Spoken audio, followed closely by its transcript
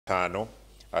5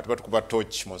 tuba tukuba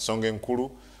torch mu nsonga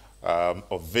enkulu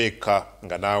oveeka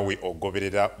nga naawe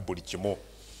ogoberera buli kimu.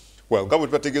 Well, nga bwe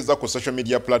tubategeeza ku social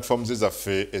media platforms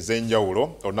zaffe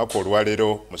ez'enjawulo olunaku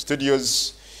olwaleero mu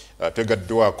studios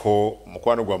twegaddwako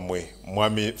mukwano gwammwe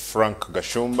mwami Frank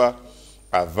Gashumba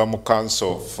ava mu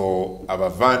council for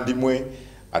abavandimwe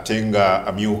ate nga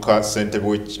amyuka ssentebe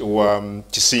wa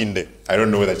Kisinde. I don't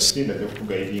know whether Kisinde ajja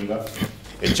kutugayidinga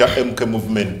ekya MK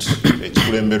movement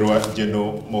ekikulemberwa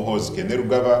General Muhoozi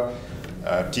Kainerugaba.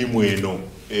 Tiimu eno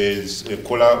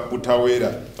ekola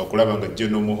butaweera okulaba nga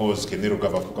General Muhoozi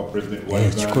Kainerugaba afuuka president wa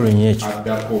Uganda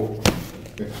addako.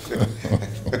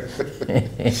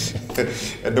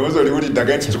 Endowooza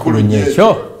oliwuliddaga nti kikulu nnyo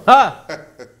ekyo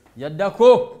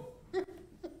yaddako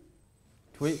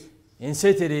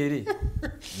enseeterere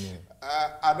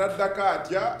anaddako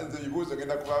atya nze ebibuuzo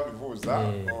genda kuba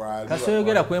bibuuza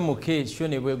kasitoyogera ku MK sho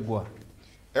ne bweggwa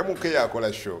MK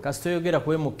yakola sho kasitoyogera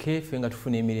ku MK ffe nga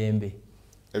tufuna emirembe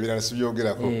ebirala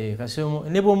sibyogerako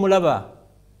ne bw'omulaba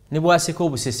ne bwaseka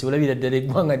obusesi olabira ddala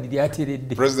eggwanga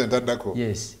lyateredde president addako.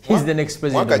 Yes, he's the next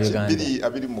president of Uganda.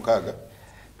 Abiri mukaaga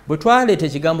bwe twaleeta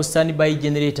ekigambo standby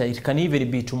generator, it can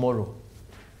even be tomorrow.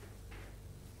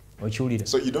 Okiwulira?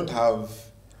 So you don't have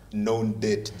known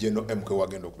date General MK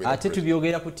wagenda okubeera ate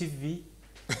tubyogera ku TV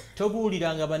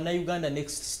tobuuliranga bannayuganda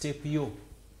next step yo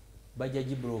bajja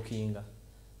giblokinga.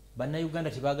 Bannayuganda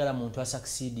tebaagala muntu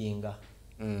asucceedinga.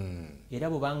 Era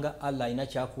bw'obanga Allah alina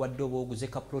kyakuwadde oba oguze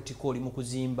ka protocol mu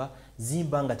kuzimba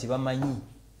zimba nga tebamanyi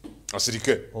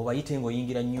asirike obayite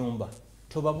ng'oyingira nnyumba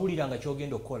tobabuuliranga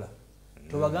kyogenda okukola.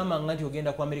 Tobagamba nga nti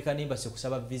ogenda ku American Embassy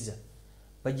kusaba visa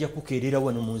bajja kukeerera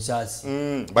wano mu nsaasi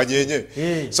banyenye.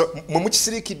 So mwe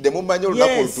mukisirikidde mumanyi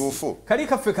olunaku olutuufu kali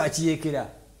kaffe kakiyeekera.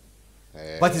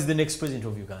 What is the next president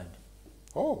of Uganda?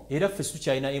 Era ffe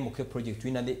tukyalina MK project,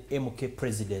 tulina the MK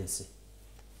presidency.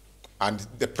 And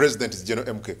the president is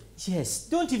General MK. Yes,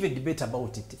 don't even debate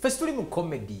about it. First, tuli mu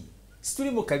comedy, tuli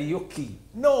mu karaoke.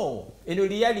 No, in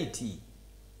reality.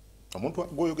 Omuntu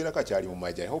goyogera kakyali mu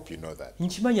maje. I hope you know that.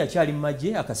 Nkimanyi akyali mu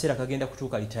maje akaseera kagenda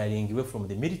kutuuka retiring away from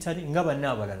the military nga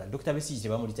banna abalala. Dr. Besigye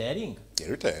tebamu retiring.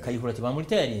 Kayihura tebamu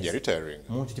retiring.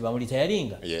 Muntu tebamu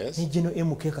retiring. Yes. Ni General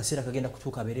MK akaseera kagenda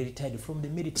kutuuka abeere retired from the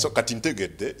military. So kati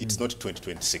ntegedde it's not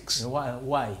 2026.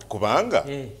 Why? Kubanga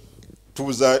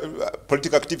tubuza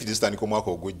political activities tandika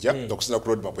omwaka ogujja okusina ku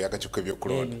roadmap y'akakiiko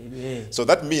ebyokulonda. So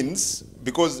that means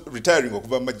because retiring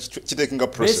okuva kitekinga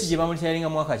process. Besigye bamu retiring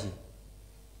mwaka ki?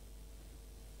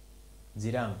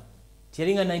 Ziramu.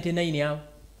 Tiyalinga 99 yao.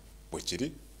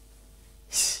 Bwekiri?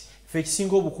 Fe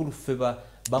kisinga obukulu ffe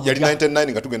yali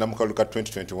 99 nga tugenda mu kalulu ka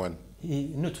 2021.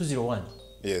 No, 201.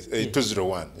 Yes,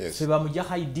 201. Yes. Fe bamujja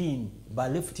Haidin ba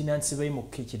lieutenants be mu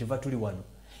kechi teva tuli wano.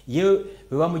 Ye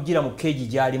we bamugira mu keji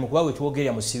gyali mu kuba we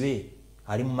tuogerya musibe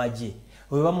ali mu maje.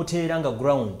 We bamuteeranga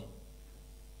ground.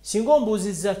 Singo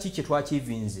mbuziza kike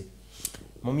twakivinze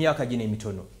mu myaka gine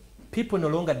emitono. People no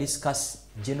longer discuss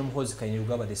General Muhoozi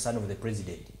Kainerugaba, the son of the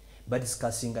president, but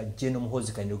discussing General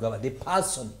Muhoozi Kainerugaba, the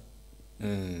person.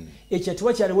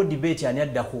 Ekyatuwa kyaliwo debate ani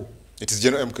addako. It is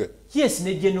General MK. Yes,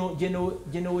 ne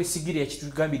General Wesigire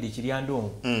yakitugambidde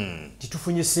Kiryandongo.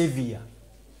 Titufunye savior.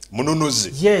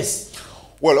 Mununuzi. Yes.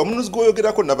 Well, omunuzi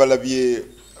goyogerako nabalabye.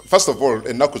 First of all,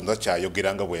 ennaku zino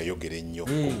kyayogeranga bwe yayogera ennyo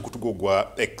okutugo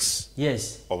gwa X.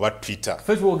 Yes. Oba Twitter.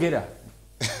 Fetu ogera.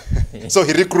 So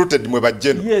he recruited mwe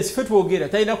bajjeno. Yes, fetu ogera.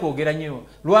 Talina kwogera nnyo.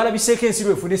 Lwala biseke ensi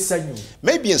lwefune essanyu.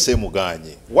 Maybe ensi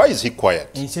emuganye. Why is he quiet?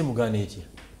 Ensi emuganye etya.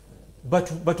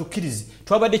 Batukirize.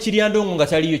 Twabadde Kiryandongo nga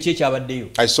taliyo kyekyabaddeyo.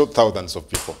 I saw thousands of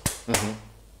people.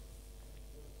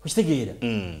 Okitegeera.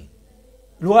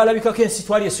 Lwala bikako ensi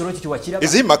twali esolo kitiwakiraba.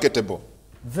 Is he marketable?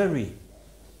 Very.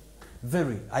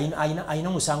 Aina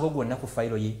musango gwonna ku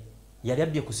file ye. Yali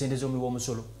abbye kusendeza omuwi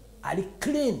w'omusolo. Ali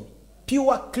clean.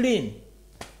 Pure clean.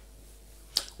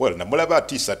 Well, namulaba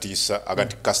atiisa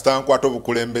agati kasita nkwata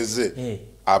obukulembeze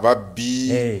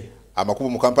ababbi amakubo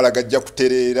mu Kampala gajja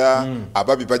kutereera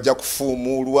ababbi bajja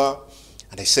kufuumuulwa.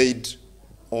 And I said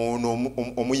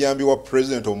omuyambi wa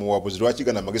president omuwabuzi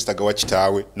lwakigana amagesita gawa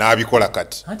kitaawe n'abikola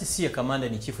kati. Anti siye kamanda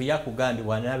ni chifu yakugandi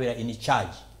wanabeera in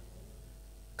charge.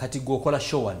 Kati gokola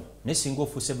show wano ne singa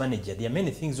ofuuse manager, there are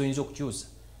many things oyinza okukyusa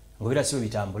ngobera siwe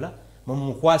bitambula mu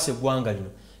mukwase gwanga lino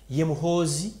ye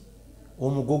Muhoozi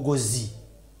omugogozi.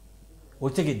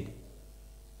 Otegedde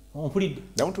ompulidde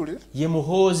ye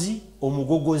Muhoozi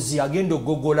omugogozi agenda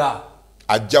ogogola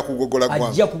ajja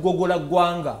kugogola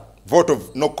gwanga. Vote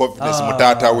of no confidence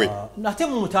mutaata we. Nate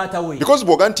mu mutaata we. Because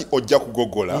bwoga nti ojja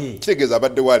kugogola kitegeeza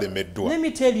abadde walemeddwa. Let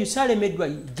me tell you, salemeddwa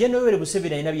General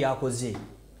Museveni alina byakoze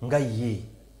nga ye.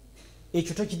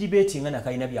 Ekyo tokidibeti nga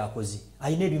nakalina byakoze.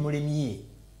 Alina ebimulemye.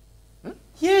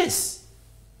 Yes.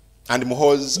 And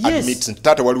Muhoozi admits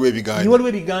tata waliwo ebiganye. Ni waliwo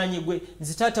ebiganye gwe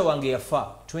nze tata wange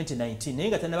yafa 2019 naye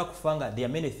nga tanaba kufanga there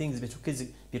are many things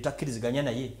byetakkiriziganya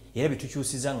naye era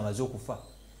bitukyusiza nga maze okufa.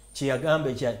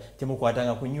 Kyeyagamba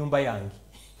temukwatanga ku nyumba yange.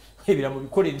 Ebiramu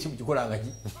bikole ebintu bikolanga ki?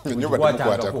 Nyumba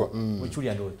temukwatako.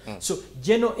 Muchulya ndo. So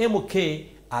General MK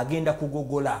agenda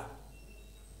kugogola.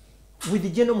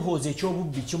 With General Muhoozi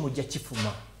ekyobubbi kimujja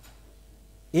kifuma.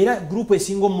 Era group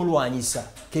esingo mulwanyisa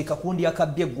ke kakundi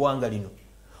akabbye eggwanga lino.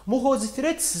 Muhoozi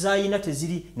threats zayina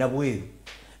teziri na bweru.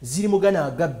 Ziri mugana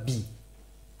agabbi.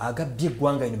 Agabbye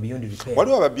eggwanga lino beyond repair.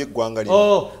 Waliwo ababbye eggwanga lino.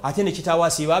 Oh, ate ne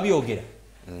kitawasi babyogera.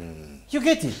 You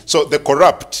get it? So the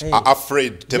corrupt are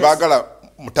afraid. Tebagala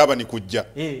mutabani kujja.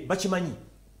 Bachimanyi.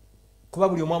 Kuba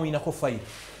buli omwamu inako file.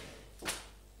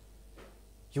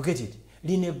 You get it?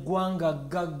 Line gwanga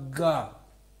gaga.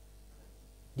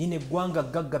 Line gwanga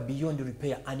gaga beyond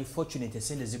repair. Unfortunate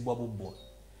sende zibwa bubwa.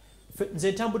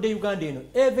 Nze ntambudde Uganda eno.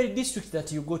 Every district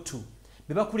that you go to,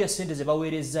 beba kulya sende ze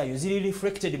baweerezaayo ziri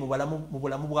reflected mu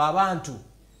bulamu bw'abantu.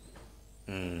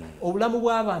 Obulamu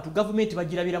bw'abantu government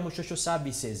bagirabira mu social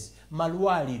services,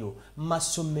 malwaliro,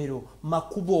 masomero,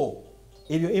 makubo.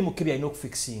 Ebyo MK byalina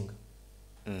okufixinga.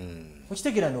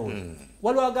 Okitegera no.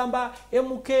 Waliwo agamba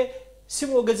MK si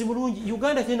mwogezi mulungi.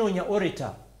 Uganda tenoonya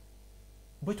orator.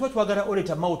 Bwe tuba twagala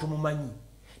orator mawo tumumanyi.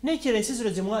 Nekira ensiziro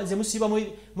ze musiba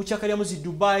mu kyakalya mu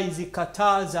Dubai, zi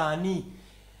Qatar, zani.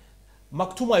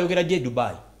 Maktumu ayogera ddi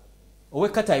Dubai. Owe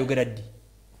Qatar ayogera ddi.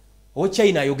 Owe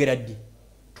China ayogera ddi.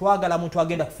 Twagala muntu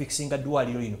agenda kufixinga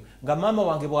ddwaliro lino. Nga mama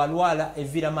wange bwalwala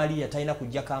evira Maria tayina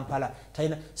kujja Kampala,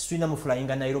 tayina swina mu flying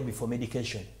Nairobi for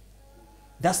medication.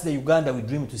 That's the Uganda we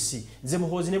dream to see. Nze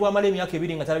Muhoozi ne bwamala emyaka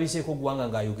 2 nga talabiseeko gwanga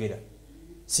ng'ayogera.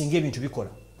 Singa ebintu bikola.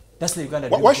 That's the Uganda.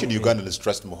 Why should Ugandans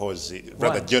trust Muhoozi,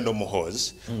 rather General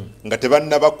Muhoozi, nga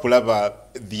tebannaba kulaba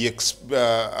the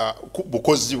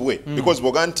bukozi bwe? Because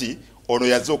boganti ono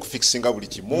yazo okufixinga buli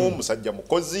kimu, musajja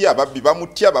mukozi, ababbi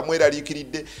bamutya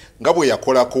bamweraliikiridde nga bwe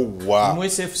yakolako wa. Mu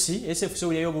SFC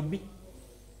uliyo bubbi.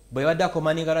 Bwe badda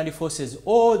commanding around forces,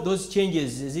 all those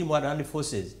changes zimu around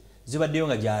forces zibaddeyo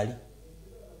nga gyali.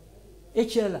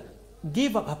 Ekirala,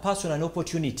 give a person an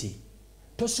opportunity.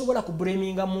 Tosobola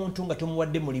kublaminga muntu nga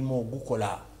tomuwadde mulimo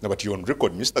ogukola. But you on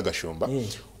record Mr. Gashumba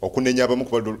okunenya abamu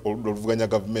ku oluvuganya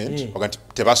government oganti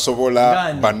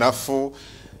tebasobola banafu,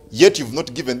 yet you've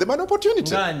not given them an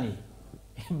opportunity.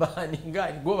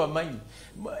 Ngani go manyi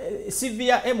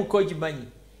Sylvia MK manyi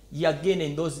again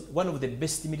in those one of the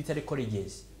best military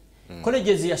colleges.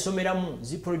 Colleges yasomeramu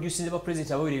zi produce the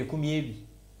president abawire 12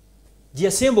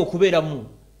 giyasembo okubeeramu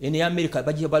in America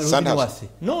bagiye balobinwafe.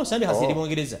 No, Sunday has iri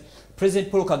Mwongereza.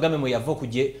 President Paul Kagame mwe yava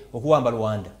kuje okuwamba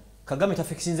Rwanda. Kagame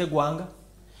tafikisinze gwanga.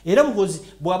 Era Muhoozi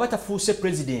bwaba tafuuse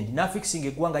president na fixing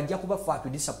egwanga ajja kuba fatu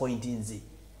disappointinze.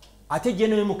 Ate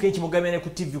General MK Mugamene ku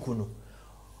TV kuno.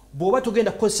 Bwoba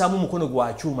tugenda kukozesaamu mukono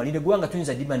gwa kyuma line gwanga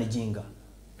tuyinza dimanaging.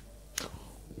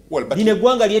 Line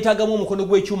gwanga lyetaagamu omukono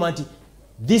gw'ekyuma nti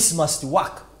this must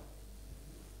work.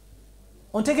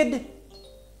 Ontegedde?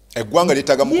 Eggwanga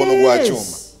lyetaaga mukono gwa kyuma.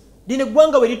 Line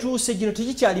gwanga we lituuse gino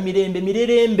tekikyali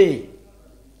mirembe.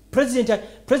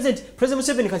 President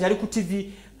Museveni kati ali ku TV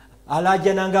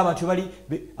alaja nanga abantu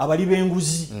abali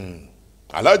benguzi.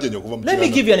 Alaja nyo kuva mu. Let me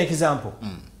give you an example.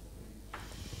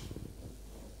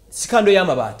 Sikando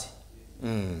y'amabaati.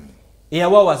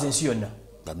 Eyawawaza ensi yonna.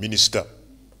 The minister.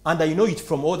 And I know it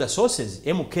from all the sources.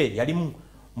 MK yali mu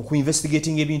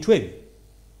ku-investigating ebintu ebyo.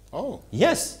 Oh.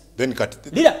 Yes. Then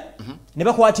Lida, ne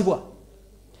bakwatibwa.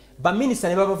 Ba minister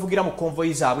ne babavugira mu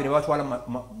convoy zaabwe ne batwala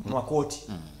makooti.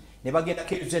 Ne bagenda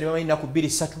keeruze ne bamalina ku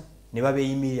 2-3 ne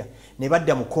babeeyimirira. Ne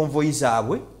badda mu convoy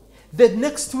zaabwe. The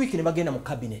next week ne bagenda mu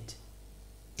cabinet.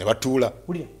 Ne batuula.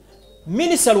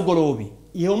 Minister Lugoloobi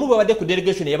yomu babadde ku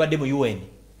delegation yabadde mu UN.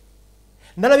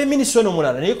 Nalabye minister ono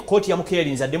mulala naye kooti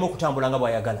yamukeerinza addemu okutambula nga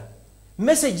bw'ayagala.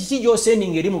 Message ki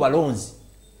gy'osendinga eri mu balonzi.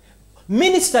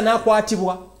 Minister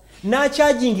n'akwatibwa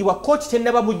n'akyajingibwa kooti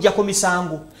tennaba muggyako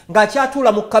misango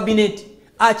ng'akyatuula mu cabinet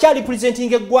akyali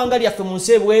presenting eggwanga lyaffe mu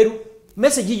nsi ebweru.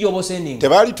 Message gy'oba osendinga.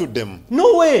 Tebaali tuddemu.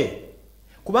 No way.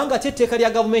 Kubanga ate etteeka lya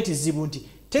gavumenti zibu nti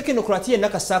technocratia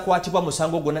nakasa akwatibwa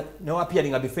musango gona no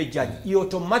appearing before judge he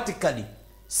automatically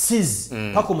sees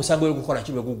pako musango yokukola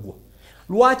kibwe gugwa.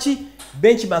 Lwaki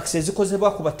benchmarks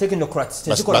ezikozebwa ku ba technocrats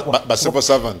tezikola ku civil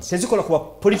servants tezikola ku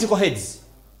political heads.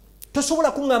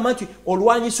 Tosobola kungamba nti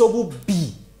olwanyisa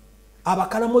obubbi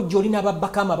abakalamu jolina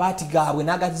ababbaka amabaati gaabwe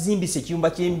n'agazimbisa ekiyumba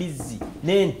ky'embizzi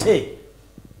n'ente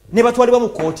ne batwalibwa mu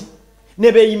kooti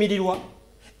ne beeyimirirwa.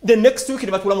 The next week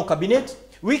ne batwala mu cabinet.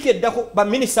 Wiki eddako ba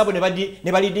minister abo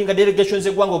ne balidinga delegations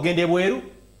eggwanga ogenda ebweru.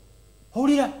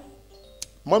 Owulira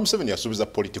Museveni yasuubiza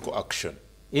political action.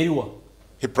 Eriwa.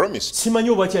 He promised. Simanyi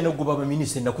oba kyanogoba ba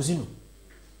minister ennaku zino.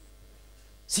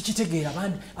 Sikitegeera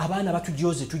abaana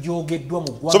batujoze tujogeddwa mu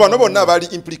ggwanga. So bano bonna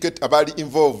abali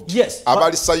involved. Yes.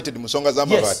 Abali cited mu nsonga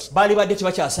z'amabaati. Yes. Bali badde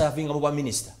tebakyasavinga mu bwa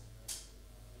minister.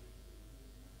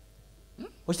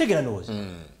 Okitegeera ndowooza.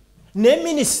 Ne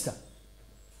minister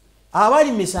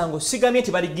abali misango sigamye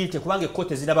nti bali guilty kubanga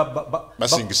ekkooti zina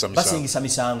basingisa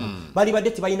misango. Bali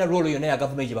badde tebalina role yonna ya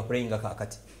government gye bakulayinga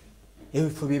kaakati.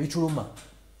 Ebifo bye bituluma.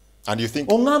 And you think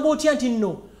ongamba otya nti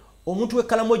nno omuntu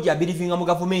w'ekkalamoja abirivinga mu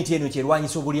gavumenti eno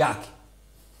kyerwanyisa obulyake.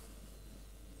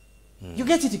 You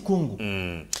get it kungu.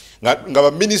 nga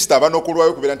baminisita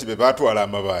abanokulwayo kubeera nti be baatwala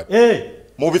amabaati.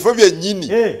 Mu bifo byennyini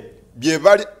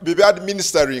bye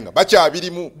administering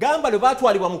bakyabirimu. Gamba lwe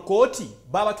baatwalibwa mu kooti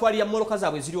babatwalira mmoloka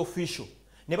zaabwe ziri official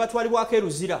ne batwalibwako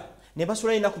eruzira ne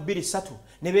basula ennaku 2-3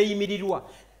 ne beeyimirirwa.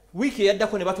 Wiiki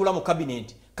eyaddako ne batuula mu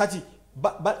cabinet kati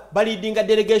balidinga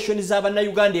delegation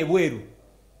z'abannayuganda ebweru.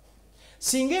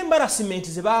 Singa embarrassment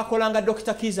ze baakolanga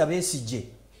Dr. Kiza Besigye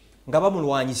nga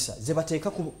bamulwanyisa ze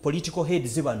bateeka ku political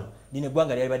heads bano lino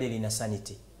eggwanga lyali badde lina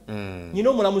sanity. Nyina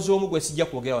omulamuzi omu gwe sijja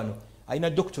kwogera wano alina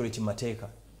doctorate mu mateeka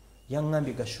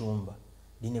yaŋŋambye Gashumba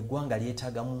lino eggwanga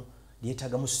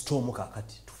lyetaagamu storm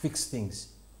kaakati to fix things.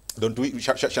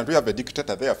 Shan't we have a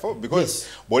dictator therefore? Because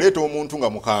bw'oleeta omuntu nga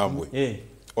mukambwe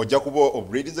ojja kuba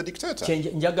obreeding a dictator.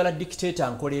 Njagala dictator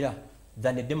ankolera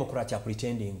than a democrat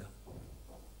pretending.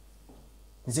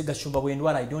 Nze Gashumba bwe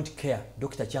ndwala I don't care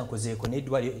Dr. Kyankozeeko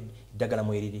n'eddwala eddagala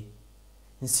mweriri.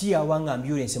 Nsi yawanga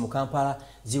ambulance mu Kampala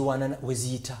ziwana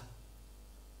weziyita.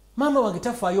 Mama wange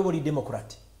tafaayo buli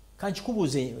democrat.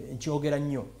 Kankikubuuze nkyogera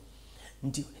nnyo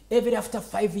nti every after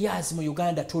 5 years mu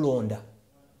Uganda tulonda.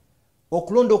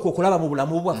 Okulonda okwo okulaba mu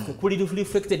bulamu bwaffe kuli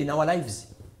reflected in our lives.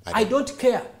 I don't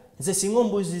care. Nze singa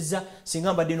ombuuziza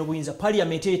singa mbadde n'obuyinza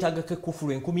parliament eyetaagako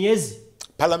ekkufulu 10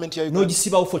 Parliament ya Uganda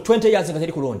n'ogisibawo for 20 years nga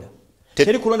teri kulonda.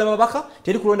 Teri kulonda babaka,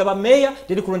 teri kulonda ba mayor,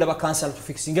 teri kulonda ba council to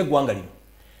fixing eggwanga lino.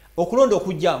 Okulonda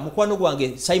okujja mukwano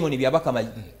gwange Simon Byabaka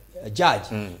judge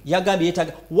yagambye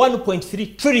yetaaga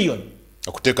 1.3 trillion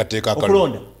okuteekateeka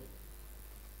okulonda.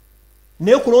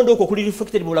 Ne okulonda okwo kuli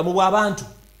reflected mu bulamu bw'abantu.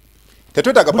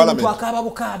 Tetwetaaga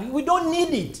parliament. We don't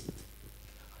need it.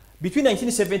 Between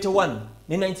 1971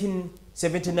 ne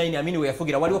 1979 I mean we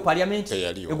yafugira waliwo parliament.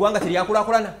 Eggwanga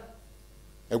teryakulaakulana.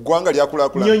 Eggwanga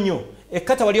lyakulaakulana. Nyonyo.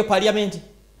 Ekata waliyo parliament.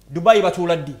 Dubai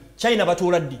batuula ddi. China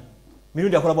batuula ddi.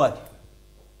 Mirundi akola bwati.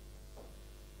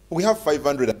 We have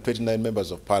 529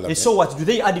 members of parliament. So what? Do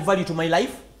they add value to my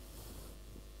life?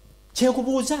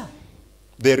 Kyenkubuuza.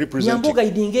 They are representing. Nyamboga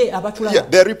idinge abatula. Yeah,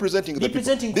 they are representing the people.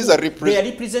 These are they are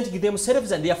representing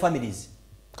themselves and their families.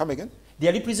 Come again? They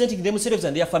are representing themselves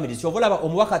and their families. Yovolaba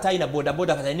omuwaka ataina boda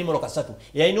kata nimero kasatu.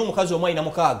 Yalina omukazi omwina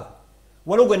mukaaga.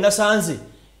 Waliwo gwe nasanze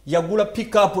yagula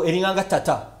pick up eringanga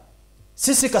tata.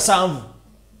 Sisi kasanvu.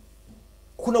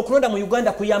 Kuno okulonda mu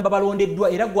Uganda kuyamba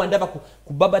balondeddwa era gwandaba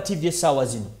ku Baba TV essaawa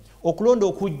zino. Okulonda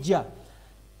okujja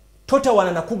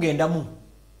totawana na kugendamu.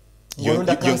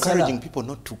 You're encouraging people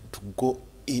not to go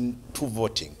into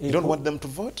voting. You don't want them to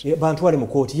vote? Bantu wali mu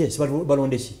court, yes,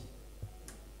 balondeki.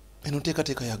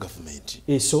 Enoteekateeka ya government.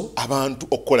 So abantu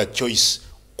okukola choice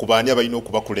ku baani abalina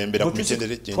okubakulembera ku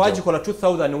mitendera egy'enjawulo. Twagikola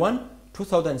 2001,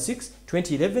 2006,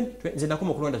 2011, nze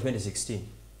nakoma okulonda 2016.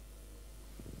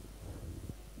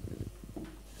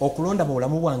 Okulonda mu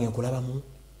bulamu bwange nkulabamu.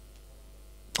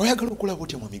 Oyagala okulaba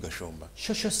otya Mwami Gashumba?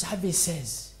 Social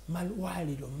services,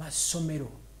 malwaliro, masomero.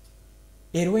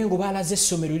 Erwengo balaze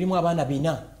essomero lirimu abaana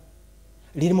 4.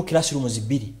 Lirimu classrooms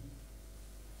 2.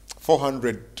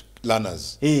 400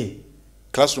 learners.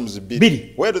 Classrooms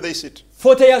 2. Where do they sit?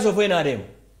 40 years of NRM.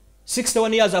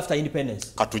 61 years after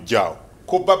independence. Katujao.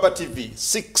 Ko Baba TV,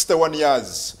 61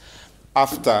 years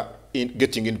after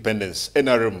getting independence.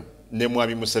 NRM ne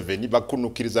Mwami Museveni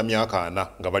bakunukiriza myaka 4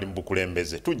 nga bali mu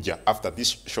bukulembeze. Tujja after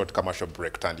this short commercial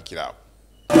break tandikira.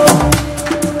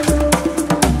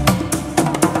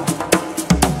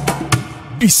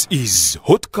 This is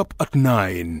Hot Cup at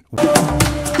 9.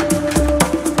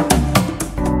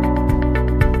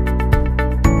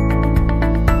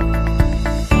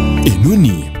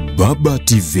 Enoni Baba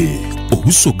TV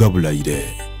obusoga bulaire.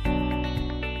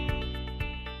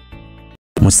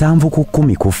 Musanvu ku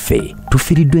 10 kuffe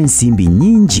tufiiriddwa ensimbi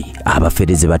nnyingi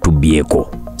abafeereze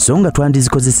batubyeko. So nga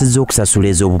twandizikozesezza okusasula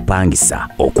ez'obupangisa,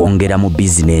 okwongera mu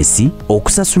bizinesi,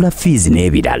 okusasula fees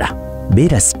n'ebirala.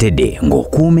 Beera steady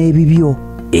ng'okuuma ebibyo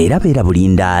era beera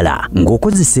bulindaala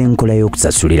ng'okozesa enkola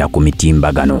y'okusasulira ku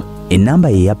mitimbagano. Ennamba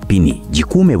ye ya pini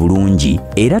gikuume bulungi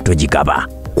era togigaba.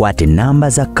 Kwata ennamba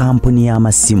za kampuni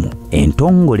y'amasimu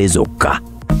entongole zokka.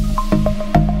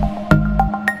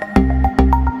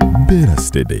 Better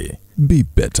Steady. Be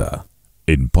better.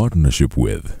 In partnership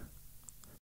with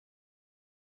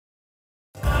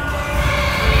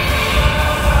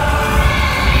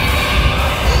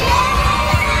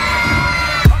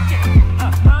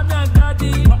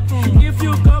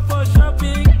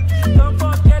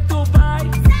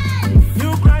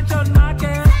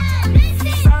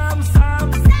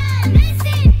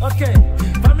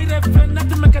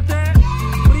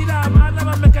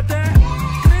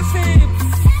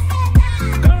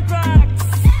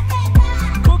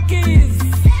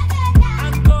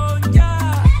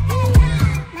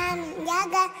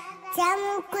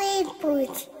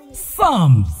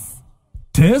Psalms.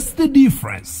 Taste the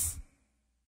difference.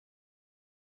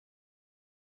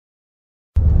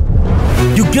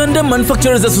 Uganda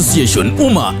Manufacturers Association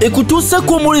UMA ekutuusa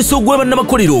ku omuliso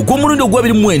gw'abannamakolero gw'omulundi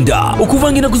ogw'abiri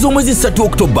okuvangina ku z'omwezi 3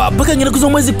 Oktoba paka ngina ku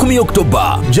z'omwezi 10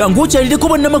 Oktoba. Jangu okyalireko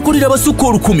bannamakolero abasukka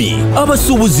 1000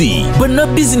 abasuubuzi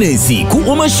bannabizinensi ku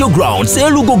UMA Showgrounds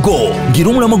Lugogo. Ngira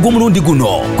omulama gw'omulundi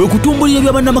guno kwe kutumbulira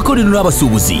ebyabannamakolero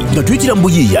n'abasuubuzi nga tuyitira mu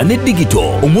buyiiya ne digito.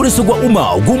 Omuliso gwa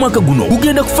UMA ogw'omwaka guno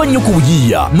gugenda kufa nnyo ku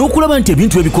buyiiya n'okulaba nti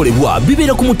ebintu ebikolebwa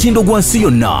bibeera ku mutindo gwa nsi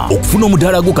yonna. Okufuna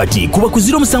omudaala gwo kati kuba ku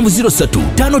 0703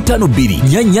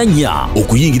 552 nyanya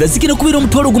okuyingira zikira kubeera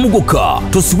omutwalo gumu gwokka.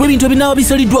 Tosibwa ebintu ebinaaba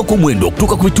bisaliddwako omwendo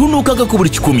okutuuka ku bitundu nkaaga ku buli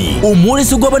 100.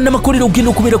 Omwoleso gw'abannamakolero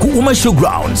ogenda okubeera ku UMA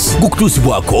Showgrounds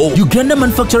gukutuusibwako Uganda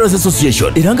Manufacturers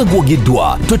Association era nga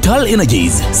gwogeddwa Total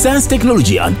Energies, Science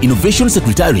Technology and Innovation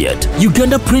Secretariat,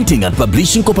 Uganda Printing and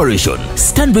Publishing Corporation,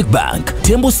 Stanbic Bank,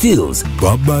 Tembo Steels,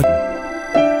 Baba.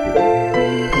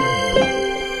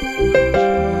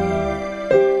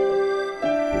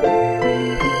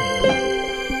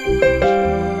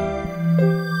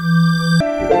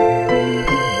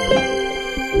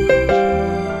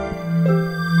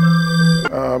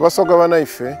 Basoga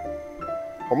banaife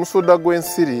omusuuda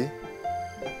gw'ensiri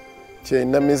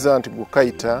kyenamiza nti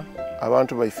gukaita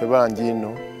abantu baife bangi ino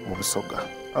mu Busoga.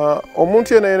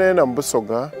 Omuntu yenna mu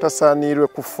Busoga tasaanirwe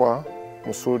kufa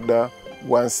musuuda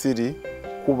gwa nsiri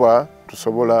kuba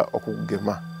tusobola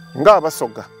okugema. Nga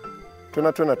Abasoga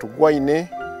twena tugwaine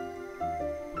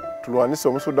tulwanisa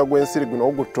omusuuda gw'ensiri guno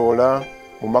ogutoola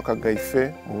mu maka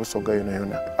gaife mu Busoga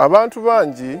yona. Abantu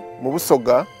bangi mu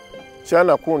Busoga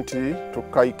kyana kunti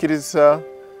tukayikiriza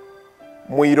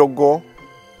mu irogo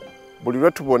buli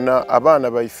lwe tubona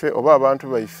abaana baife oba abantu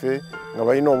baife nga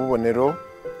balina obubonero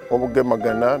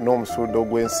obugemagana n'omusuuda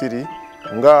ogw'ensiri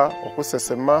nga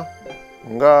okusesema,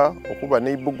 nga okuba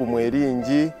n'eibugumu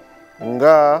eringi,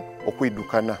 nga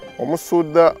okwidukana.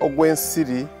 Omusuuda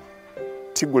ogw'ensiri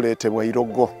tiguleetebwa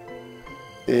irogo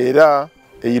era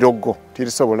eirogo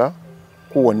tirisobola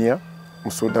kuwonya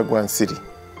musuuda gwa nsiri.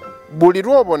 Buli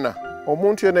lwobona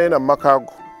omuntu yenna mu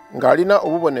makaago ng'alina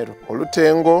obubonero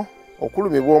olutengo,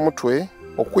 okulumibwa omutwe,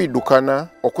 okwidukana,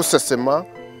 okusesema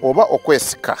oba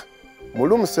okwesika,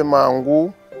 mulumuse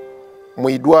mangu mu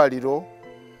idwaliro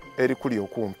erikuli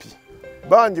okumpi.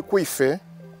 Bangi kwife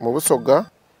mu Busoga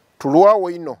tulwawo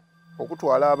ino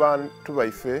okutwala abantu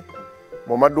baife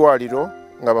mu madwaliro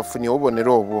nga bafunye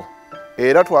obubonero obwo,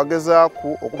 era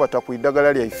twagezaaku okubata ku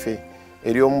iddagala lyaife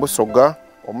ery'omu Busoga,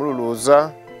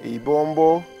 omululuuza,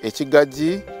 ibombo,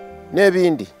 ekigaji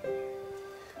n'ebindi.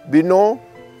 Bino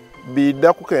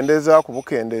bidda kukendeeza ku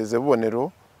bukendeeze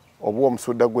bubonero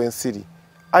obw'omusuuda gw'ensiri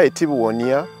aye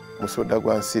tibuwonya musuuda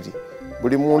gwa nsiri.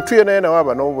 Buli muntu yenna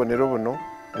waba n'obubonero buno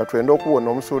nga twenda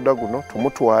okuwona omusuuda guno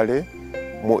tumutwale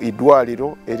mu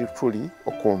idwaliro erituli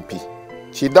okumpi.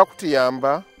 Kidda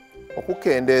kutuyamba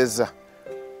okukendeeza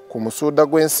ku musuuda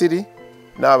gw'ensiri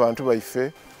n'abantu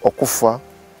baife okufa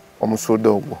omusuuda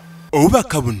ogwo.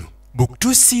 Obubaka buno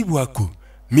bukutuusibwako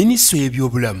Minisitule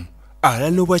y'ebyobulamu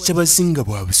alala n'obwakyabazinga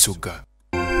bwa Busoga.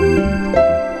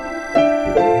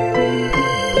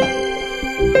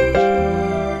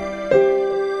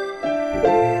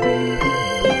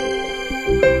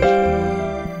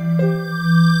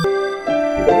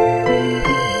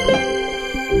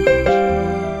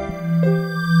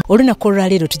 Olunaku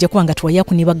olwaleero tujja kuba nga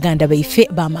tuwayaku ne baganda baife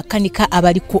bamakanika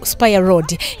abali ku Spire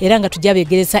Road era nga tujja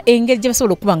beegereza engeri gye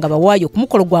basobola okuba nga bawaayo ku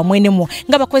mukolo gwa mwenemu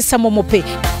nga bakozesa momope.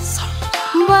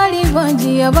 Bali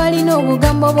bangi abalina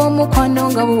obugambo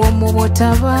bw'omukwano nga bw'omu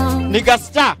butaba. Niga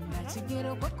star.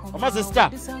 Omaze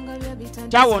star.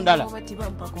 Chawo ndala.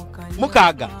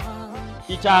 Mukaaga.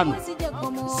 Itano.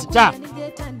 Star.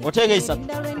 Otege isatu.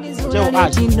 Cheo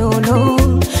achi.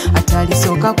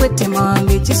 Atalisoka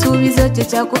kwetemange kisuubizo kye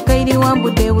kyakukairi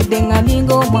wambudde budde nga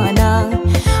ninga omwana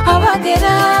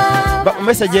abagera.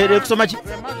 Message ere kusoma ki?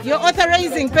 You're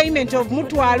authorizing payment of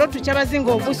mutwalo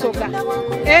tukyabazinga Obusoga.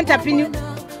 Enter pin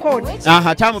code.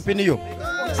 Tamu pin yo.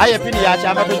 aye pini ya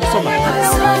chama tukusoma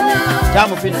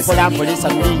tamu pini kola polisa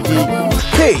mlingi.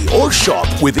 Pay or shop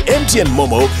with MTN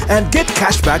Momo and get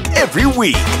cashback every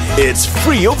week. It's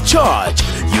free of charge.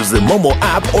 Use the Momo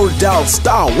app or dial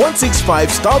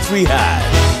 *165*3#.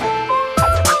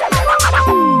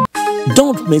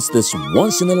 Don't miss this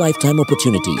once-in-a-lifetime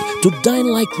opportunity to dine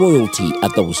like royalty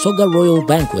at the Usoga Royal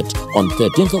Banquet on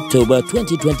 13th October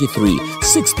 2023,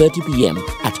 6:30 p.m.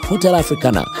 at Hotel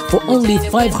Africana for only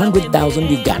 500,000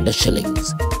 Uganda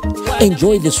shillings.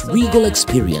 Enjoy this regal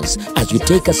experience as you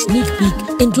take a sneak peek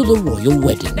into the royal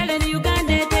wedding.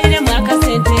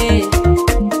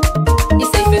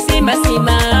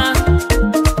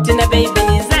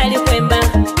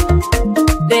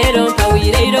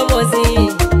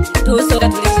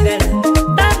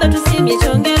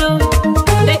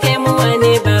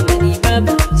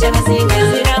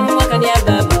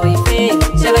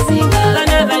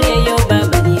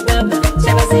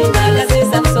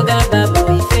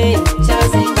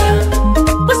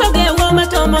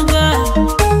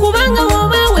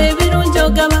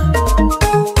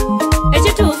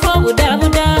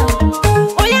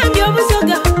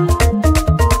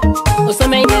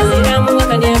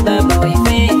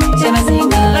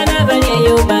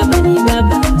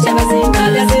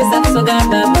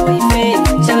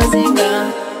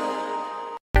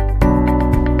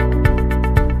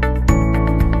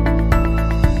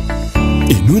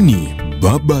 Enoni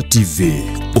Baba TV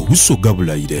Obusoga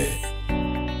Bulaire.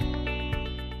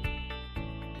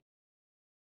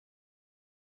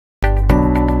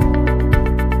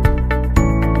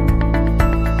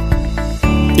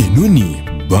 Enoni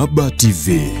Baba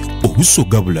TV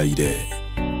Obusoga Bulaire.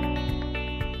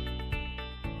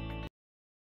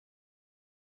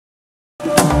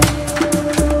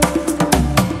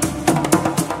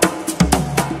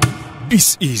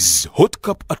 This is Hot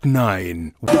Cup at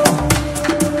 9.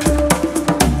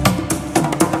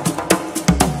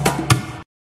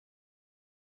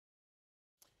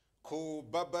 Ku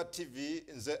Baba TV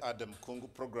nze Adam Kungu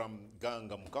program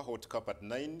ganga muka Hot Cup at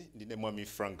 9 ndine mwami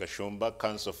Frank Gashumba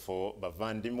council for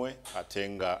bavandimwe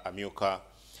atenga amyuka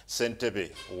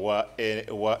sentebe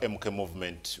wa MK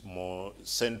movement mu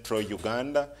Central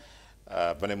Uganda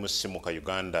bane musimuka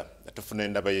Uganda tufuna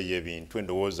endaba y'ebintu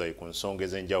endowooza ku nsonga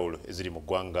ez'enjawulo eziri mu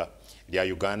ggwanga lya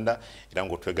Uganda era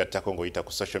ng'otwegattako ng'oyita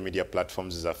ku social media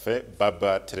platforms zaffe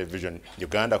Baba Television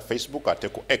Uganda ku Facebook ate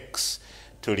ku X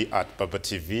tuli at Baba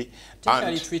TV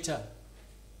and Twitter.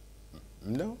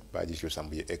 No, bagikyusa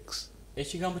mbuye X.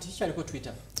 Ekigambo tikyaliko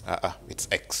Twitter. It's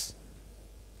X.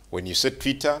 When you said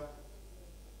Twitter,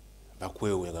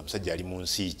 bakwewenga musajja ali mu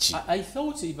nsi ki. I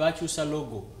thought bakyusa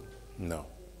logo. No.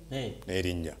 Hey.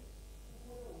 Nerinnya.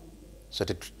 So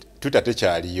Twitter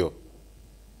tekyaliyo.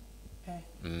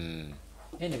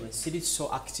 Anyway, siri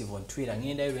so active on Twitter.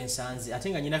 Ngenda yo ensanzi. Ate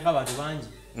nga nyinako abantu bangi.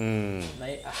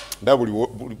 Nda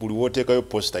buli woteekayo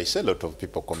post I see a lot of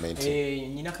people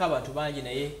commenting. Nyinako abantu bangi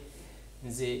naye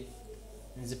nze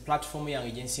platform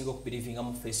yange gye nsinga okubelievinga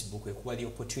mu Facebook ekuwa the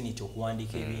opportunity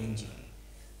okuwandiika ebingi.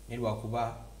 Ne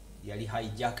lwakuba yali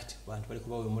hijacked bantu bali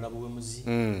kuba wemulabo bwemuzi.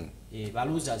 Ba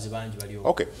losers bangi baliyo.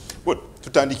 Okay, good.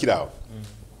 Tutandikira awo.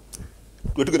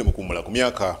 Twetugende mu kummula ku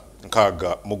myaka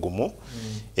 60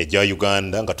 ejja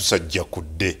Uganda nga tusajja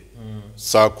kudde.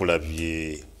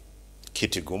 Saakulabye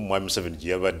Kitgum mwami 7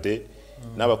 gye yabadde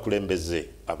n'abakulembeze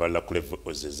abalala ku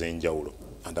levels ez'enjawulo.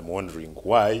 And I'm wondering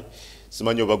why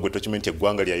simanyi oba gwe document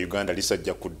eggwanga lya Uganda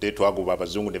lisajja kudde twagoba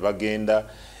abazungu ne bagenda.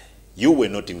 You were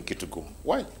not in Kitgum.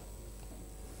 Why?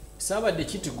 Sabadde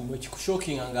Kitgum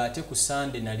ekikushokinga nga ate ku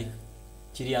Sunday nali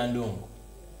Kiryandongo.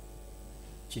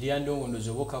 Kiryandongo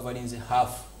ndozobo coverinze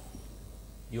half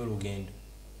y'olugendo.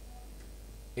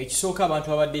 Ekisooka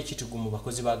abantu abadde Kitgum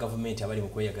bakozi ba government abali mu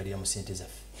kweyagalira mu sente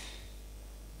zaffe.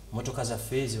 Motoka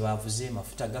zaffe zibavuze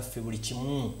mafuta gaffe buli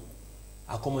kimu.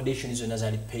 Accommodation zonna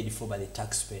zali paid for by the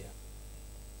taxpayer.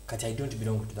 Kati I don't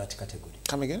belong to that category.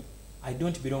 Come again? I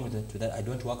don't belong to that. I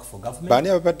don't work for government. Bani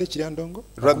abadde Kiryandongo?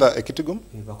 Rather a Kitgum?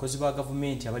 Bakozi ba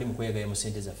government abali mu kweyagalira mu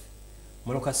sente zaffe.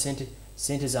 Moloka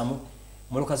sente zamu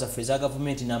moloka zaffe za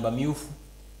government namba myufu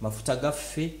mafuta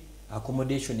gaffe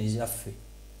accommodation zaffe.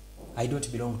 I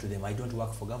don't belong to them. I don't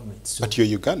work for government. So but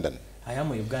you're Ugandan. I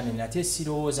am a Ugandan. Ate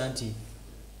sirowooza nti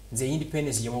nze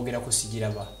independence yemwogerako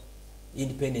sigiraba.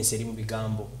 Independence eri mu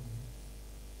bigambo.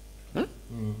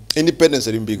 Independence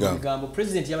eri mu bigambo. Bigambo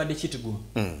president yabadde Kitgum.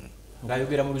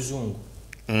 Ng'ayogera mu luzungu.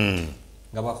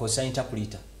 Nga bwakozesa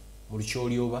interpreter mu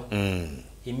lukyolyoba.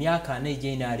 Emyaka 4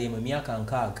 egy'NRM, emyaka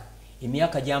 6,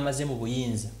 emyaka gy'amaze mu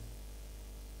buyinza.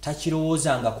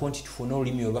 Takirowoozangako nti tufune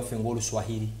olulimi olwaffe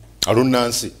ng'Oluswahili.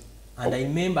 Alunansi. And I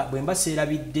remember bwe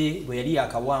mbaseerabidde bwe yali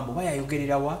yakawambo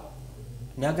bayayogerera wa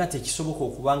nagate kisoboka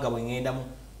okubanga bwengenda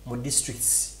mu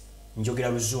districts njogera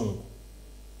luzungu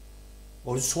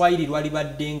oluswahili lwali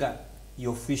baddenga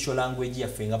official language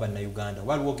yaffe nga banna Uganda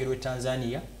walwogerwe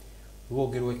Tanzania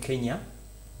lwogerwe Kenya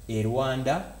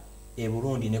Rwanda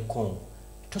Burundi ne Congo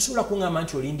tosobola kungamba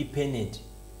nti oli independent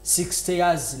 60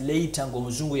 years later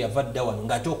ng'omuzungu yavadda wano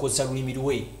ng'ate okozesa lulimi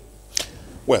lwe.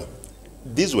 Well,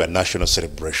 these were national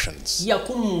celebrations. Ya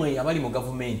kumwe abali mu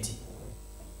government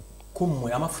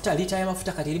kumwe amafuta lita ya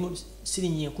mafuta kati elimu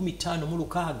sirinyi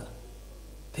 15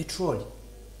 petrol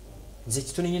nze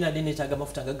kitone nyina dene taga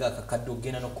mafuta gaga kakaddo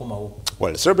gena no komawo.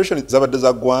 Well, celebration zabadde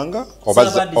za gwanga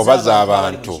obaza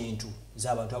abantu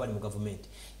z'abantu abali mu government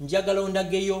njagala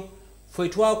ondageyo fwe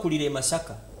twakulire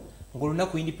Masaka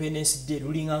ngolunaku Independence Day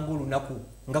lulinga ngolunaku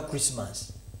nga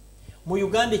Christmas mu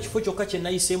Uganda ekifo kyokka kye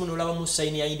nayisemu n'olaba mu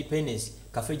sign ya independence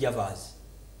Cafe Javas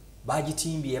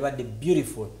bagitimbye ebadde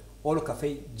beautiful all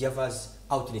Cafe Javas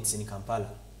outlets in Kampala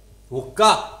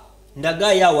wokka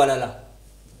ndaga ya walala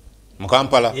mu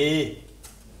Kampala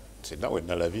sinawe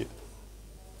nalabye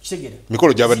kigera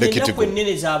mikolo gyabadde kitiko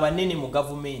nene z'abanene mu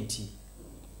government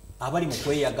abali mu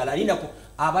kweyagala alina ku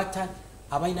abata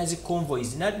abaina zi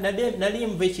convoys nali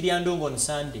mve kiryandongo on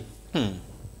Sunday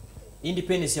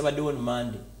independence yabadde on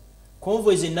Monday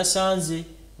convoys nasanze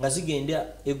nga zigenda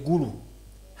eggulu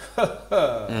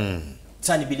it's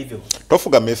unbelievable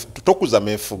tokuza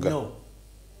mefuga no.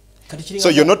 So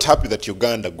you're not happy that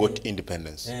Uganda got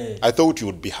independence? I thought you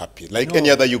would be happy, like any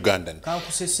other Ugandan.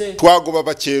 Twagoba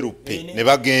bacherupe ne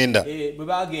bagenda. Bwe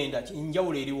bagenda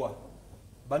njawulo eriwa.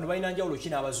 Bano balina njawulo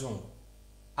kina abazungu.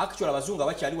 Actually abazungu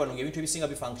abakyali wano ngebintu ebisinga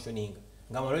bifunctioning.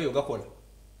 Ngamaloyo gakola.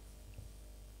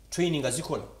 Training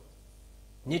azikola.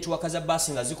 Network za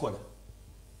basi ngazikola.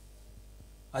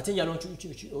 Ate njalo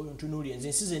ntunuli nze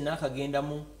nsize nakagenda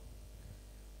mu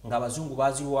ngabazungu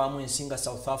baziwamu ensinga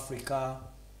South Africa.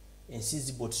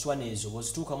 Ensizi Botswana ezo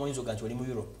bozituuka mu yinzo ganti oli mu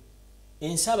Europe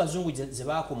ensi abazungu ze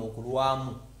baakoma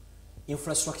okulwamu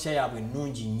infrastructure yaabwe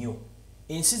nnungi nnyo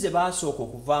ensi ze baasooka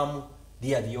okuvaamu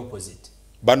they are the opposite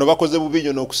bano bakoze bubi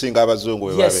nnyo n'okusinga abazungu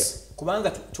bwe babe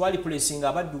kubanga twali placing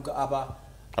abadduga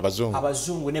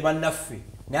abazungu ne bannaffe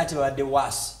naye ate babadde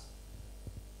waasi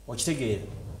okitegeera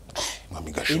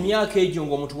emyaka egyo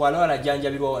ng'omuntu walawala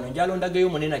ajjanjabirwa wano njalondageyo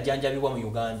munene ajjanjabirwa mu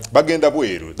Uganda bagenda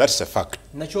bweru that's a fact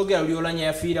nakyogera Luliolanya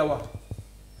yafiirawa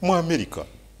mu America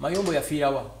Mayombo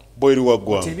yafiirawa bweru wa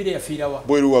gwanga Tebire yafiirawa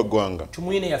bweru wa gwanga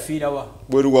Tumwine yafiirawa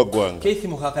bweru wa gwanga Keith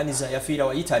Mukakaniza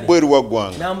yafiirawa Italy bweru wa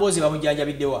gwanga Nambozi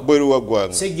bamujjanjabiddewa bweru wa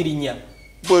gwanga Segirinya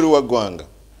bweru wa gwanga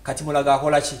kati Mulago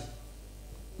akola ki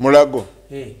Mulago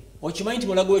okimanyi nti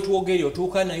Mulago wetuwogerera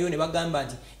otuuka nayo ne bagamba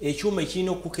nti ekyuma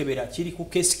ekirina okukebera kiri ku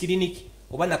case clinic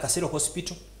oba na Kasero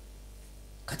hospital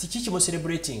kati kiki mu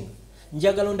celebrating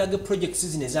njagala ondage projects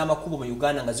zine z'amakubo mu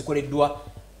Uganda nga zikoleddwa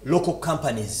local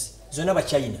companies zonna ba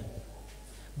China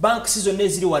banks zonna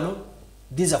eziri wano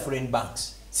these are foreign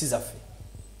banks sizaffe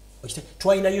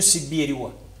twalina UCB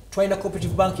eriwa twalina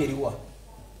cooperative bank eriwa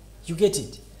you get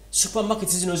it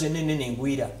supermarkets zino zonna ennene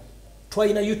engwira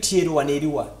twalina UTL wano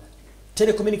eriwa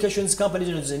telecommunications companies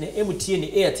zino zene MTN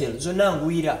Airtel zonna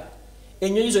ngwira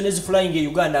ennyonyi zonna eziflying e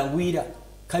Uganda ngwira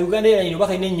ka Uganda era ino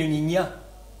baka ine ennyonyi nnya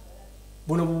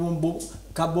buno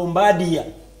ka Bombardier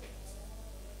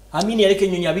amini yaleke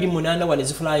ennyonyi 28 wane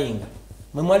ziflying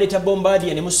mwe mwaleta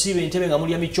Bombardier ne musibe entebe nga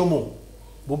mulya michomo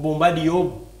bu Bombardier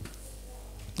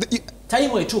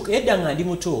time etuka edda nga ndi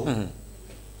muto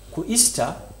ku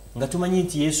Easter nga tumanyi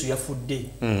nti Yesu yafudde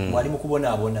wali mu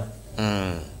kubona abona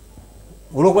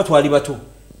olwokuba twali bato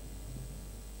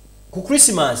ku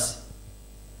Christmas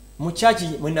mu church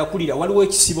mwe nakulira waliwo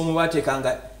ekisibo mu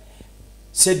bateekanga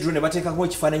sedro ne bateekako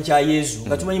ekifaananyi kya Yesu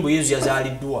nga tumanyi mbu Yesu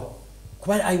yazaaliddwa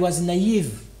kuba I was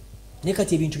naive ne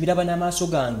kati ebintu biraba n'amaaso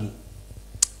gange.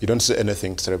 You don't see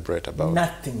anything to celebrate about?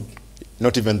 Nothing.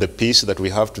 Not even the peace that we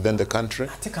have to then the country?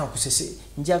 Ate kankusese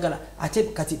njagala ate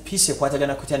kati peace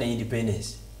ekwatagana kutya na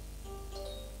independence.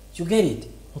 You get it?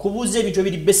 Nkubuuza ebintu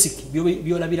ebiri basic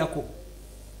byolabirako.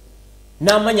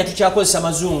 N'amanya tukyakozesa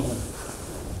mazungu.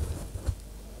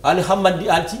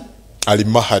 Ali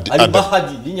Mahdi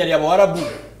linnya lya Bawarabu.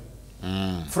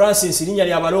 Francis linnya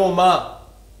lya Baroma.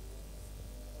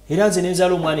 Era nze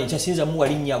nenzaala omwana enkyasinza muwa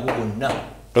linnya ago gonna.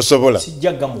 Tosobola.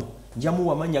 Sijjagamu.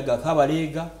 Njamuwa amannya ga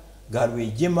Kabaleega, ga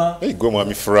Lwejema. Gwe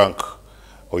mwami Frank.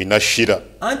 Oyina Shira.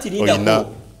 Anti linda ko.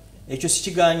 Ekyo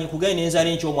sikiganyi kugaye nenzaala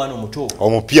enkyo omuto.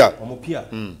 Omupya.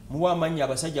 Muwa amannya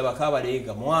abasajja ba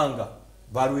Kabaleega, Mwanga,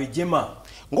 Balwejema.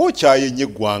 Ng'okyaye nnyo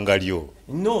eggwanga lyo.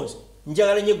 No.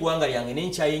 Njagala nnyo eggwanga lyange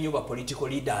nenkyaye nnyo ba political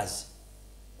leaders.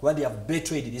 Kuba they have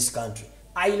betrayed this country.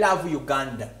 I love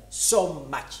Uganda so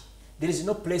much. There is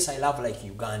no place I love like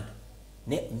Uganda.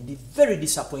 very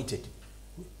disappointed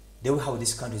the way how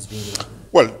this country is being run.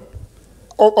 Well,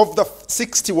 of the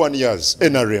 61 years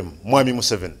NRM, Mwami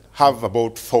Museveni have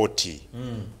about 40.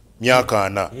 Myaka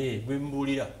ana.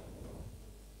 Bwembulira.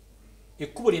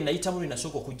 Ekkubo lye nayitamu lwe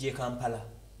nasooka okujja e Kampala.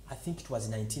 I think it was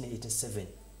 1987.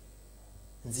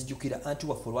 Nzijukira anti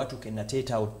waffe olwatuuka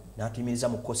nateetaawo n'atuyimiriza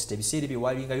mu Coast ebiseera bye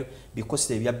walingayo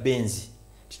bikosita ebya benzi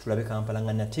titulabe Kampala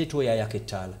nga nateeta oyo ayaka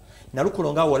ettaala.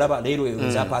 Nalukulo nga olaba leero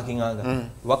eza paakinganga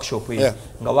workshop eyo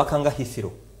nga wakanga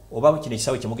Heathrow oba kino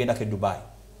ekisaawe kye mugendako e Dubai.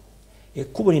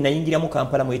 Ekkubo lye nayingiramu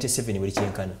Kampala mu 87 bwe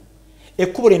likyenkana.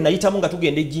 Ekkubo lye nayitamu nga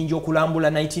tugenda ejjinja okulambula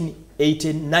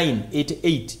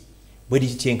 1989-88 bwe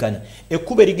likyenkana.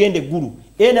 Ekkubo erigenda eggulu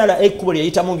NRA ekkubo lye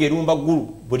yayitamu ng'erumba ggulu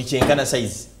bwe likyenkana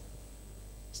size.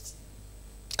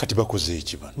 Kati bakoze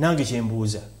eki bano? Nange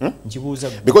kyembuuza. Nkibuuza.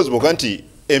 Because boga nti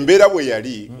embeera bwe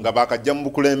yali nga bakajja mu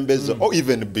bukulembeze or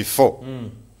even before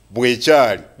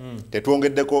bwekyali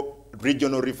tetwongeddeko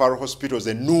regional referral hospitals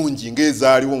ennungi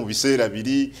ng'ezaaliwo mu biseera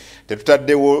biri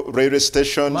tetutaddewo railway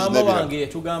stations. Maama wange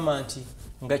tugamba nti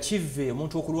nga kive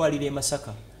omuntu okulwalira e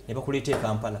Masaka ne bakuleeta e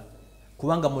Kampala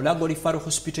kubanga Mulago referral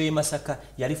hospital e Masaka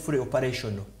yali fully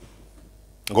operational.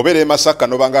 Ngobeera e Masaka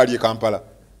nobanga ali e Kampala.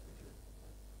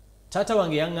 Tata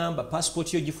wange yangamba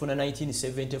passport yo gifuna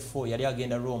 1974 yali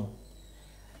agenda Rome.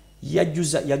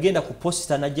 Yagenda ku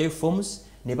posta najjayo forms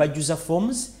ne bajjuza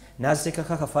forms n'aziteeka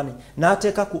kakafani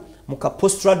n'ateeka mu ka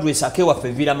postal address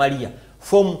akewaffe Villa Maria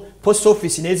form post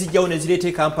office n'ezijjawo ne zireeta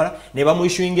e Kampala ne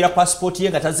bamuyishuingira passport ye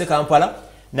nga tazze Kampala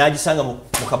n'agisanga mu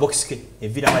kabokisi ke e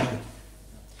Villa Maria.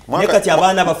 Ne kati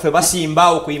abaana baffe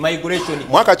basimbaawo ku immigration.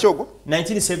 Mwaka kyogo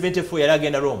 1974 yali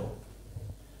agenda Rome.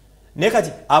 Ne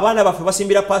kati abaana baffe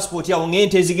basimbira passport yawo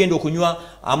ng'ente ezigenda okunywa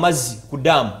amazzi ku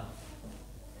daamu.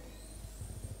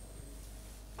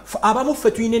 Abamu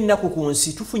ffe tulina ennaku ku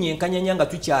nsi tufunye enkanyanya nga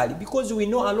tukyali because we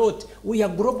know a lot. We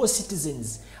are global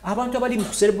citizens. Abantu abali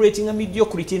mu celebrating a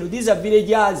mediocrity. These are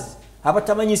villagers.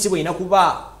 Abatamanyisi bwina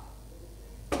kuba.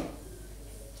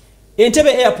 Entebbe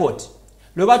airport.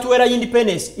 Lwe batuweera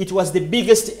independence, it was the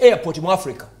biggest airport in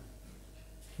Africa.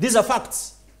 These are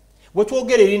facts.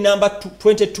 Wetwogere eri number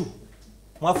 22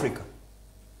 mu Africa.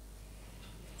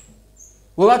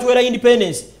 We batuweera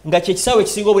independence nga kye kisaawe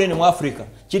ekisinga obunene mu Africa.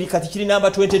 Kiri kati kiri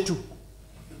number 22.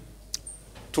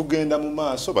 Tugenda mu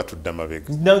maaso batudda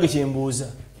mabega. Nange kyembuuza.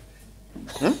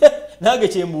 Nange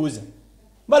kyembuuza.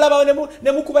 Balaba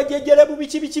ne mukuba jjejjerebu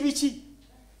biki.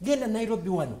 Genda Nairobi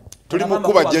wano. Tuli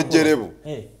mukuba jjejjerebu.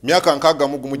 Myaka nkaaga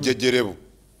mu jjejjerebu.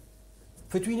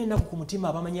 Ffe tulina ennaku ku mutima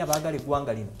abamanyi abaagala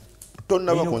eggwanga lino.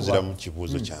 Tonna bakunzira mu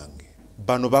kibuuzo kyange.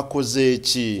 Bano bakoze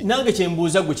eki? Nange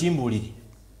kyembuuza gwe kimbuulire.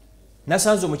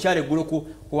 Nasanze omukyala eggulo ku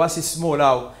wasi small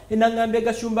awo. Enangambye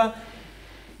Gashumba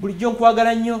bulijjo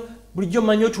nkwagala nnyo, bulijjo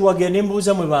mmanyi otuwagira ne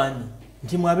mbuuza mwe baani.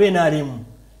 Nti mwabe NRM.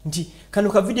 Nti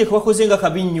kano ka video ke wakoze nga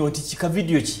kabi nnyo nti kika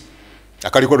video ki?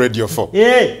 Akaliko Radio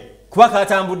 4. Kuba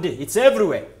katambudde. It's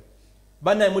everywhere.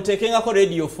 Bana muteekengako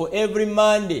Radio 4 every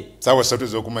Monday. Saawa 3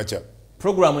 z'okumakya.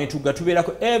 Programu etuga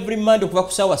tubeerako every Monday kuva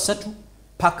ku saawa 3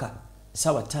 paka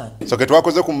saawa 5. So ke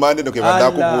twakoze ku Monday ndo ke badde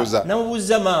akubuuza.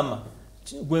 Namubuuza maama.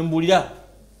 Gwembulira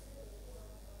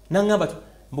nangamba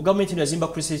mu government yazimba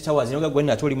Crystal Towers nyoga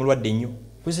gwenna atoli mulwadde nnyo.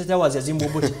 Crystal Towers yazimba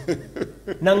obuti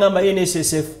nangamba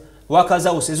NSSF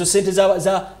wakaza usezo sente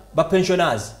za ba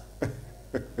pensioners.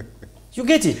 You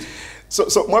get it?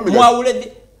 So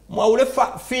mwawule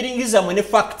feelings za mwene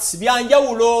facts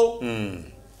byanjawulo.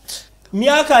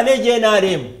 Myaka neje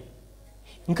NRM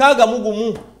nkaga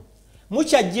mugumu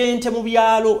mucha jente mu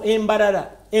byalo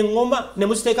embarara engoma ne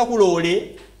muziteeka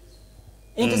kulole.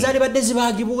 Ente zaali badde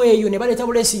zibaagibwa eyo ne baleeta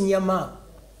buleesi nnyama.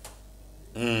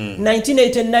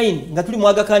 1989 nga tuli mu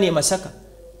Aga Khan e Masaka.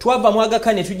 Twava mu Aga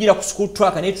Khan ne tugira ku school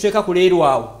track ne tuteeka ku leero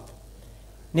awo.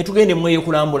 Ne tugende mweyo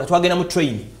kulambula twagenda mu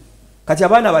train. Kati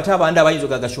abaana abato abandi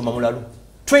abayinza Gashumba mulalu.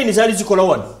 Train zaali zikola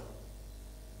wano.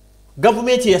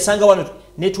 Government yasanga wano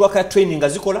network ya training nga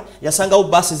zikola, yasangawo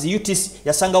buses, UTC,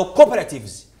 yasangawo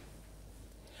cooperatives.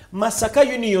 Masaka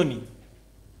Union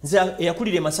nze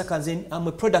yakulire Masaka nze am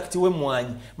a product we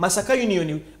mwanyi. Masaka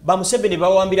Union ba Museveni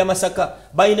bawambira Masaka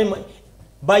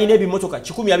bayine bimotoka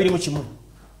 121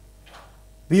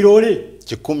 birole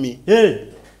 10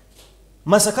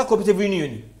 Masaka Cooperative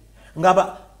Union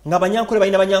ngaba nyankole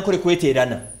bayina banyankole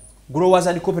kweterana growers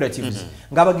and cooperatives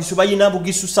ngaba gisu bayina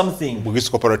bugisu something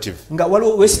bugisu cooperative nga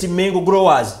walo West Mengo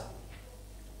growers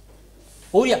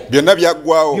oya byonna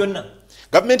byagwawo byonna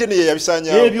government niye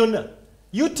yabisanya byonna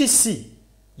UTC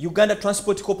Uganda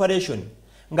Transport Corporation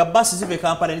nga bus zive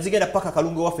Kampala nizigenda paka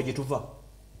Kalungu waffe gye tuva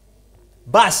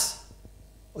bus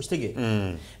okitege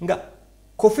nga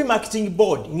Coffee Marketing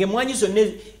Board nge mwanyi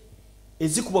zonne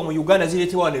ezikuba mu Uganda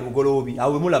ziretewa ne bugolobi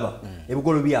awe mulaba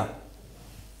ebugolobi awo.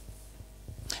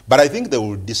 But I think they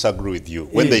will disagree with you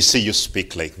when they see you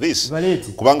speak like this.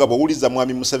 Kubanga bawuliza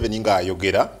mwami Museveni nga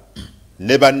ayogera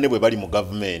ne banne bwe bali mu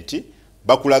government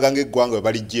bakulaga ng'eggwanga bwe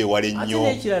balijje wale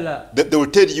nnyo. They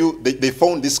will tell you they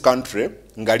found this country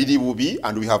nga liri bubi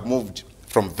and we have moved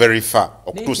from very far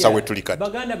okutuusa we tuli kati.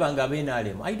 Baganda bange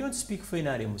ab'NRM, I don't speak for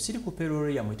NRM. Siri ku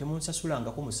payroll yammwe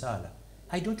temunsasulangako musaala.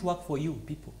 I don't work for you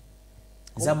people.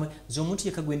 Zomuntu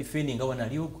yekagwe defending nga wana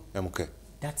aliogo. MK.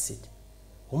 That's it.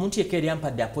 Omuntu yekeri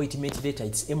yampadde appointment letter,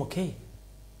 it's MK.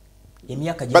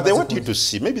 But they want you to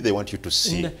see, maybe they want you to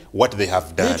see what they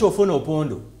have done. Later ofuna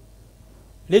opondo.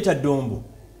 Later dombo.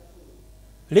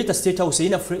 Later state house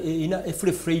in a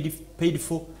free paid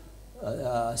for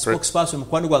spokesperson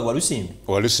mukwano gwange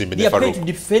Walusimbi. They are paid to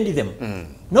defend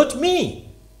them. Not me.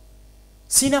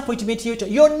 Sina appointment yote.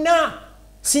 Yonna.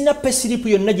 Sina pesilipu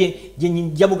yonna je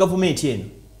njamu government yenu.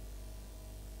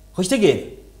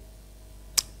 Hochitegere.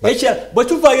 Echa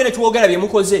bwetuva yone tuwogera bye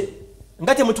mukoze.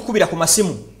 Ngate mutukubira ku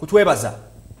masimu kutwebaza.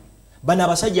 Bana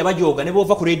abasajja bajoga ne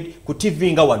bova ku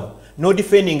TV nga wano. No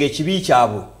defending ekibi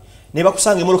kyabwe. Ne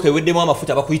bakusanga emoroka eweddemu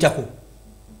amafuta bakuyitako.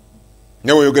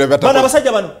 Ne woyogera byata. Bana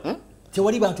abasajja bano.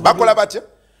 Tewali bantu. Bakola batya?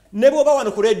 Ne bova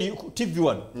wano ku radio ku TV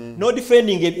wano. No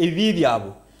defending ebibi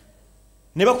byabwe.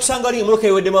 Ne bakusanga ali emoroka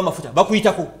eweddemu amafuta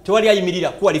bakuyitako. Tewali ayimirira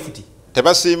kuwa lifuti.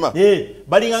 Tebasiima.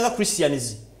 Balinganga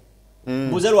Christianism.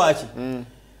 Mbuze lwaki.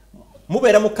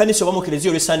 Mubeera mu kanisa oba mu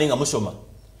kereziya olw'Esande nga musoma.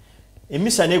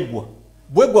 Emisa neggwa.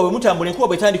 Bweggwa bwe mutambula enkuba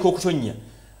bwetandika okutonnya.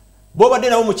 Bw'obadde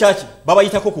nabo mu kyaki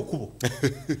babayitako ku kkubo.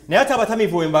 Naye ate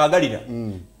abatamiivu bwe mbaagalira.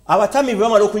 Abatamiivu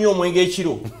bamala okunywa omwenge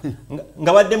ekiro.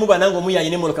 Nga baddemu bananga omuyaayi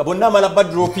n'emmoloka bonna amala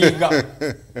badropinga.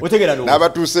 Otegera lwo.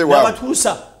 N'abatuuse waawo.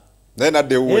 N'abatuusa. Naye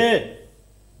nadde wuwe.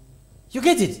 You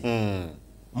get it?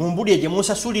 Mu mbuli gye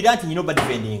munsasulira nti nyina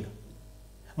obadifendinga.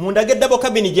 Mundage double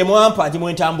cabin gye mwampa nti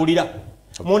mwentambulira.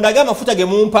 Mundage amafuta ge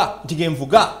mumpa nti ge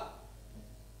nvuga.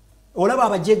 Olaba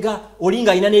abajega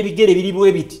olinga ina n'ebigere biri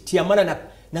bwe biti tiyamala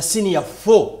na senior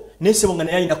 4 nesebonga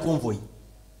naye ina convoy.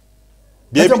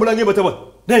 Atambula ngebe tawa.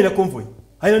 Naye ina convoy.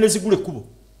 Ayina nezigule kubo.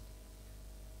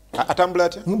 Atambula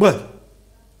atya? Mbwa.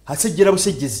 Asejjera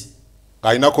busejjezi.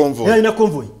 Ayina convoy. Naye ina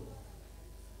convoy.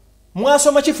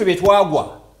 Mwasoma chifu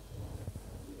betwagwa.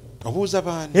 Obuuza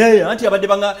bani. Anti abadde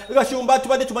banga Gashumba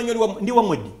tubadde tumanyoli ndi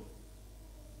wamweddi.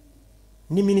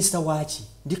 Ni minister wachi,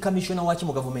 ndi commissioner wachi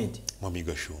mu government. Mwami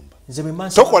Gashumba. Nze bwe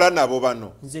mansa. Tokola nabo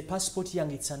bano. Nze passport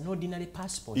yange it's an ordinary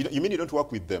passport. You mean you don't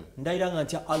work with them? Ndairanga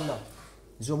nti Allah.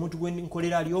 Nze omuntu gwe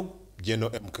nkolera aliyo.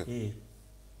 General MK.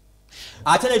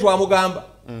 Ate ne twamugamba.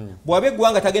 Bwabe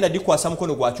gwanga tagenda dikwasa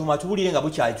mukono gwa chuma tubulire nga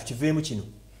bukyali tukiveemu kino.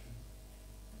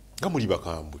 Gamuli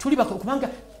bakambwe. Tuli bakubanga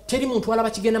teri muntu alaba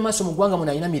kigenda maso mu gwanga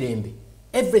muna ina mirembe.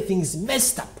 Everything is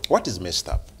messed up. What is messed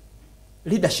up?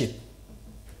 Leadership.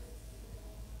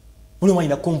 Buli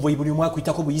mwana convoy buli mwana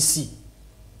kuitako buyisi.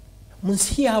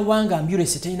 Munsi ya wanga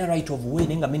ambulance tena right of way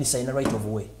nenga minister ina right of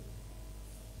way.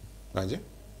 Anje?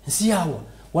 Nsi yawa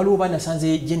waliwo bana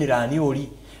sanze general ani oli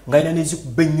ngaina nezi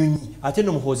kubenyonyi ate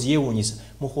no muhozi yewunyisa.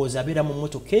 Muhozi abera mu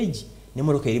moto cage ne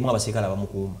moroka erimu abasekala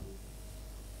bamukuuma.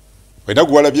 Wenda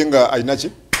gwala byenga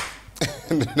ainachi?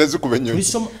 Nezi kubenyonyi.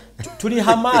 Tuli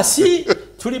Hamasi,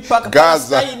 tuli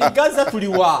Gaza tuli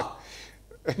wa.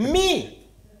 Me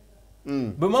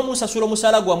Bema musasula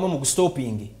musala gwa mwe mu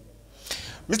stopping.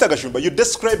 Mr. Gashumba, you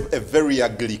describe a very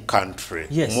ugly country.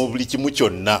 Yes. Mu buli kimu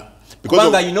kyonna.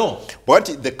 Because of, you know, what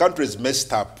the country is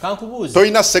messed up. Kankubuzi. So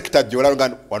in a sector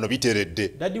gyolanga wano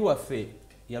biteredde. Daddy waffe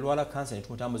yalwala cancer ne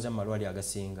tumutambuza mu malwali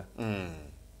agasinga.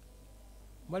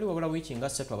 Bali wabula wiki nga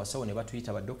 3 abasawo ne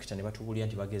batuyita ba doctor ne batubulya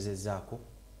nti bagezezzaako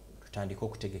tutandika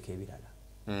okutegeka ebirala.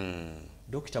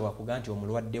 Doctor bwakuga nti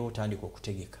omulwaddewo otandika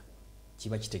okutegeka.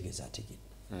 Kiba kitegeeza ategedde.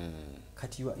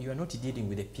 But you are not dealing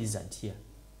with a peasant here.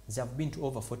 They have been to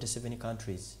over 47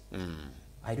 countries.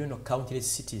 I don't know countless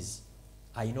cities.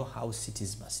 I know how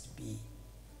cities must be.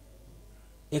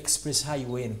 Express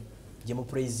highway, jemo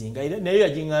praising. Nayo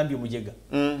yajingambi omujega.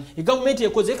 The government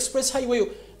ekoze express highway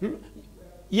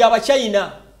yaba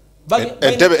China.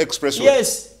 Entebbe expressway.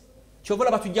 Yes.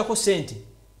 Chobola batujjako sente.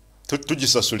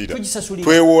 Tugisasulira.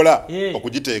 Twewola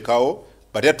okugiteekawo.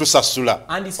 But yet to sasula.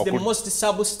 And it's the most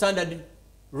substandard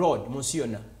road,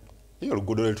 Monsiona. Iyo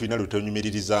lugudo lwetulina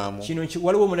lutenyumirizaamu. Kino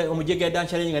waliwo omujega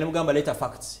danchallenge nga ne mugamba later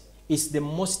facts. It's the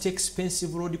most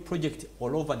expensive road project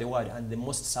all over the world and the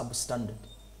most substandard.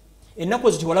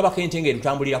 Ennaku ziti walaba kente ngeri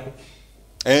tutambulirako.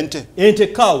 Ente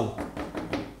kawo.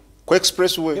 Ku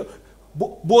expressway.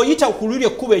 Bw'oyita okululira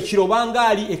ekkubo ekiro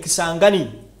bangaali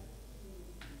ekisangani.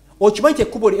 Okimanyi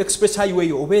ekkubo express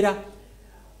highway obeera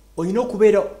olina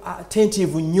okubeera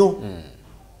attentive nnyo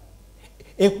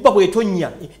enkuba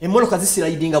bwetonya emmoloka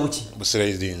zisiraidinga buki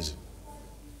busiraidinze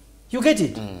you get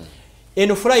it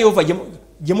eno flyover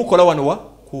gye mukola wano wa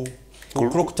ku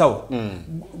Clock Tower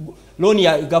loan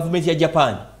ya government ya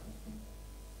Japan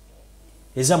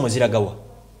ezamwe ziragawa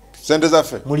sente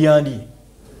zaffe mulyandi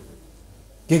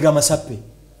gega masappe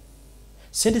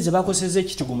sente ze bakoseze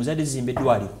ekitugumu zade zimbe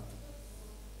ddwaliro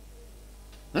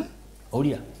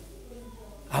olya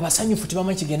abasanyufu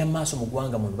tebamanyi kigenda mu maaso mu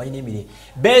ggwanga muno balina emirembe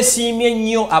beesiimye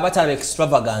nnyo abatala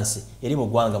extravagance eri mu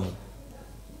ggwanga muno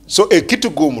so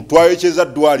ekitugumu twayokeza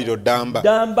ddwaliro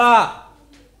damba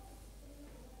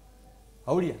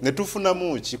awulya ne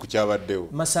tufunamu ki ku kyabaddewo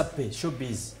masappe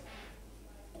showbiz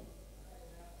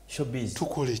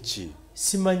tukole ki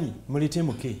simanyi mulete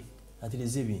muke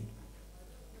atereze ebintu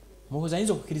muhoza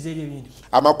ayinza okukkiriza eri ebintu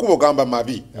amakubo gamba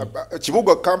mabi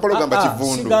kibuga Kampala gamba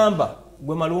kivundu sigamba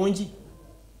gwe malungi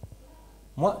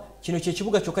kino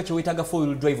kyekibuga kyokka kyewetaaga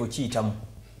 4-wheel drive okiyitamu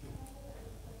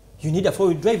you need a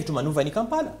 4-wheel drive to maneuver in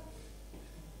Kampala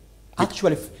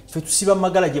actually fe tusiba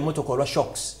magala gye motoka olwa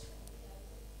shocks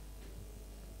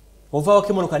ova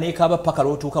wakemoloka neekaaba paka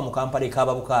lwotuuka mu Kampala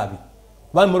ekaaba bukaabi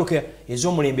kuba moloka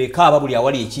ez'omulembe ekaaba buli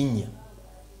awali ekinnya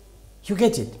you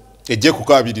get it ejje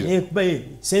kukaabirira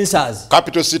sensors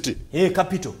capital city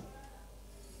capital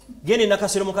gene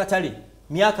nakasero mu katale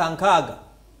myaka nkaaga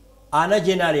ana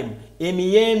generalem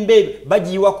emiyembe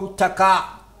bagiwa ku ttaka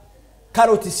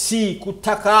carrot si ku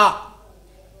ttaka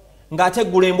ng'ate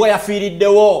gulembwa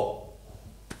yafiiriddewo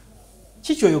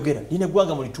kikyoyogera lina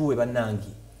eggwanga mulituwe bannange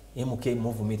MK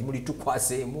movement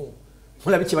mulitukwaseemu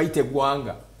mulabe kye bayita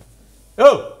eggwanga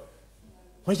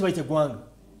mulabe kye bayita eggwanga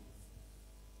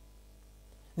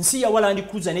nsi ya Walandi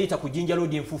Cruiser neyita ku Jinja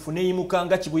Road enfuufu neyimuka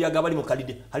nga kibuyaga bali mu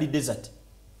Kali Desert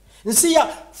nsi ya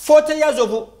 40 years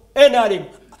of NRM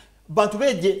bantu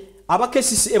beje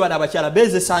abakesisi ebana abakyala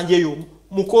beze sanjeyo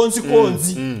mukonzi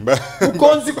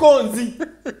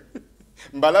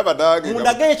mbalaba dage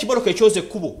mundagaye kiboloka ekyoze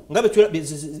kubo nga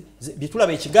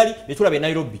betulaba ekigali betulaba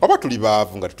Nairobi oba tuli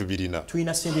baavu nga tutubirina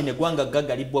tuina sende ne gwanga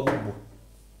gagalibwa bubbo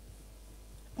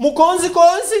mukonzi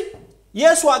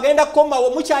Yesu agenda koma wo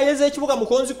mukyayeze ekibuga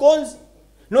mukonzi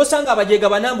no sanga abajega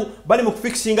banambu bali mu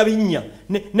fixinga binnya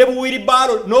ne buwiri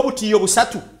balo n'obutiyo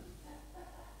busatu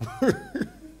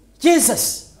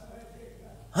Jesus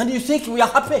and you think we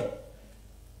are happy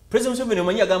President Museveni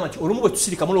omanyi agamba nti olumu bwe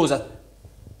tusirika mulowooza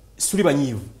tuli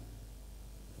banyiivu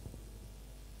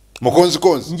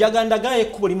mukonzi njaga ndagaye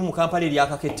ekkubo limu mu Kampala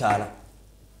eryakako ettaala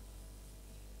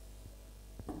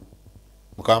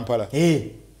mu Kampala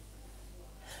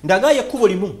ndagaye ekkubo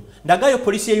limu ndagaye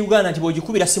polisi ya Uganda nti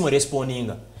bw'ogikubira simu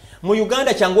respondinga mu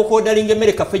Uganda kyangu okwodalinga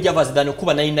emmere Cafe Javas dani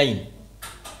okuba 99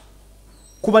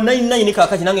 kuba 99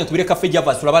 kakati nange nkubire Cafe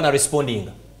Javas tulaba na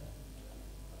respondinga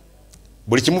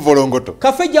buli kimu volongoto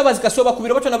Cafe Javas kasoba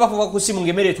kubira batona bafa ku simu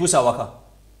ng'emmere etuusa waka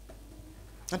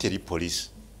anti eri police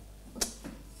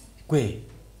gwe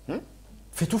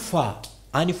fetufa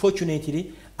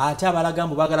unfortunately ate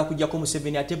abalagambu bagala kujjako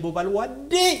Museveni ate bo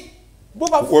balwadde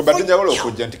webadde njagala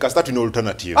okujja nti kasita tulina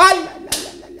alternative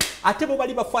ate bo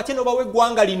bali bafu ate nobawe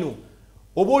eggwanga lino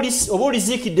oba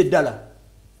oliziikidde ddala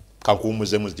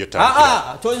kankuwumuzemu zijja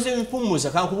tonze mpumuza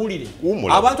kankubulire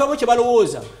abantu abo kye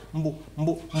balowooza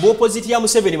mbu opposite ya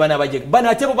Museveni bana abajega bana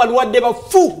ate bo balwadde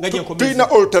bafu nga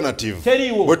tulina alternative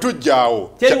teriwo bwe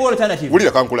tujjaawo teriwo alternative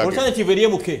wulira kankulage alternative eri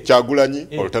emuke Kyagulanyi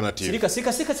alternative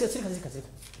sirika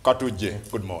katujje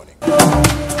good morning.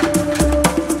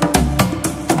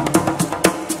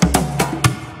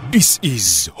 This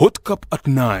is Hot Cup at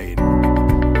 9.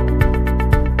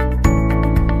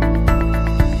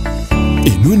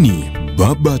 Enoni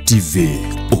Baba TV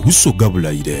obusoga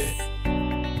bulayire.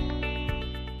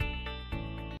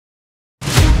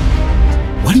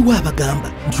 Waliwo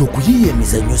abagamba nti okuyiiya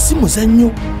emizannyo si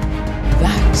muzannyo.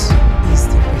 That is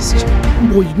the question.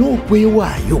 Olina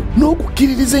okwewaayo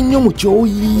n'okukkiririza ennyo mu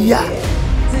ky'oyiiya.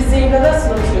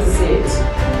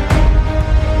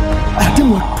 Ate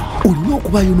mwattu olina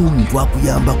okubaayo n'omuntu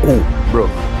akuyambako. Bro,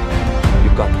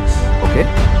 you got this, okay?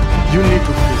 You need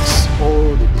to fix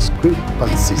all the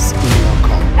discrepancies in your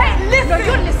account. Hey, listen!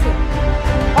 You listen!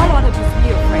 All I wanted was to be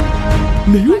your friend.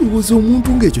 Naye olowooza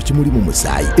omuntu ng'ekyo kimuli mu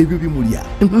musaayi ebyo bimulya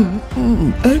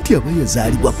anti aba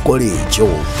yazaalibwa kukola ekyo.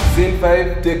 Scene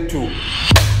 5, take 2.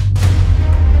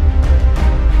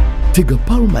 Tega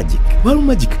Pearl Magic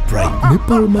Prime ne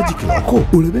Pearl Magic Loco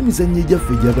olabe emizannyo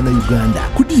egyaffe egy'Abannayuganda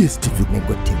ku DSTV ne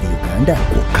GOTV Uganda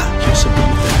kwokka.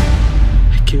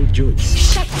 I killed George.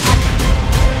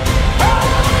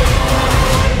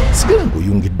 Sigala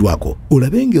oyungiddwako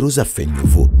olabe engero zaffe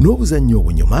ennyuvu n'obuzannyo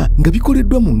obunyuma nga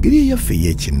bikoleddwa mu ngeri eyaffe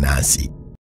ey'ekinnansi.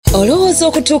 Olowooza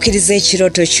okutuukiriza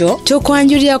ekirooto kyo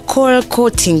tukwanjulira Coral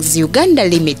Coatings Uganda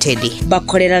Limited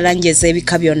bakolera langi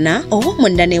ez'ebika byonna oba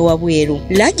munda ne wabweru.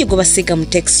 Langi gwe basiiga mu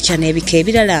texture n'ebika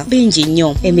ebirala bingi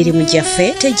nnyo. Emirimu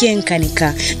gyaffe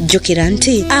tegyenkanika. Jjukira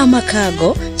nti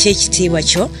amakaago ky'ekitiibwa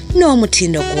kyo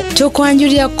n'omutindo gwo.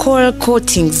 Tukwanjulira Coral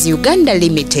Coatings Uganda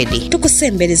Limited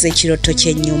tukusembereza ekirooto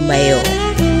ky'ennyumba yo.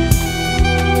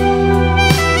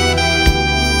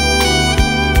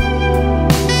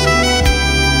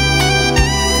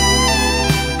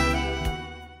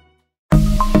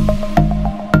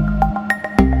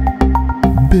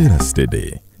 Better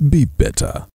steady, be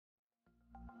better.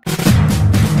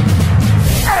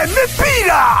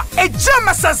 Emipira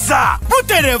ejama sasa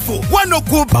buterevu wano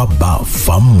ku Baba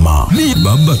Fama ni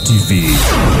Baba TV.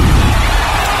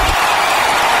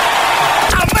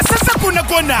 Amasasa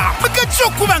kunagona makacho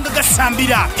kubanga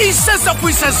gasambira isasa ku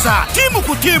isasa timu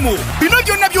ku timu bino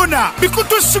byonna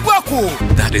bikutusibwako.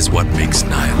 That is what makes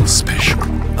Nile special.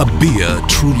 A beer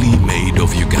truly made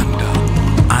of Uganda.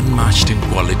 Unmatched in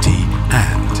quality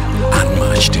and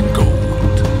unmatched in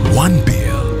gold. One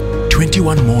beer,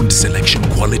 21 Monde Selection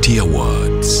Quality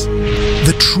Awards.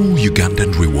 The true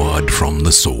Ugandan reward from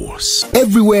the source.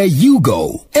 Everywhere you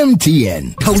go,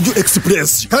 MTN. Hauju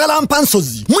Express.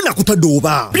 Kagalampansozi. Muna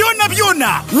kutadoba.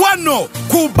 Byonna wano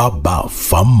ku Baba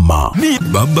Fama ni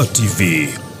Baba TV.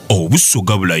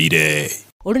 Obusoga bulaire.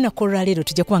 Olunaku olwaleero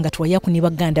tujja kuba nga tuwaya ku ne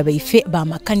baganda baife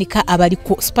bamakanika abali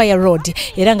ku Spire Road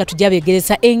era nga tujja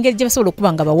beegereza engeri gye basobola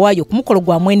okuba nga bawaayo ku mukolo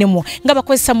gwa mwenemu nga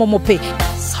bakozesa momope.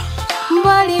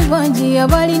 Mbali bangi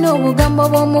abalina obugambo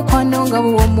bw'omukwano nga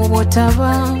buwomu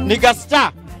bwotaba. Niga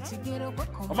star.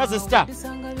 Omaze star.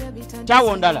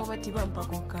 Chawo ndala.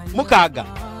 Mukaaga.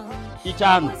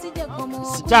 Itano.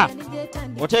 Star.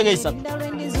 Otege isatu.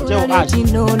 Cheo aji.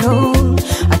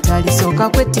 Atalisoka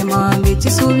kwetemange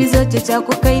kisuubizo kye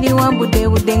kyakukairi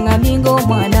wambudde nga ninga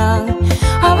omwana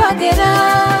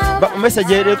abagera.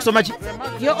 Message eri kusoma ki?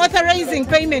 You're authorizing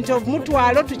payment of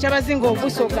mutwalo tukyabazinga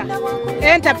obusoga.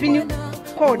 Enter pin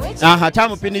code. Aha,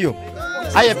 tamu pin yo.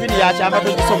 Aye pin ya chamba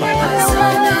tukisoma.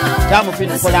 Tamu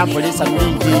pin kola polisa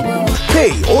mingi.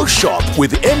 Pay or shop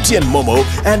with MTN Momo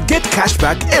and get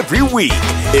cashback every week.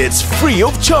 It's free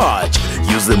of charge.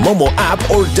 Use the Momo app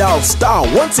or dial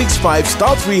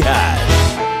 *165*3#.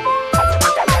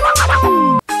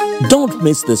 Don't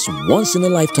miss this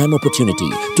once-in-a-lifetime opportunity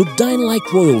to dine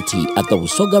like royalty at the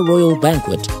Usoga Royal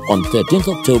Banquet on 13th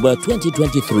October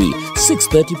 2023,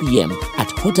 6:30 p.m.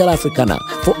 at Hotel Africana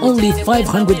for only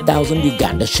 500,000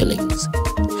 Uganda shillings.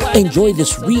 Enjoy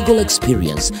this regal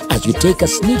experience as you take a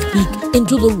sneak peek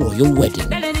into the royal wedding.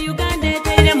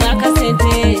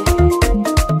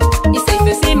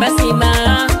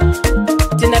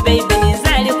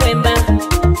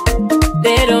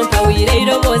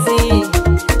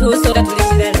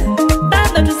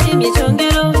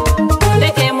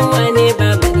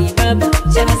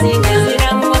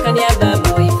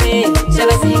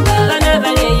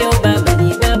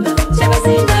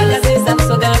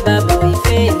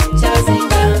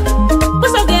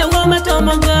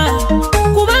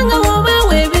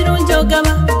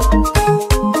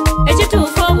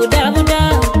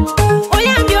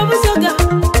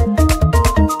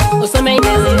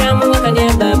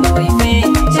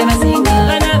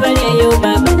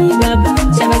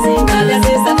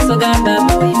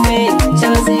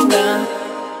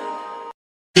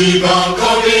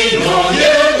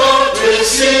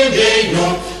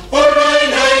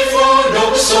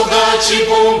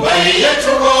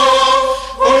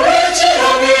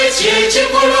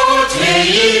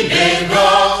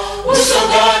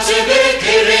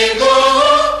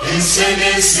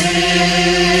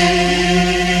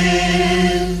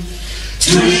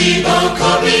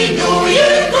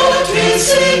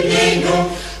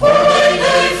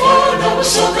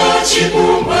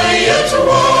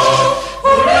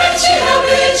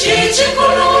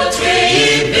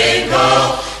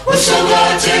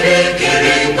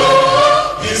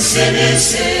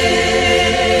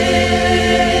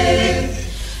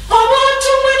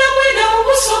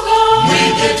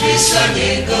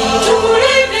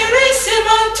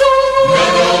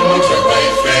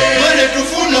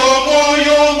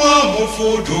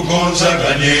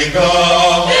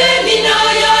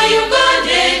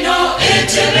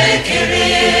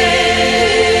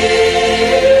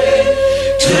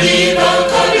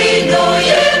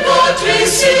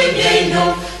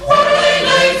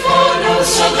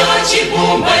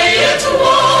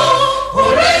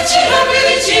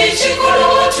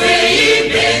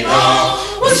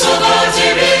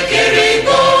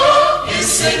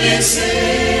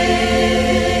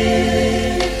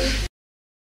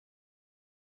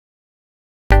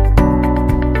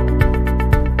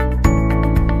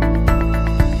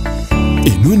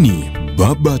 Enoni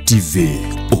Baba TV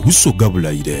obusoga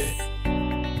bulayire.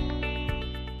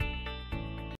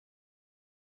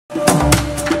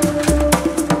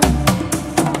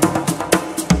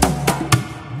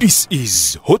 This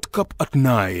is Hot Cup at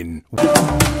 9.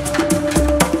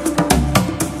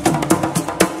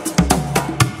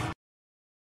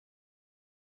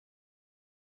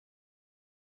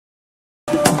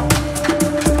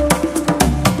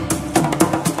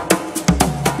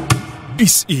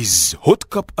 This is Hot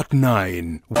Cup at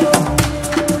 9.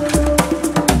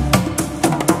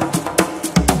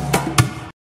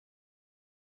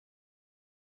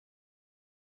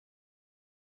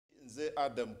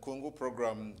 Adam Kungu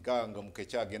program ganga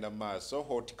mukecha agenda maaso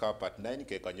Hot Cup at 9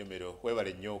 ke kanyomero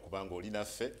webale nnyo kubanga oli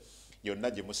naffe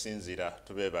yonna gye musinzira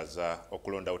tubebaza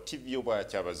okulonda TV obwa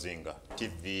kyabazinga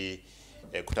TV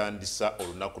kutandisa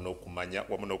olunaku n'okumanya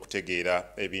wamu n'okutegeera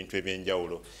ebintu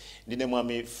ebyenjawulo. Ndine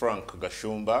mwami Frank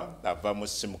Gashumba ava mu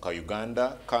Simuka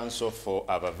Uganda Council for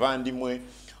Abavandimwe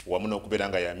wamu n'okubeera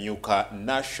nga yamyuka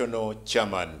National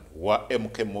Chairman wa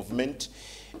MK Movement,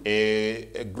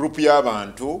 group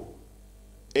y'abantu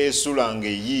esulanga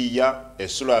eyiiya,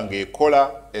 esulanga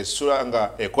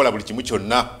ekola buli kimu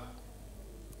kyonna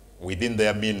within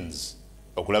their means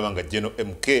okulaba nga General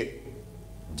MK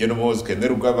General Moses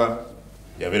Kenerugaba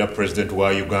yabeera president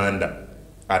wa Uganda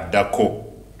addako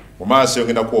mu maaso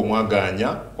yongenda ku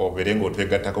omwaganya obeere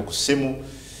ng'otwegattako ku simu.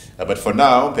 But for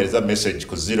now, mpereza message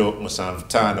ku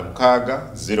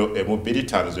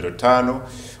 07506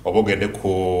 oba ogende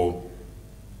ku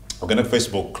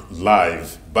Facebook Live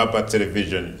Baba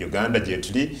Television Uganda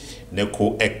jetuli ne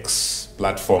ku X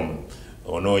platform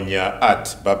ononya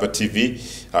 @Baba TV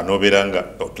anoberanga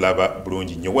otulaba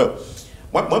bulungi nnyo. Well,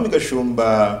 mwami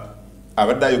Gashumba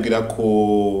abadde ayogera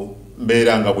ku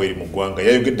mbeera nga bweri mu ggwanga,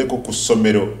 yayogeddeko ku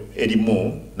ssomero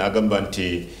erimu n'agamba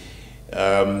nti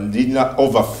lirina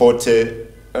over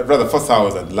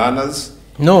 4,000 learners.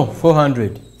 No,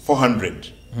 400.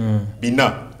 400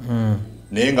 bina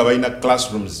naye nga balina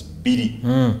classrooms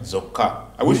 2 zokka.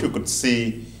 I wish we could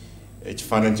see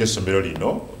ekifaananyi ky'essomero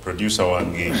lino. Producer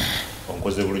wange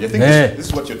onkoze bulungi. I think this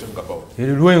is what you're talking about.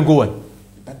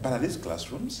 But are these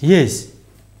classrooms? Yes.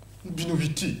 Bino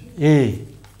biti.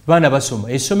 Baana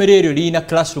basoma. Essomero eryo lirina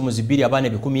classrooms 2 abaana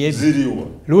 100 ziriwa.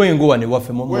 Luwengowa ne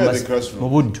waffe mu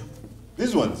Buddu.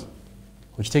 These ones.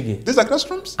 Okitegeera. These are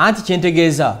classrooms? Anti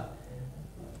kyentegeeza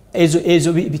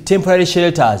ezo temporary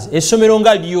shelters. Essomero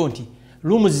nga liyo nti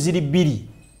rooms ziri 2.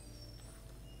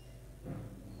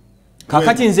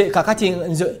 Kakati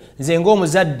nze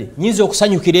ng'omuzadde nyinza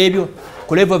okusanyukira ebyo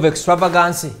ku level of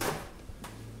extravagance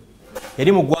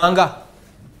eri mu ggwanga.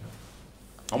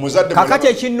 Kakati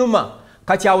ekinnuma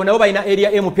kati awo nabo balina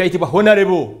area empya eyitibwa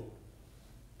honorable.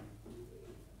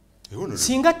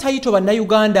 Singa title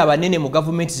bannayuganda abanene mu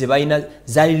government ze balina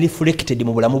zaali reflected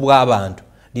mu bulamu bw'abantu,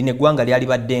 lino eggwanga lyali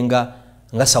baddenga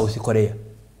nga South Korea.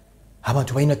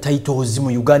 Abantu balina titles mu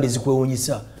Uganda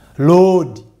ezikwewuunyisa.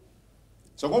 Lord.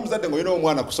 So ng'omuzadde ng'olina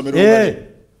omwana ku ssomero obali.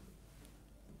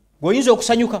 Ng'oyinza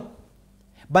okusanyuka.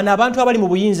 Bano abantu abali mu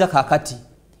buyinza kaakati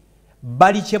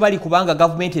bali kye bali kubanga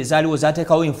government ezaaliwo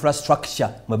zaateekawo infrastructure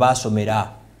mwe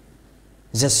baasomera.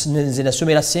 Nze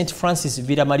nasomera St. Francis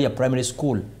Villa Maria Primary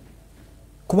School.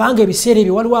 Kubanga ebiseera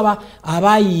ebyo waliwo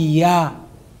abaayiiya.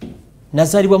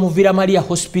 Nazaalibwa mu Villa Maria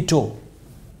Hospital.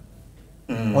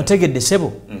 Ontegedde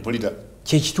sebo? Mpulira.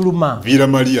 Kyekituluma. Villa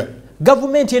Maria.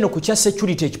 Government eno ku kya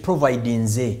security ekiprovide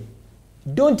nze.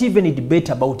 Don't even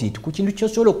debate about it. Ku kintu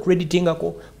kyosobola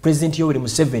okucreditingako President Yoweri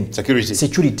Museveni.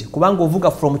 Security. Kubanga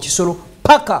ovuga from Kisoro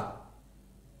paka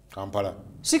Kampala.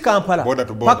 Si Kampala.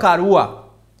 Paka Arua.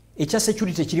 Ekya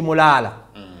security kiri Mulaala.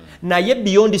 Naye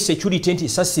beyond security nti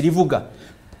sasirivuga.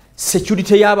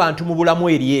 Security y'abantu mu bulamu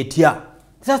eri etya.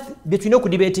 That's between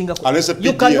okudibetingako.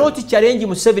 You cannot challenge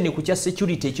Museveni ku kya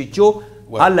security ekyo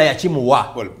Allah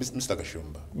yakimuwa. Well, Mr.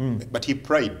 Gashumba. But he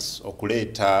prides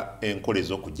okuleeta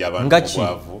enkolezo okujja abantu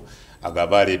bwavu.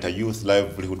 Agabaleeta youth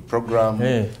livelihood program,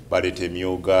 baleeta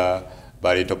emyoga,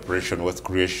 baleeta operation wealth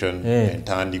creation,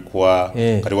 entandikwa,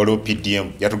 kati waliwo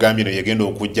PDM. Yatugambye no yagenda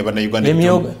okujja bannayuganda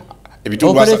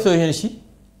ebitundu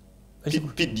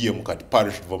PDM kati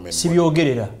parish development.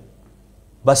 Sibyogerera.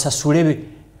 Basasule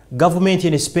government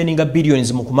ene spending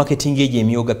billions mu marketing age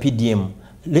emyoga PDM.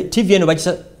 TV eno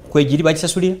bakisa kwejiri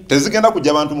bakisasulira? Tezigenda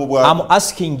kujja abantu mu bwavu. I'm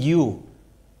asking you.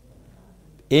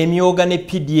 Emyoga ne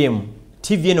PDM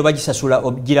TV eno bagisasula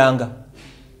obgiranga.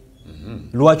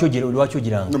 Lwaki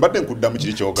ogiranga? Mbadde nkuddamu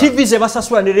kiri kyoga. TV ze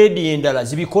basasula ne radio endala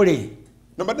zibikole.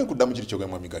 Nobody could damage each other,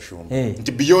 Mwami Gashumba.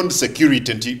 Nti beyond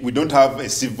security, nti we don't have a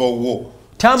civil war.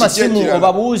 Tama simu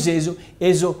obabuuze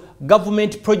ezo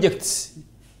government projects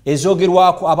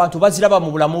ezogerwako abantu baziraba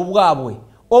mu bulamu bwabwe.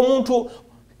 Omuntu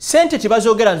sente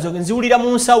tebazogera nziwulira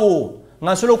mu nsawo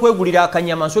nga nsobola okwegulira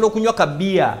akanyama nsobola okunywa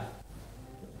kabbiya.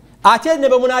 Ate ne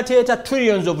bemunateeta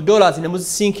trillions of dollars ne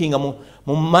muzisinkinga mu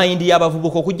mind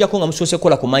y'abavubuka okujjako nga musoose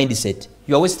kola ku mindset.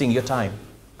 You are wasting your time.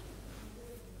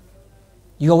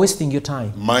 You are wasting your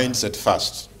time. Mindset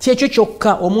first. Kyekyo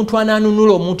kyokka omuntu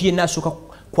ananunula omuntu yenna asooka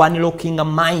kwanilookinga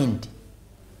mind.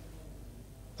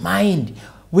 Mind.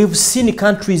 We've seen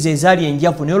countries ezali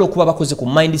enjavu naye olwokuba bakoze ku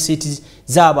mindset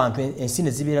z'abantu ensi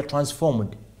ne zibeera transformed.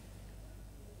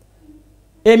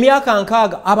 Emyaka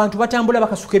nkaaga abantu batambula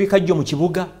bakasuka ebikajjo mu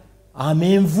kibuga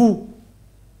amenvu.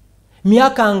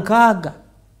 Myaka nkaaga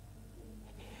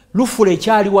lufula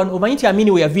ekyali wano omanyi nti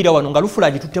Amini we yaviira wano nga lufula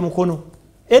agitutte mukono.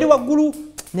 Eri waggulu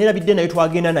nerabidde naye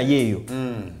twagenda naye eyo.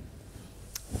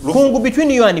 Kungu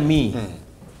between you and me.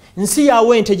 Nsi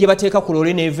yawe ente gye bateeka ku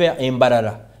lole neeva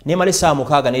embalala. Nemale saa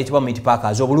mukaaga neyitibwa Meat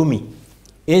Packers obulumi.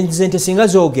 Ente singa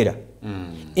zoogera.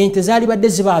 Ente zaali badde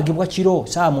zibaagibwa kiro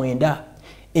saa 9.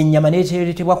 Ennyama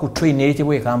neeteeretebwa ku train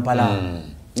neeretebwa e Kampala.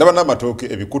 Ndaba n'amatooke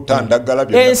ebikuta ndagala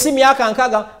byonna. Ensi myaka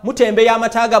nkaaga mutembeya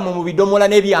amataaga mu bidomola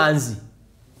n'ebyanzi.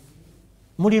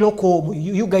 Muli loko,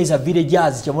 you guys are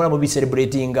villagers kyamula mu bi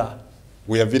celebrating.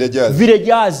 We are villagers.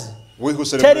 Villagers. We who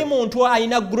celebrate. Teri muntu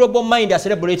ayina global mind a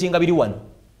celebrating biri wano.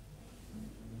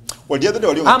 Well, the other day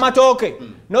wali amatoke.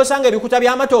 No sanga ebikuta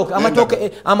bya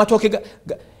amatoke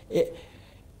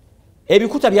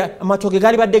ebikuta bya amatoke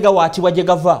gali badde gawaatibwa gye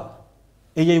gava.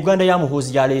 Eyo Uganda ya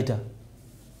muhozi ya leta.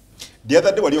 The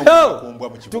other day wali okumbwa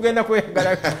mu kibuga. Tugenda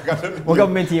kwegala mu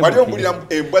government ye. Wali okulira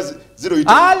embwa 08.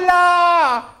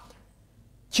 Allah!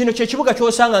 Kino kye kibuga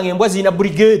kyosanga ng'embwa zina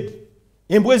brigade.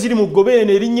 Embwa ziri mu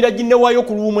Gobene erinnyira ginne waayo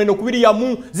ku lumu eno kubiri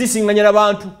yamu zisinganya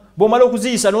n'abantu. Bw'omala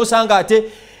okuziyisa n'osanga ate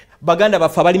baganda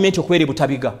baffe abalimenti okwera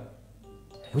butabiga.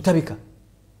 Butabika.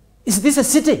 Is this a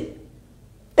city?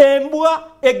 Embwa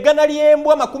eggana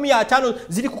ly'embwa 50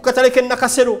 ziri ku katale ke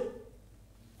Nakasero.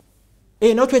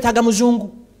 Nawe twetaaga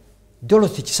muzungu.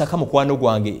 Dorothy Kisaka mukwano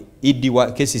gwange Idi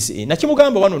wa KCCA.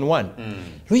 Nakimugamba 1-on-1.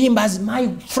 Luyimba as my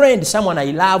friend, someone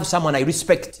I love, someone I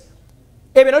respect.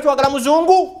 Ebe nawe twagala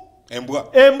muzungu.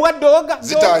 Embwa doga.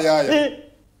 Zitayaya.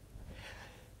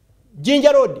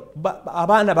 Jinja Road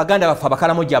abaana baganda bafa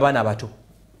bakalamoja abaana abato.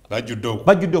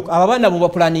 Bajudoko. Abaana bo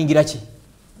baplaningira ki?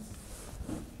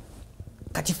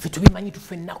 Kati ffe tubimanyi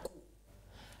tufe nnaku.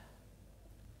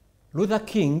 Luther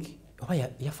King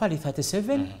yafali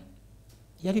 37.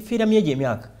 Yali fiira myezi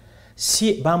emyaka.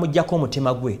 Si bamujjako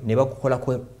omutima gwe ne bakukola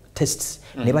ko tests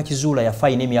ne bakizuula yafa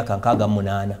ine emyaka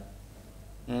 68.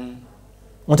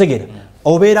 Ontegera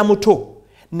obeera muto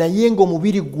naye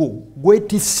ng'omubiri gwo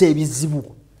gwetisse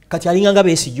ebizibu. Kati alinganga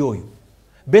Besigye oyo.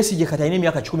 Besigye kati alina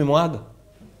emyaka 10 mwaga.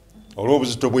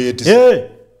 Olw'obuzito bwe yeetisse.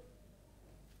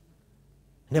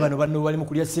 Ne bano bali mu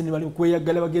kulya ssente bali mu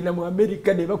kweyagala bagenda mu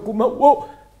America ne bakumawo.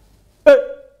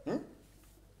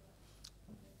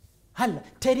 Hala,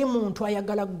 teri muntu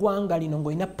ayagala gwanga lino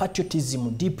ng'olina patriotism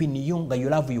deep in you nga you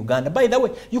love Uganda. By the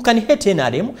way, you can hate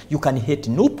NRM, you can hate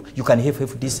NUP, you can hate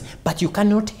FDC, but you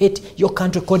cannot hate your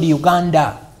country called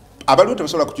Uganda. Abaliwo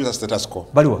tebasobola kukyusa status quo.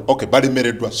 Baliwa. Okay,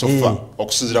 balemereddwa sofa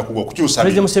okusinziira ku okukyusa.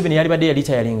 President Museveni yali badde yali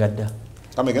tayalinga dda.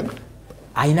 Come again?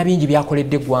 Ayina bingi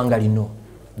byakoledde eggwanga lino.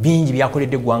 Bingi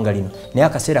byakoledde eggwanga lino. Naye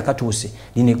akaseera katuuse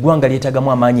lino eggwanga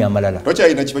lyetagamu amaanyi amalala.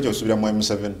 Tokyayina kipya ky'osuubira mu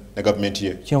Museveni ne gavumenti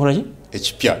ye. Kinakola ki?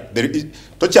 Ekipya.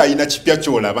 Tokyayina kipya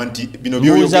ky'olaba nti bino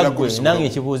by'oyogera ku bisobola. Nange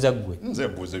ekibuuza ggwe. Nze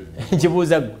mbuuza ebibuuzo.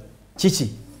 Ekibuuza ggwe. Kiki?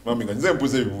 Mami nze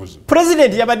mbuuza ebibuuzo.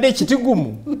 President yabadde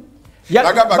ekitigumu.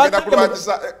 Nagamba agenda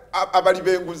kulwanyisa abali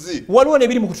b'enguzi. Waliwo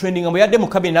n'ebiri mu kutrendinga mwe yadde mu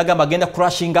kabine nagamba agenda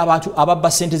crashinga abantu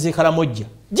ababba ssente z'ekalamojja.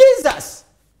 Jesus!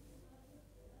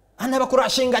 Anaba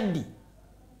crashinga ddi?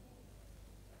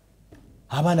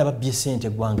 Abaana babbye ssente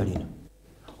eggwanga lino.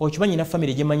 Okimanyi na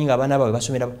family gye manyi nga abaana baabwe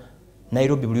basomera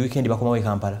Nairobi buli weekend bakomawo e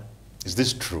Kampala. Is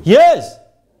this true? Yes!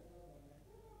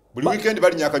 Buli weekend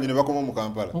bali nyakanyoni ne bakomawo mu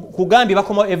Kampala. Kugambye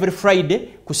bakomawo every Friday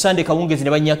ku Sunday kawungezi ne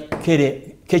banya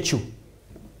kechu.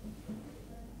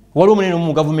 Waliwo munene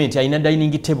mu government ayina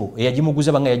dining table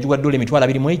eyagimuguza banga yajuwa $2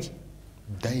 200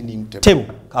 dining table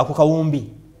ako kawumbi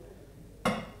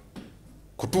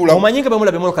kutula omanyinga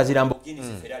bamula bemolo kazirambo Guinness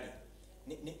Ferrari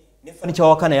ne furniture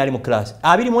wakana yali mu class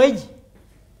 20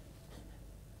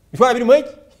 20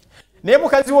 ne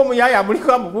mukazi wo muyaya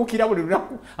amuliko amubukira buli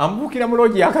lunaku amubukira mu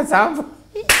loji yakasanvu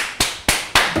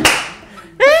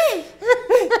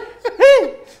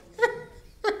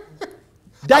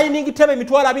dining table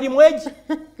 $200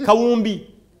 kawumbi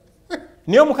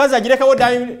niyo mukazi agirekawo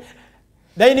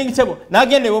dining table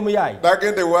nagende wo muyayi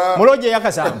nagende wa muloje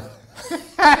yakasamba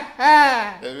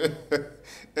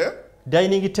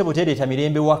dining table tereta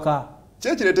mirembe waka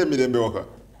kyekirete mirembe waka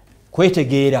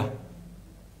kwetegeera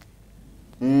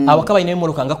abakaba ine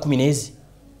moloka nga 10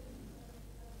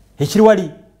 ekiri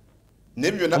wali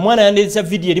nebyo omwana yandeza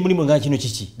video eri mulimu nga kino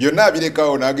kiki byonna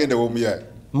abirekawo nagende wo muyayi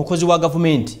mukozi wa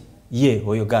government ye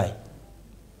oyo guy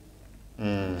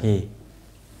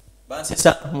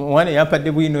bansesa mwana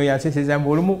yampadde bwino yanseseza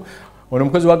mbulumu ono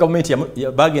mukozi wa government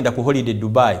bagenda ku holiday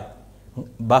Dubai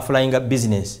ba flying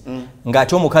business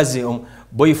ngati omukazi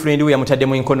boyfriend we yamutadde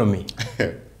mu economy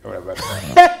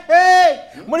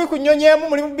muri kunyonyemu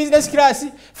muri mu business class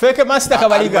fake master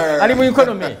kabaliga ali mu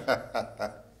economy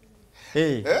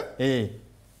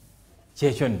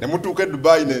kyekyo ne mutuuke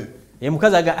Dubai ne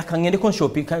mukazi akangende kon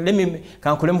shopping lemi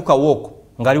kankole mu kawoko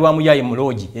ngali wa muyayi mu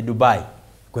lodge e Dubai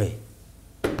kwe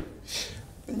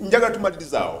njaga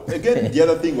tumalirizawo again the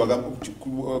other thing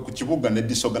ku kibuga ne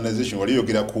disorganization wali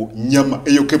yogera ku nyama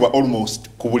eyokebwa almost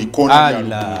ku buli kona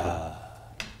ya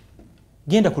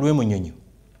genda ku lwe munyonyo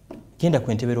genda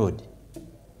ku Entebbe road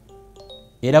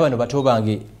era bano bato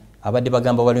bange abadde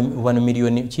bagamba 1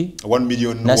 million ki 1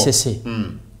 million na sese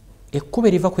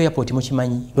ekkube liva ku airport mu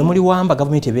kimanyi bwe muri wamba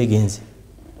government ebegenze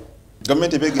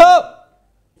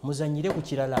muzanyire ku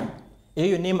kirala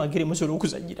eyo ne magere musoro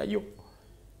okuzanyirayo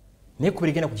ne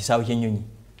kubirigena ku kisaawe ky'ennyonyi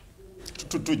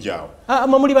tutujjawo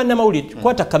muri banna mawulire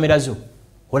kwata kamera zo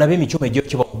olabe emikyoma egyo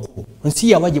kiba mukubo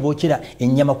nsi yawaje bookera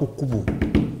ennyama ku kkubo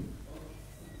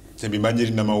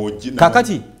tebimanyiri namawojji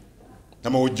kakati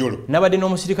namawojjolo nabadde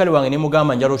n'omusirikale wange ne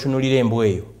mugamba njalo otunulire embwa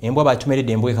eyo embwa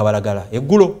batumeredde embwa ekabalagala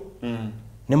eggulo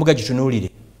ne muga gitunulire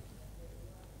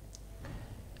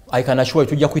aikanashuwa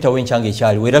tujja kuyitawo enkyanga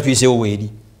ekyali era tuyiseewo weeri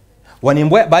wano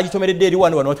embwa bagitomeredde eri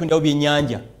wano watundawo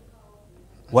byennyanja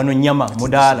wano nyama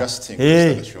mudaala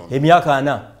emyaka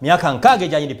 4 myaka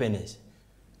 6 ya independence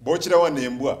bochira wane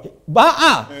embwa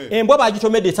embwa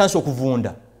bagitomedde sanso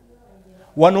okuvunda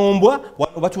wano mbwa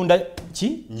wano batunda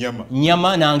ki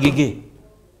nyama nangege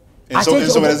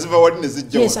enso baraziva wadi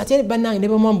nezijja yes ate banange ne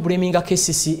bamwa blaminga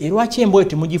KCC erwachi embwa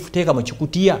temugifuteeka mu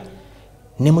kikutiya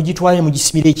ne mugitwale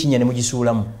mugisimire ekinya ne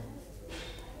mugisuulamu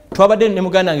twabadde ne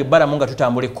muganda nge bara munga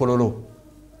tutambula ekkololo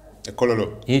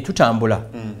tutambula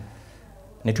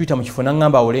ne tuita mu kifo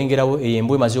nangamba olengerawo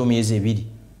embwe mazeo myezi 2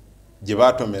 gye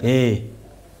batomera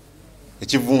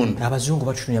ekivundu abazungu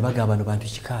batutunya bagamba bano bantu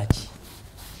kikaaki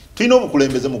tulina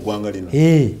obukulembeze mu ggwanga lino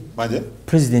manje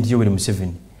president Yoweri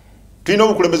Museveni tulina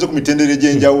obukulembeze ku mitendere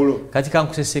gy'enjawulo kati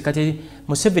kankusese kati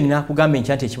Museveni nakugamba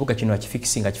nti ekibuga kino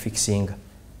akifikisinga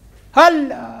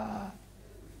hala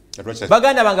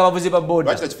baganda banga bavuzi ba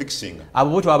boda abo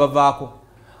bo twabavaako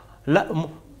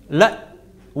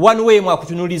one way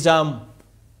mwakutunulizaamu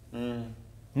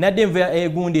nadde nva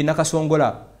egundi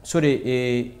nakasongola sore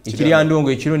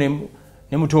ekiryandongo ekiro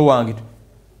ne muto wange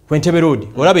ku Entebbe road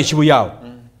olaba ekibuyawo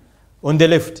on the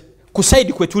left ku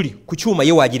side kwe tuli ku kyuma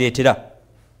ye wagireetera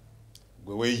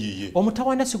gwe weeyiye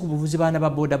omutawana si ku buvuzi baana ba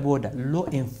boda law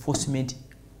enforcement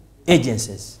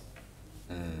agencies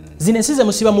zinesize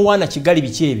musiba muwana kigali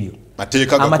biki ebyo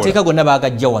amateeka gonna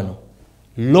bagajja wano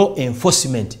law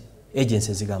enforcement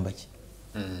agencies zigamba ki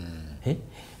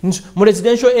mu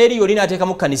residential area olina ateeka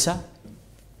mu kanisa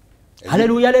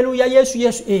haleluya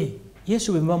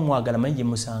yesu bwe mwagala manyi gye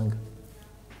musanga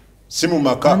si mu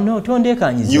maka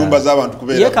tondeekanyiza nyumba z'abantu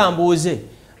kubeera yekambuuze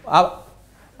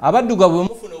abaddugavu bwe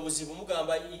mufuna obuzibu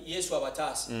mugamba yesu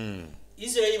abataasa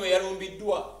Israeli bwe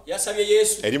yalumbiddwa yasabye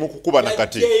yesu eri mu kukuba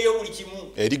nakati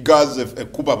eri gaza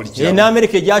ekuba buli kimu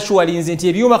Amerika egyashuwalinze nti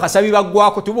ebyuma kasabi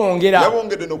baggwako tubongera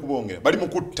yabongedde n'okubongera bali mu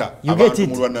kutta abantu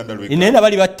mu Rwanda nena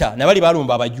bali batta na bali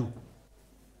balumba abaju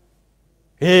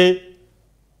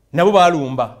nabo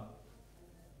balumba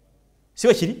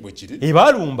siwe kiri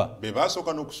balumba be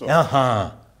basooka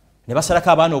n'okusooka ne basalako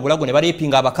abaana obulago ne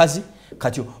baleepinga abakazi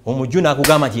kati omujju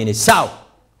n'akugamba nti ene saawa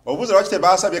obuze lwaki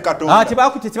tebasabye Katonda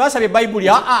tebasabye Bayibuli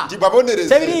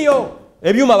tebiriyo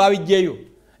ebyuma babijjeyo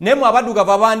nemu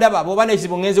abaddugavu abandaba bwoba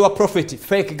n'ekizibu ngenzi wa prophet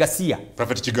Frank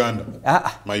Kiganda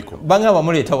Michael banga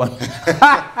bamuleeta wano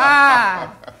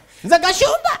nze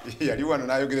Gashumba yali wano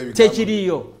n'ayogera ebigambo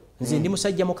tekiriyo nze ndi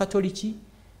musajja mu katoliki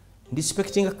ndi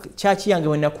specting church yange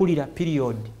we nakulira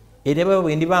period era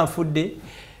bwe ndi banfudde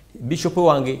bishop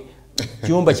wange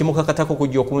kyumba kimukakatako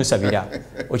kujja okunsabira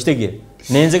okitegera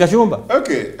nenze Gashumba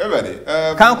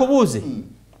kankubuuze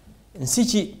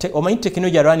nsiki omanyi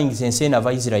technology running sensena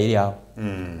va Israeli awo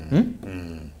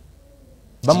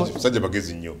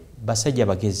basajja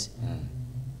bagezi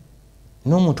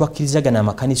n'omuntu akkirizaga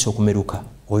n'amakanisa okumeruka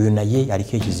oyo naye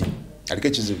aliko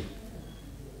ekizibu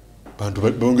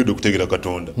abantu bongedde okutegera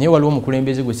Katonda naye waliwo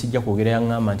omukulembeze gwe sijja kwogera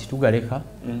yaŋŋamba nti tugaleka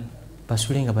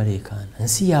basule nga baleekaana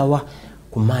nsi yawa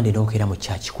ku Mande n'okeera mu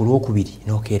kyaki ku Lwokubiri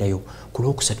n'okeerayo ku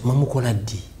Lwokusatu mumukola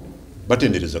ddi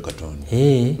batendereza Katonda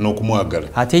n'okumwagala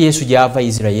ate Yesu gy'ava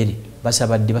Isirayiri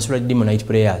basaba ddi basula ddi mu night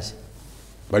prayers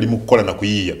bali mu kukola na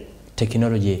kuyiiya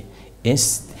technology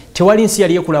tewali nsi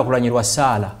yali ekulaakulanye lwa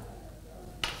ssaala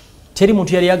teri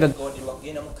muntu yali yagaggawadirwa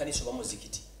kugenda mu kkanisa oba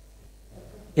muzikiti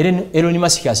Elon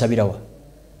Musk asabirawa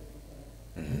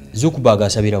Zuckerberg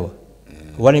asabirawa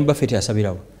Warren Buffett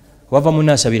asabirawa wava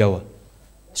munna asabirawa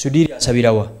Sudiri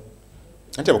asabirawa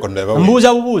ante abakonda yabawe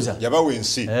mbuuza bubuuza yabawe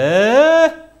ensi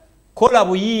kola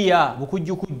buyiiya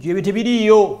bukujjukujju ebyo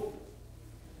tebiriiyo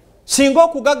singa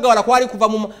okugaggawala kwali kuva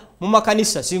mu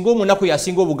makanisa singa omunaku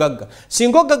yasinga obugagga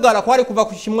singa okugaggawala kwali kuva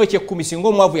ku kimu eky'ekkumi singa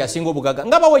omwavu yasinga obugagga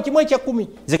nga bawe ekimu eky'ekkumi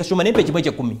nze Kashumba nempa ekimu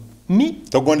eky'ekkumi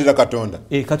togondera Katonda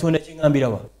Katonda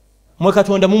kiŋŋambirawa mwe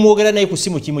Katonda mumwogera naye ku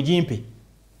simu kimugimpe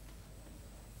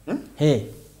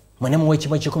mwene muwe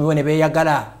ekimu eky'ekkumi we ne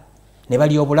beeyagala ne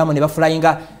bali obulamu ne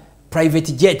bafulayinga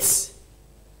private jets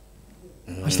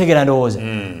okitegeera ndowooza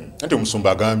ate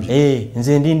omusumba agambye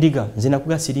nze ndi ndiga nze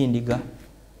nakuga siri ndiga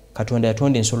Katonda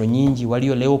yatonda ensolo nyingi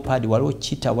waliyo leopard waliyo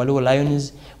cheetah waliyo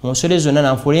lions mu nsolo zonna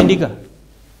nanfuula endiga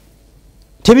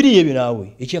tebiriyo ebyo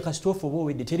naawe ekya kasitoofu oba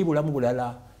owedde teri bulamu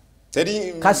bulala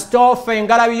kasitoofu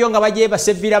engalabiyo nga bagyeba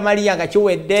Sevilla Maria nga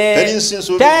kiwedde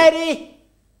teri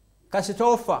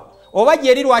kasitoofa oba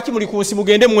gyeri lwaki muli ku nsi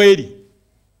mugende mweri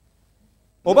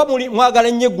oba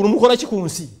mwagala nnyo eggulu mukola ki ku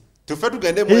nsi tufe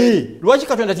tugende mweri lwaki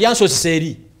Katonda tiyansoosisa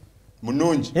eri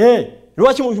munungi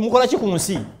lwaki mukola ki ku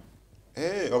nsi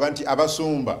oganti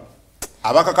abasumba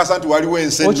abakakasa nti waliwo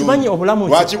ensi okimanyi obulamu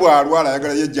lwaki bwalwala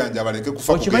ayagala yejjanja baleke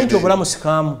kufa okimanyi nti obulamu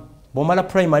sikaamu bw'omala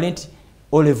primary nti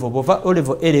O-level bw'ova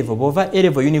O-level A-level bw'ova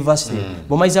A-level university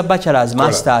bw'omaliza bachelors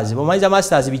masters bw'omaliza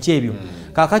masters biki ebyo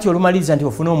kaakati olumaliriza nti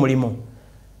ofune omulimu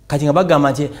kati nga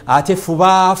bagamba nti ate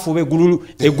fuba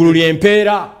eggulu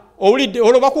ly'empeera owulidde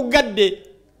olwo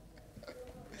bakuggadde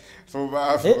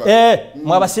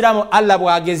mwe abasiraamu Allah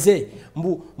bwageze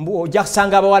mbu ojja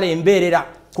kusanga abawala embeerera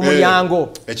ku mulyango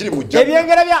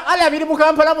ebyengera bya Allah biri mu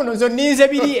Kampala muno nzo ninze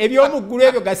biri ebyomuggulu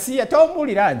ebyo gasiya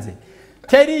tombulira nze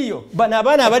teriyo bano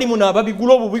abaana abali muno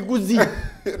ababigula obubiguzi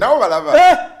nabo balaba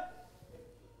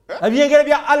ebyengera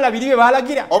bya Allah biri bye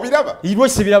balagira obiraba irwo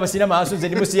sibiraba sina maaso nze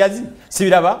ndi musiyazi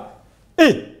sibiraba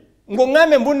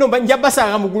ng'oŋŋambe mbuno njja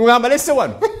basanga muggulu ngamba lese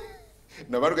wano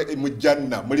nabaruga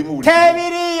mujjanna mulimu buli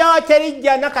tebiriyo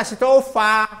terijjanna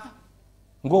kasitoofa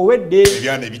ng'owedde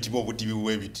ebyana ebitibwa obuti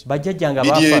biwe biti bajjajjanga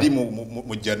bafa biri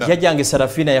mu jjanna jjajjange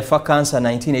Sarafina yafa kansa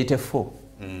 1984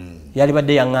 yali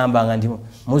badde yaŋŋambanga nti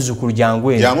muzzukulu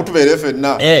jangu eno jangu tubeere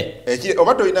ffenna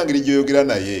oba tolina ngeri gyoyogera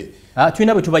naye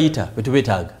tulina bwe tubayita bwe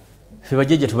tubeetaaga ffe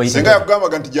bajjajja tubayita senga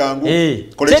yakugambaga nti jangu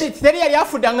teri yali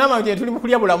afudde aŋŋamba nti tuli mu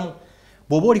kulya bulamu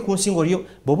bw'oba oli ku nsi ng'oliyo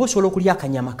bw'oba osobola okulya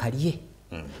akanyama kalye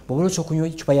bw'oba olose okunywa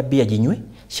ecupa ya bbiya ginywe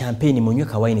champagne munywe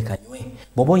kawayini kanywe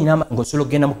bw'oba olina ng'osobola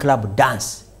okugenda mu club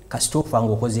dance kasitoofa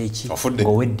ng'okoze eki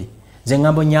ng'owedde nze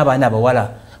ŋŋamba nnyo abaana abawala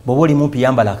bw'oba oli mumpi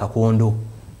yambala akakondo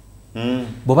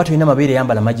bw'oba tolina mabeere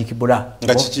yambala magic bra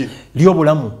lyo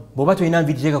obulamu bw'oba tolina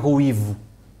nviiri teekako wiivu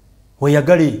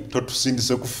weyagale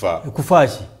totusindise kufa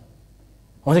ki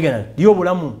ontegera lyo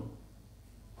obulamu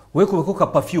weekubeko ka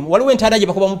perfume waliwo entaana gye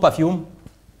bakubamu perfume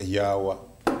eyawa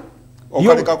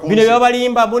bino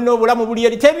byabalimba muno obulamu buli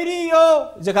eri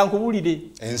tebiriyo nze kankubulire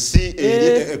ensi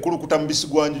ekulukuta mu bisi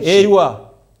gwa njuki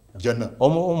eriwa jana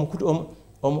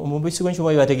omubisi gw'enkyuma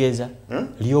byebategeeza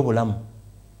lyo obulamu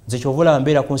nze kyova olaba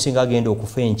mbeera ku nsi nga agenda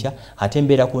okufa enkya ate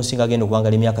mbeera ku nsi nga agenda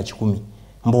okuwangala emyaka 10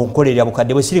 mbunkolerera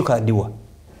bukadde bwe siri kaddiwa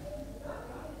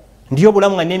ndi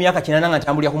obulamu nga n'emyaka 80 nga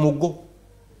ntambulira ku muggo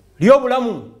lyo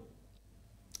obulamu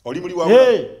oli muli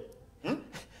wabulamu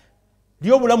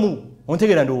lyo obulamu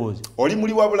ontegera ndowooza oli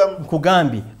muli wabulamu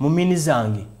nkugambye mu mini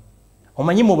zange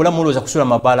omanyi mu obulamu olowooza kusula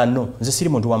mabaala no nze siri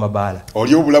muntu wa mabaala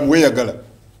oli obulamu weeyagala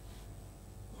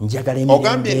njagala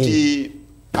ogambye nti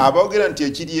aboogera nti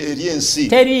ekiri eri ensi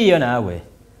teriiyo naawe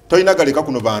tolina galeka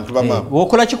kuno bantu bamaama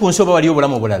wokola ki ku nsi oba wali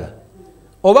obulamu obulala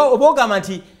oba ogamba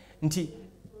nti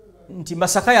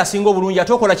Masaka yasinga obulungi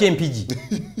ate okola ki empigi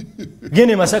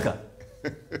gende Masaka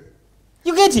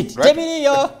you get it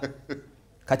tebiriyo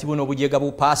kati buno obujega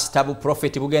bupasita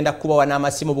buprofeti bugenda kubawa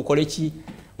n'amasimu bukole ki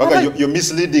you're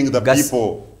misleading the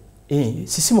people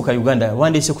sisimuka Uganda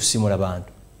wandeese kusimula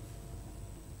bantu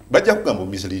bajja kugamba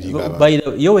misleading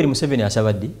abantu Yoweri Museveni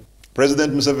asaba ddi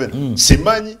President Museveni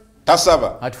simanyi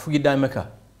tasaba atufugidde ameka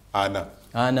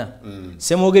ana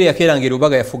semwogere yakeeranga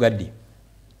erubaga yafuga ddi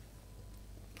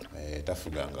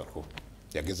tafugangako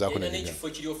yagezaako n'ekifo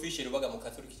kiri official rubaga mu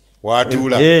Catholic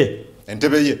Watula.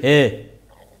 Entebe ye.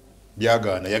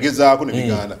 Byagaana yagezaako ne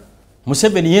bigana.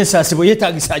 Museveni yensasi bwe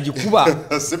yetaagisa agikuba.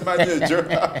 Simanyi ekyo.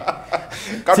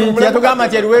 Kati yatugamba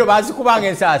nti eruwero bazikubanga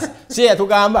ensasi. Si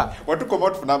yatugamba. Watukoma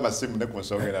otufuna amasimu ne ku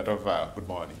nsonga era tova. Good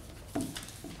morning.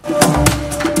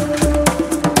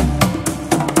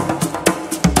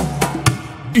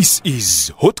 This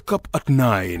is Hot Cup at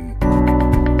 9.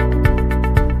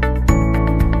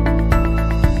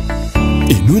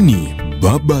 Enoni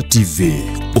Baba TV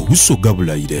Obusoga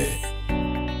Bulaire.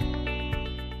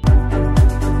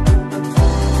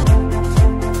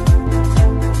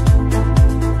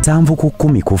 Sanvu ku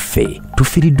 10 kuffe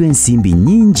tufiiriddwe ensimbi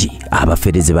nnyingi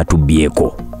abafeereze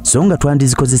batubyeko. So nga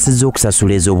twandizikozesezza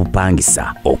okusasula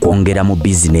ez'obupangisa, okwongera mu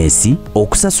bizinesi,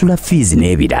 okusasula fees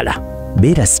n'ebirala.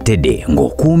 Beera steady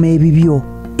ng'okuuma ebibyo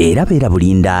era beera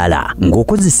bulindaala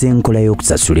ng'okozesa enkola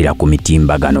y'okusasulira ku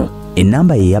mitimbagano.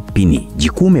 Ennamba ye ya pini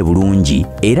gikuume bulungi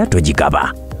era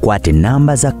togigaba. Kwata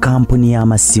ennamba za kampuni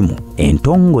y'amasimu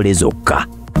entongole zokka.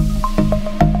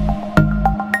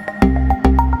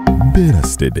 Better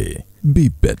steady, be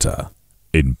better.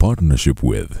 In partnership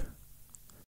with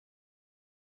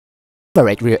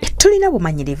tulina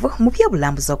bumanyirivu mu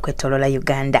byobulambuzi okwetoloola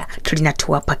Uganda. Tulina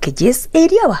tour packages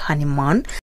eri aba honeymoon,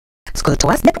 school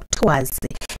tours ne tours.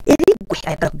 Eri gwe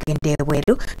ayagala kugenda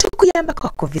ebweru tukuyambako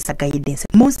ku visa guidance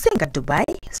mu nsi nga Dubai,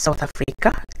 South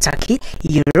Africa, Turkey,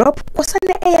 Europe kw'ossa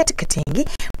ne air ticketing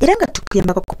era nga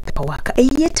tukuyambako ku paperwork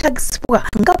eyeetagisibwa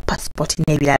nga passport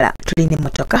n'ebirala. Tulina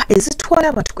emmotoka ezitwala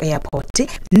abantu ku airport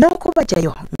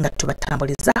n'okubajjayo nga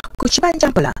tubatambuliza ku kibanja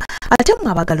mpola. Ate mu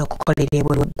abagala okukolera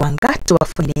ebweru w'eggwanga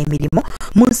tubafunira emirimu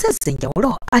mu nsi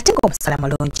ez'enjawulo ate ng'omusala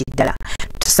mulungi ddala.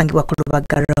 Tusangibwa ku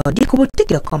Lubaga Road ku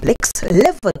Butigiro Complex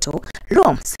Level 2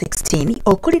 Room 16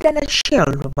 okuliraana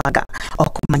Shell Lubaga.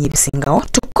 Okumanya ebisingawo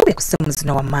tukube ku ssimu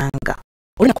zino wammanga.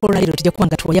 Olunaku olwaleero tujja kuba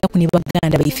nga tuwaya ku ne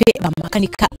baganda baife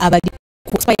bamakanika abali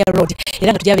ku Spire Road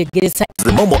era nga tujja beegereza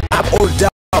the Momo app or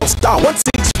dial star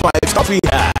 165 *3#.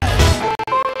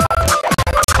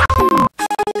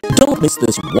 Don't miss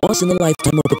this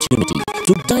once-in-a-lifetime opportunity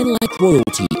to dine like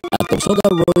royalty at the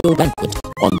Outspoken Royal Banquet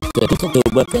on 13th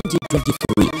October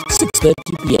 2023, 6:30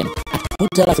 p.m. at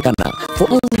Hotel Africana for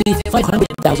only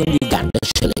 500,000 Uganda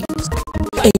shillings.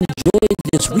 Enjoy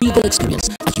this regal experience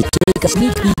as you take a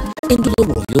sneak peek into the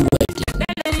royal wedding.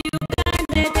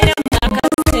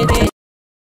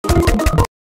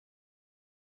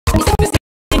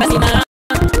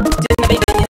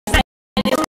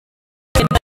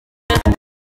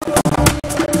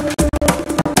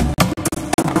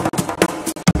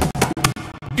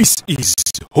 This is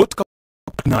Hot Cup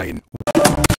 9.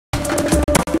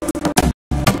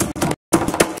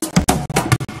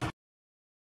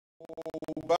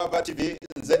 Baba TV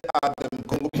nze Adam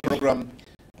Congo program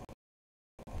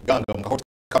ganga mu Hot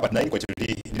Cup 9 kwa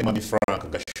tuli ne Mami Frank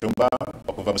Gashumba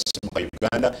okuva mu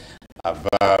Uganda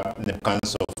ava ne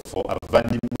council for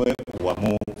avandimwe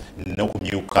wamu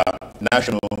n'okumyuka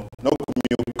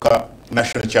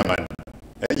national chairman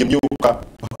yemyuka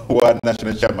wa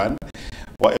national chairman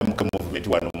wa MK movement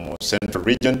wano mu Central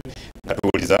Region nga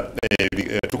tuwuliza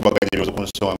tukubaganyiriza ku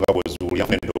nsonga bwezuulya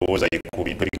endowooza ku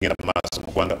bintu ebigenda mu maaso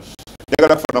mu ggwanga.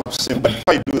 Njagala kufuna ku ssimu, but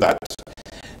before I do that,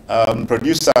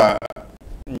 producer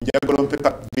njagala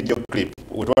ompepa video clip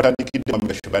wetwatandikidde Mami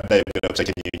Gashumba addayo kugenda ku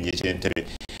site ennyonyi eky'Entebbe.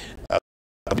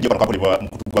 Akavidiyo kano kakolebwa mu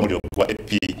kutu gwa muliro gwa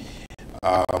EP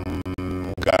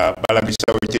nga balagisa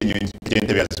ekyennyonyi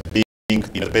eky'Entebbe as being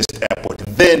in the best airport.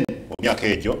 Then mu myaka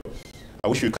egyo, I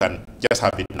wish we can just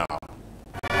have it now.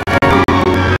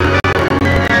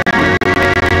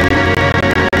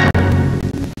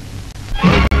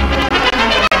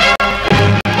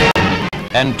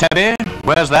 Entebbe,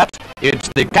 where's that? It's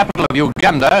the capital of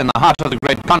Uganda in the heart of the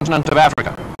great continent of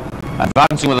Africa.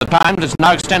 Advancing with the times, it's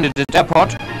now extended its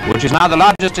airport, which is now the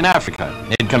largest in Africa.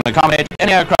 It can accommodate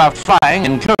any aircraft flying,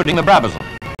 including the Brabazon.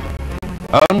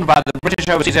 Owned by the British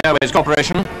Overseas Airways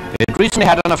Corporation, it recently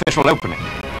had an official opening.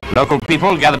 Local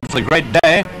people gathered for the great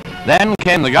day. Then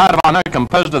came the Guard of Honor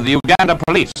composed of the Uganda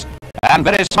police. And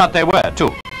very smart they were,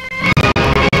 too.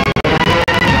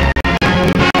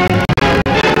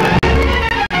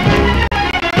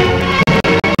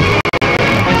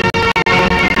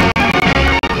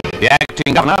 The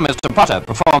acting governor, Mr. Potter,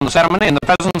 performed the ceremony in the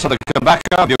presence of the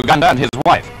Kabaka of Uganda and his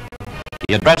wife.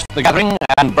 He addressed the gathering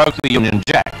and broke the Union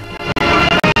Jack.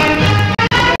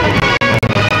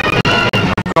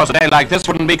 Of course, a day like this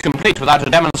wouldn't be complete without a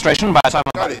demonstration by some...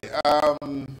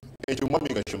 ekyo Mami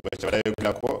Gashumba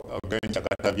kyabalayogerako agenca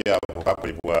katabyako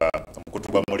kakolebwa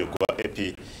mukutu gwa muliro gwa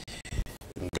EP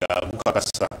nga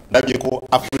gukakasa ndabyeko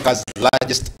Africa's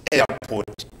largest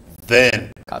airport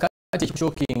then kakati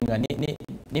shocking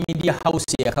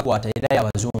house yakakwata era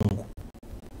y'abazungu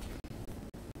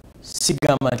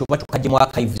sigamba nti oba tukajje mu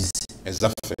archives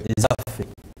ezaffe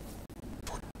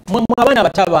mu abaana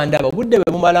batabandaba obudde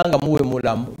bwe mumalanga muwe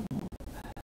mulamu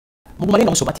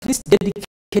mumalenga musoma at least dedicate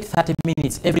 30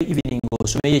 minutes every evening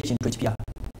osomeye ekintu ekipya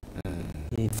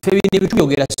ffe bino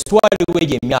bituyogera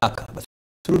situwaliwo emyaka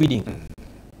through reading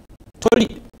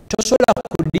tosobola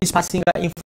kudispasinga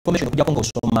information okujjako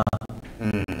ng'osoma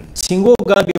singa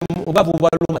ogambye oba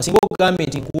bubaluma singa ogambye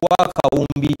nti nkuwa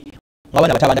akawumbi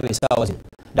abaana batabanda besaawa zino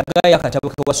ndagayo akatabo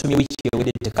ke wasomye wiiki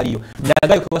ewedde tekaliyo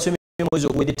ndagayo ke wasomye mwezi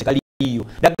oguwedde tekaliyo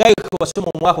ndagayo ke wasoma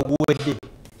omwaka oguwedde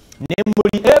ne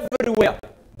muli everywhere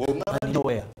and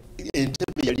nowhere.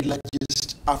 Entebbe yali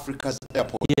largest Africa's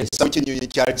airport. Yes. Samukinyonyi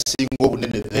kyali kisinga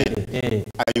obunene there.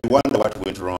 I wonder what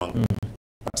went wrong.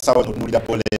 Sawa tunulira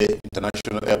Pole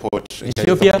International Airport.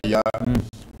 Ethiopia.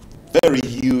 Very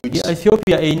huge. Yeah,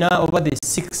 Ethiopia is now over the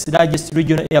 6th largest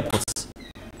regional airports.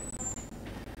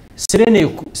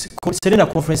 Serena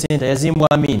Conference Center, Yazimbwa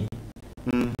Amin.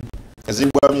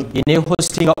 Yazimbwa Amin. In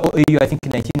hosting OAU, I think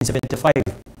in 1975.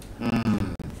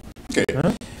 Okay.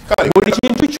 Buli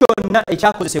kintu kyonna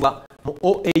ekyakozesebwa mu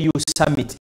OAU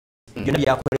Summit byonna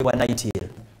byakolebwa Nigeria.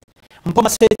 Mpoma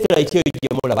satellite eyo gye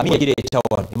mulaba Amin yagireeta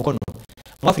wano emukono.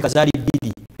 Mu Africa zaali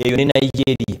bbiri eyo ne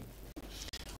Nigeria.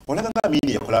 Olaga nga Amin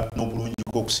yakola n'obulungi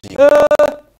okusinga.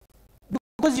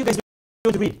 Because you guys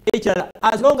don't read.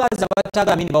 As long as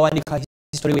abataga Amin bawanika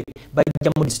history we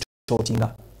bajja mu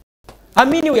distortinga.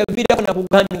 Amin we yaviirako na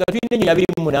kuganda nga tulina enyo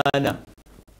 28.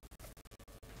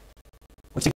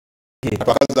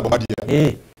 Atwakaza Bomadia.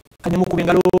 Kanye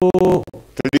mukubengalo.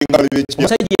 Tulingalo byekyo.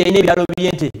 Omusajja yalina ebiralo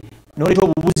byente. N'oleeta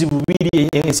obubuzi bubiri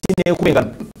ensi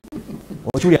n'ekubengalo.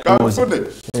 Ochuli akoze.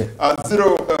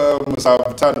 0 musavu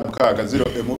 5 0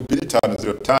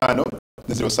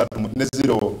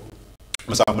 0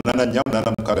 musamunana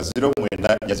nyamunana mukaga 0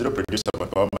 mwenda ya 0 producer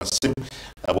wa masimu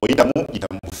aboyitamu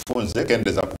itamufunze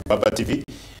kendeza ku Baba TV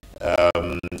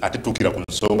ate tukira ku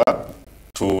nsonga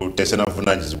tutese na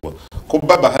vunanyizibwa ku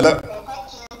Baba hala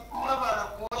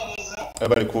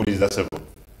abali kuuliza sebo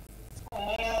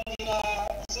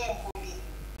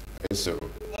eso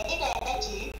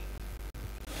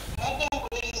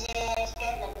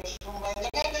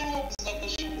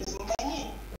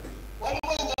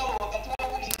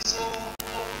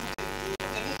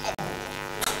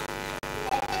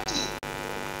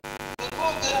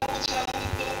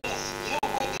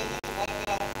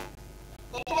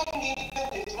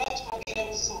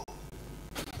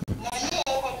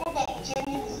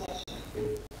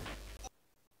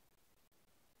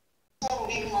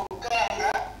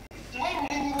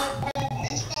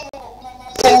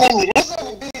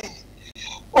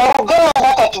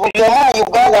Oluganda kati buli omu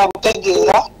Uganda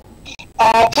alutegeera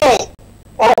ate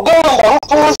Oluganda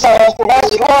lutuusa abantu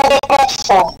bangi lwanda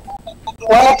platform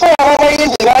wanapo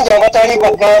ababayimbi bangi abatali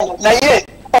Baganda naye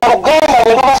Oluganda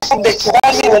bwe lubafudde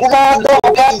kibali bwe lubawadde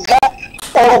obugagga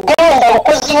Oluganda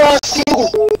lukozi wa nsimbi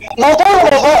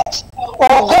notoluleba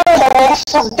Oluganda bwe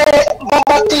lufudde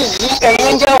Baba TV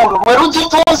ey'enjawulo bwe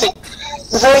lugitunze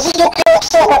nze zijjukira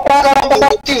okusooka okwagala Baba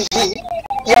TV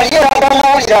yali eraga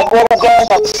amawulire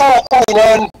ag'Oluganda ku ssaawa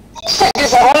 14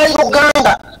 kitegeeza lwali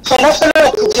Luganda ffenna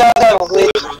ffenna tugyagala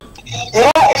olwetu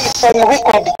era eyise mu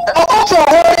bikodi kakati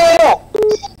olwaleero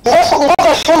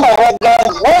ng'Agashumba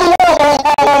bw'agambye waliwo abantu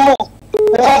abamu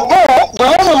nga bo bwe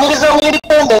banyumiriza mu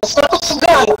independence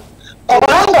tetukigaana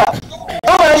kubanga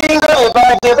bo balinga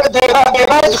be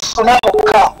bagifuna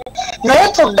bokka naye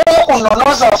tuddeyo ku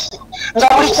nnono zaffe nga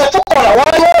buli kye tukola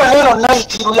waliwo Olero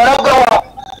Naitiru yalagawa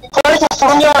twali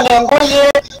tufulumya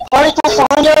n'engoye twali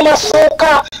tufulumya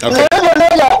amasuuka naye byonna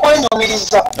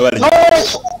byakwenyumiriza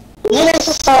n'olwekyo nyina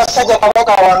esi Ssaabasajja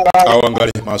Kabaka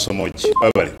awangali maaso mogi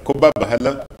babale ku Baba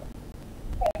hala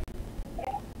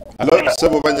alo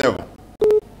sebo banyabo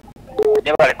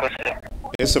Jabale kose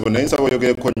esebo naye nsaba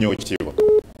oyogereko nnyo ekitiibwa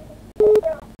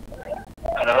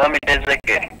Alabami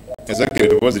Ezekere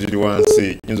eddoboozi liri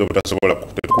wansi nyinza obutasobola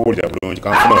tetukuwulira bulungi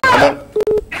kanfuna hala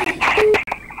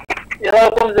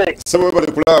sebo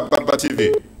bali kulaba Baba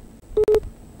TV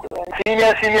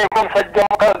Simye omusajja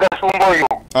Mukaga Gashumba oyo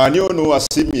ani ono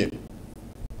asimye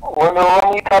ono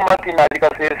bamuyita Martin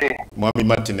Kasese Mwami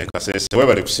Martin Kasese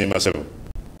webale kusiima sebo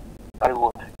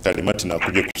kali Martin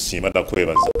akuje kusiima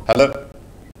nakwebaza hala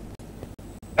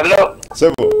hello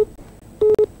sebo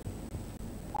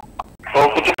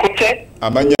okutukute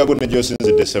amanya go ne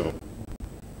gyosinzidde sebo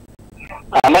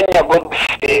amanya go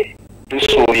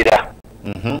tusuulira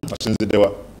asinzidde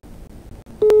wa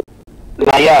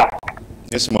Maya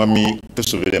yes mwami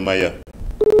tusubire Maya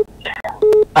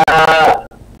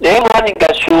naye Mwami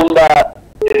Gashumba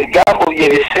ebigambo bye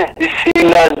bisi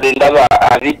mbadde ndaba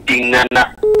abiddiŋŋana.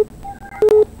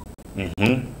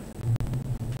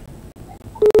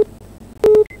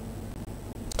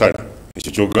 Kale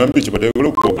ekyo kyogambye kibadde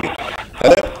okukwogera.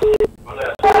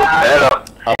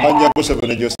 Amanya go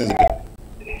 7 gy'osinzidde.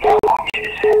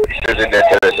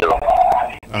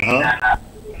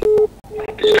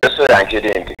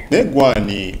 Naye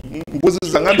gwani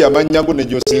mbuziza ngambye amanya go ne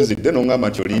gy'osinzidde n'ongamba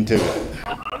nti oli Ntebe.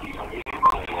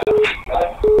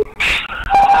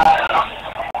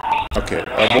 Okay,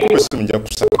 mukube simu nja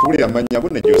kusaba tuwulire amanya go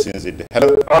ne gy'osinzidde.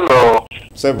 Hello.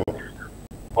 Sebo.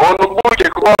 Ono buje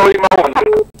kuba oyima wonna.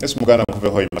 Esi muganda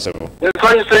mukuveho oyima Sebo.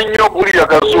 Nsanyuse nnyo bulira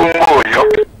Gashumba oyo.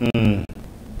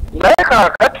 Naye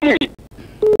kaakati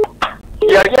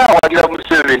yali awagira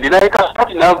Museveni naye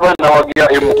kaakati n'ava n'awagira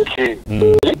MK.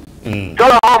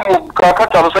 Tolaba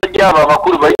kaakati abasajja abo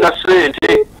abakulu balina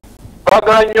ssente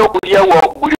baagala nnyo okulya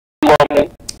buli wamu.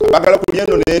 Baagala kulya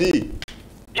nno n'eri.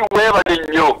 Weebale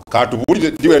nnyo.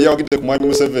 Katubuulire ddiwe yali awagidde ku mwami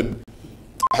Museveni.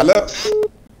 Hello.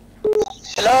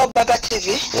 Hello, Baga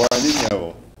TV.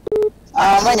 Wanyinyawo.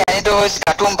 Manya ndowoozi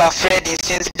Katumba Fred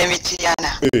nsinzidde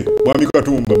Mityana. Mwami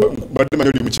Katumba badde manyi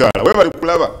oli mukyala. Weebale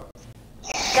kulaba.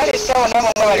 Kale sawa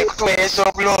namwe bali kutuweereza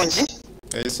obulungi.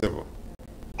 Sebo.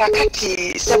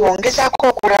 Kakati Sebo ngezaako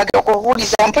okulaga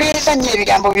okubuuliza mpuliriza nnyo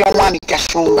ebigambo by'omwami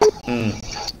Gashumba.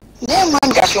 Naye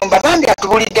omwami Gashumba bambi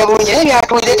atubulidde bulungi naye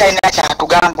byatuwulire talina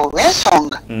kyatugamba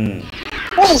olw'ensonga.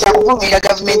 Oyinza kuvumira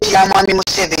gavumenti ya mwami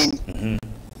Museveni.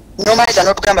 Nomaliza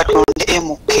n'otugamba tulonde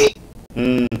MK.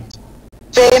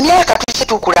 Emyaka tuzze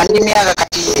tukula n'emyaka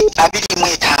kati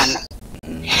 25.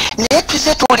 Naye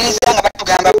tuzze tuwuliriza nga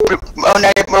batugamba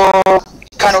Honorable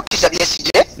Kano Kizza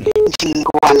Besigye nti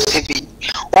ng'owa Museveni.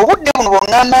 Obudde buno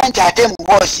bw'oŋŋamba nti ate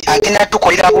Muhoozi agenda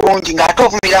tukolera bulungi ng'ate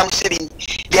ovumira Museveni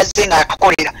byazze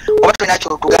ng'atukolera oba tulina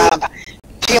kyotugamba.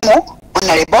 Timu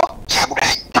Honorable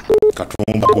Kyagulanyi.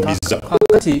 Katumba kumizza.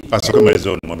 Asooke maliriza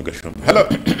ono mwami Gashumba. Hello.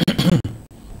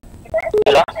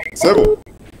 Sebo.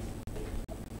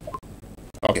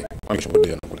 Okay, mwami Gashumba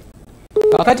ddeyo nokule.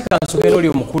 Kakati kansomero oli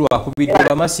omukulu akubiddwa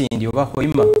Bamasindi oba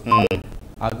Hoima.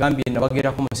 Agambye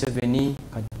nabagerako Museveni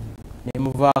ne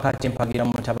muvaako ate mpagira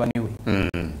mutabani we.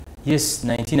 Yes,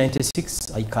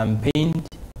 1996 I campaigned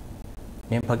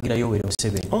ne mpagira Yoweri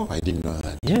Museveni. Oh, I didn't know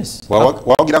that. Yes.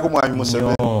 Wawagirako mwami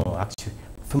Museveni? No, actually.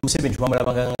 Museveni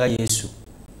twamulabanga nga Yesu.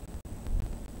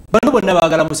 Bano bonna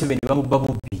baagala Museveni bamubba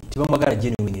bubbi tebamwagala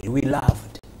genuinely. We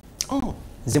loved.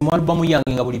 Nze mu albumu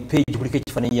yange nga buli page kuliko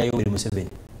ekifaananyi ya Yoweri Museveni.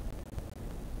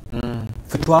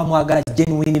 Ffe twamwagala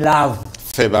genuine love.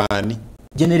 Ffe baani?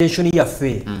 Generation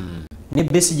yaffe. Ne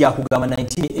Besigye akugamba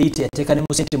 1980 yateeka ne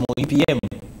musente mu EPM.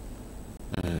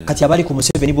 Kati abali ku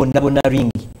Museveni bonna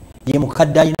ringi. Ye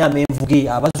mukadde alina amenvu ge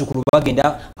abazzukulu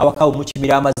bagenda awakawo mu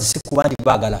kimira amazzi si kuba nti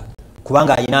baagala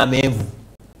kubanga alina amenvu.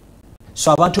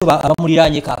 So abantu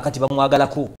abamuliraanye kaakati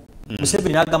bamwagalako.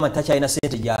 Museveni n'agamba nti takyalina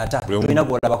ssente gy'ata olina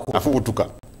gw'olabako. Afubutuka.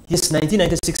 Yes,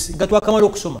 1996 nga twakamala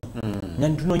okusoma.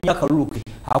 Nantunoonya akalulu ke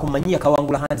akumanyi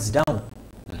yakawangula hands down.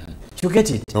 You get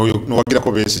it?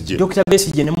 N'owagirako Besigye. Dr.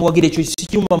 Besigye ne muwagira ekyo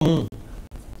sikyuma mu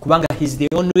kubanga he's the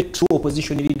only true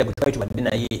opposition leader bwe twali tubadde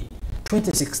naye.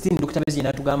 2016 Dr. Besigye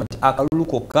n'atugamba nti akalulu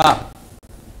kokka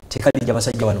tekalijja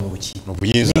basajja wano mu buki.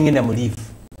 Ngenda mu leave.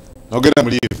 Ogenda mu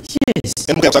leave? Yes.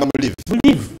 MK yasanga mu leave? Mu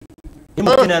leave.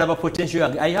 MK n'alaba potential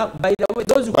yange. I have, by the way,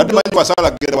 those who... Badi manyi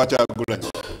wasala genda wa Kyagulanyi.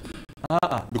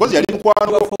 Because yali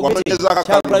mukwano wamenyeza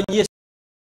akakalulu. Yes.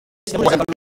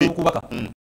 Kubaka.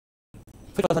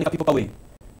 Ffe twasandika people power.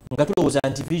 Nga tulowooza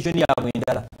nti vision yaabwe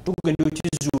endala. Tugenda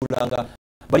okizuula nga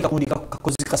bali kakundi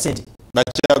kakozi ka sente. Na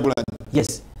Kyagulanyi.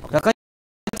 Yes.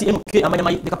 Kakati MK amanya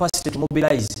the capacity to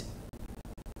mobilize.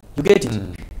 You get it?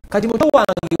 Kati muto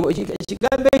wange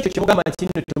ekigambo ekyo kimugamba nti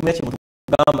nno tumenya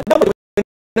kimutugamba. Nabo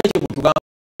tumenya kimutugamba.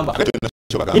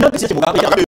 Ino kisi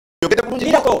kimugamba. Yogede bulungi.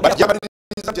 Irako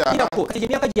kati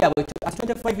emyaka gyabwe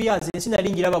 25 years ensi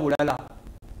nali ngiraba bulala.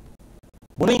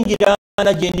 Bulungira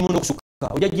na gyendi muno kusuka.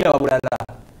 Ojja giraba bulala.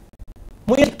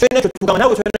 Mwe twena tugamba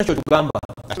nawe twena tugamba.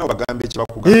 Ate bagambe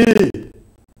ekibakugamba.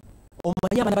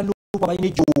 Omanyi abana balupa balina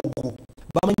ejogo.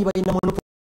 Bamanyi balina monopoly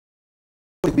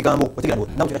bigambo otegano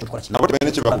nawe twena tukola ki. Nabo twena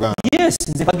ekibakugamba. Yes,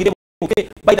 nze bagire okay.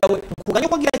 By the way, kuganya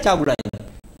kwagira Kyagulanyi.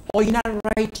 Oyina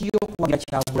right yo kwagira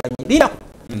Kyagulanyi. Lira.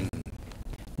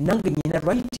 Nange nyina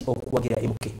right okwagira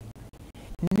MK.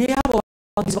 Ne abo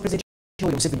bagize president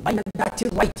Yoweri Museveni. I have that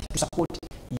right to support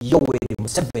Yoweri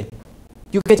Museveni.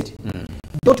 You get it?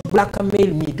 Don't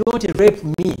blackmail me. Don't rape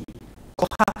me.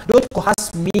 Don't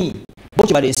coerce me.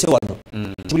 Bochi balese wano.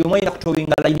 Buli omwe ina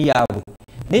kutobinga line yaabwe.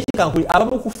 N'ekikankuli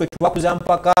abamu ku ffe twakuza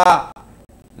mpaka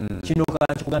kino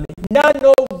kantu kugambe none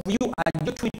of you are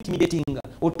just intimidating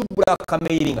or to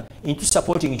blackmailing into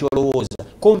supporting your laws.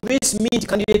 Convince me to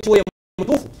candidate way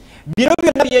mutufu. Bino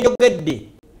byonna byenjogedde.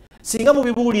 Singa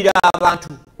mubibuulira abantu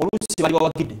oluusi bali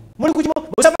bawagidde. Muli kukimu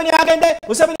Museveni agende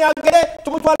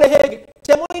tumutwale Hege.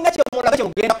 Temulina kyemulaga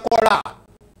kyemugenda kukola.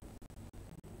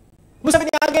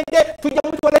 Museveni agende tujja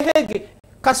mutwale Hege.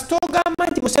 Kasito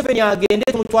gamba nti Museveni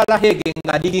agende tumutwala Hege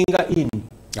nga diginga in.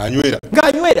 Anywera.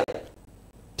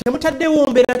 Temutaddewo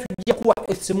mbeera tujja kuwa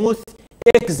a smooth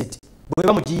exit bwe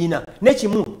bamugiina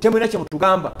nekimu temulina kye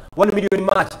mutugamba 1 million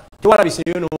match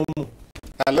tewalabiseeyo n'omu.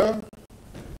 Hello?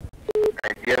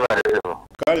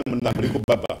 Kale munamuli ku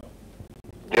baba.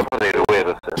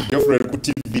 Geoffrey ku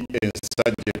TV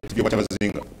ensajja TV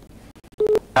watabazinga.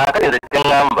 Akali nze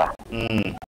kyangamba.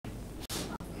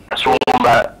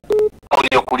 Asumba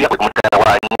okulya kwe mutana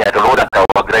wanyi atoloda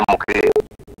kawagira muke.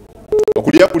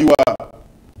 Okulya kuliwa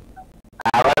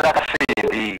abala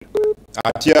kasindi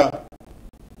atya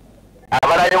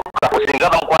abalayo kusinga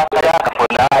bankwata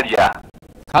yakafonalya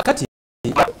kakati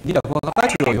ndira kwa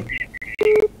kakati oyo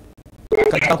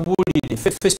kati akubulire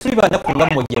ffe bana kunga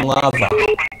mmoje mwava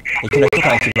ekyo nakyo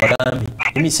kankibagambi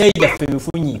emisaija ffe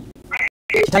mifunyi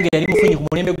kitange yali mufunyi ku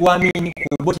mulembe gwa Amini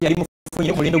ku boti yali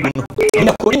mufunyi ku mulembe guno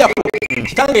nina ko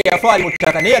kitange yafa ali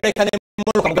mutaka naye aleka ne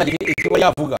mmono kamugadi ekyo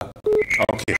yavuga.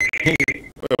 Okay.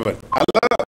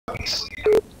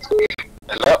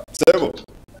 Hello. Sebo.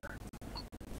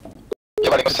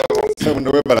 Sebo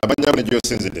ndowe bala banyamne gyo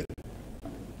sinzide.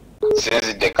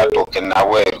 Sinzide katoke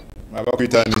naweru.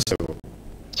 Abakwitani sebo.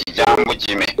 Kijambo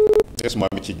jime. Yesu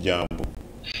mwami kijambo.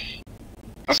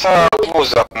 Asa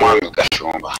kubuza ku mwami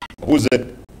Gashumba. Buze.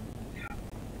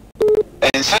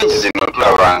 Ensangi zino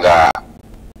tulabanga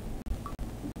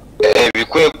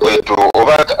ebikwekweto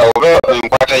oba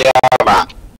enkwata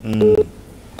y'abantu.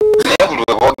 Naye buli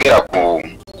we boogera ku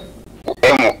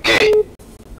MK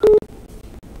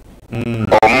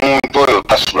omuntu oyo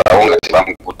tasulawo nga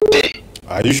tebamukutte.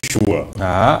 Are you sure?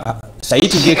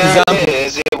 Saiti ge example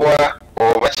ezebwa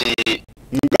oba ki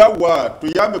ngawa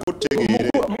tuyambe kutegeere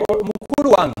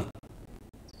mukulu wange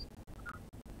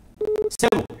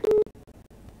Sebo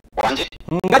wanje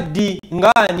ngaddi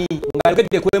ngani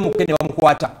ngalgedde ku MK ne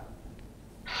bamukwata.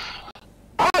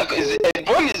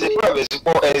 Edwoni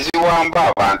zitulaba eziwamba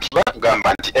abantu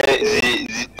bakugamba nti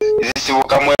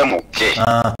zisibuka mu MK.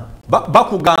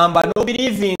 Bakugamba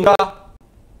nobirivinga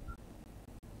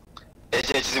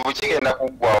ekyo ekizibu kigenda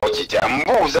kuggwawo kitya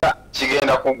mbuuza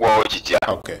kigenda kuggwawo kitya.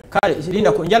 Kale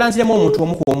linda njalanziremu omuntu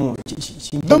omu ku omu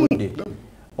kinjudde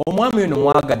omwami ono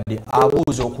mwagadde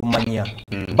abuuza okumanya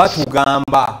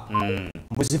batugamba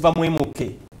mbuziva mu MK.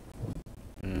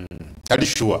 Are you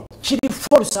sure? Kiri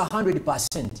false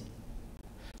 100%.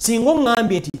 Singo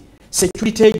ngambye nti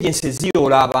security agencies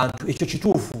ziyola abantu ekyo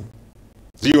kituufu.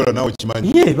 Ziyola nawe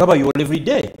kimanyi. Ye baba yola every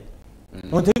day.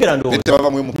 Ontegera ndo.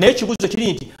 N'ekibuzo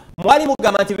kiri nti mwali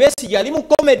mugamba nti Besigye ali mu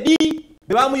comedy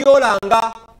be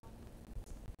bamuyolanga.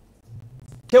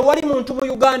 Tewali muntu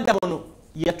mu Uganda muno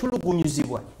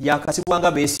yatulugunyuzibwa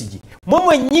yakasibwanga Besigye.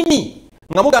 Mwe nnyini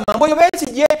nga mugamba mboyo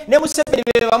Besigye ne Museveni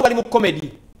be bali mu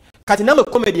comedy. Kati namwe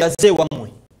comedy yazeewa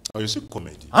mmwe. Oyo si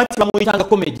comedy. Anti bamuyitanga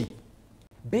comedy.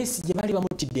 Besigye bali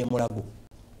bamutidde emulago.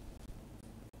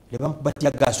 Le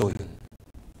bamubatya gaso oyo.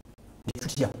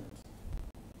 Netutya.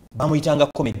 Bamuyitanga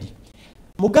comedy.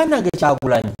 Muganda ge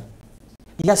Kyagulanyi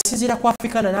yasizira ku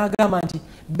Africana n'agamba nti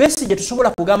Besigye tusobola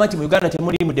kugamba nti mu Uganda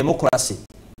temuli mu democracy.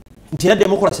 Nti era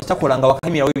democracy takolanga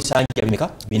wakamira w'ebisanja bimeka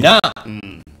bina.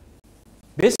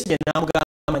 Besigye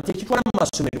n'amugamba nti ekitwala mu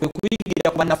masomero kwe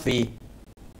kuyigira ku bannaffe.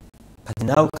 Kati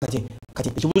nawe kati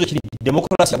ekibuzo kiri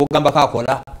democracy abogamba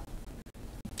kakola.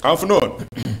 Afunon.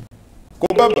 Ko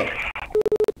baba.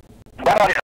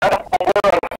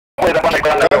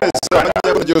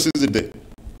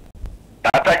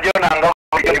 Tata John anga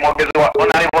kuli mwogezi wa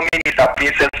honorable minister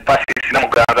Princess Pacis na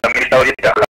muganga minister wa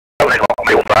litaka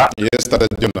kumeyumba. Yes, Tata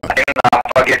John. Na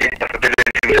forget it for the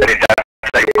minister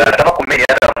da taba kumenya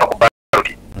da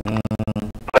kubaruti.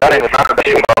 Bale Frank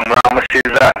Gashumba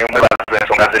mwamusiza ni mwabaza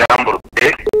ensonga zirambu.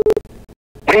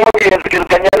 Muri mwogezi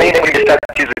kiziganya na ile minister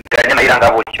kiziganya na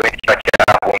iranga bukyo ekya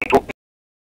buntu.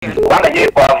 Kubanga ye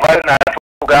kwa val na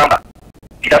kugamba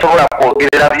kitasobola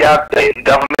kwogerera bya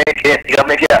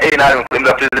government ya NRM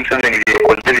kulimba president Museveni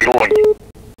yekoze birungi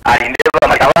alindeba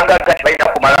abanga gati baita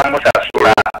kumala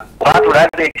musasula watu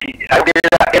lazeki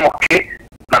agerera MK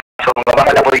na songa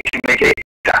banga da politimeke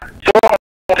so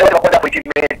mutaka kwenda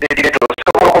politimeke director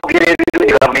so kugerera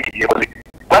birungi government yekoze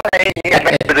kwana yeye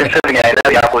president Museveni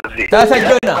yakoze Tata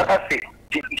Jona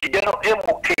kijano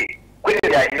MK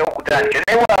kwera ino kutanje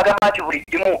newa agama ati buli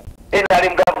kimu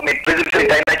NRM government president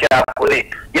Museveni kyakoze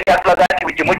yenda tulaga ati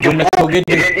buli kimu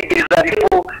ebyenjigiriza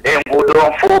bifu enguudo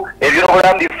nfu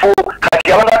ebyobulamu bifu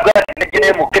kati abantu gati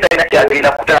negene muketa ina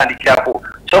kyagenda kutandikirako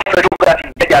so ffe tugaa nti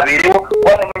jjajja abeerewo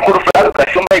wano mukulu Frank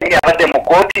Gashumba yennyini abadde mu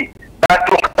kooti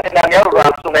n'atuuka n'amyalo lwa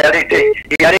nsonga yaleeta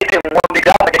eŋŋombe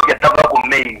gamba jjajja tava ku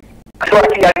main ate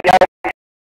lwaki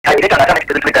yagireeta natana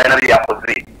kitebetulekana nabyo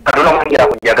yakoze katonda mulungira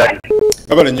kunjagalire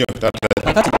abale nnyo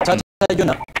tata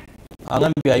Jona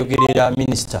agambye ayogerera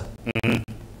minisita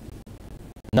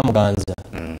Namuganza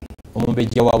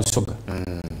omumbejja wa Busoga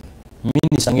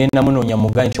minisita ngenda munoonya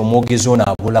muganyi nti omwogezi ono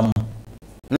abulamu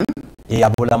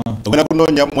abulamu ogenda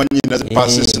kunoonya mwanyina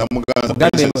passes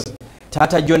Namuganza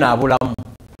tata Jona abulamu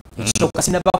ekisooka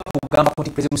sinaba kugamba koti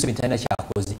President Museveni talina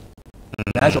kyakoze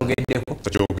nakyogeddeko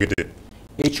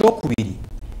ekyokubiri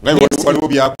waliwo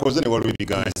byakoze ne waliwo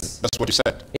ebiganye. That's what you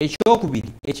said. Ekyokubiri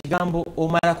ekigambo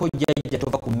omalako jjajja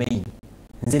tova ku main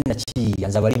nze nakiyiiya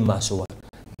nze abali mu maaso wa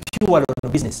pure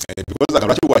on business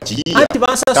anti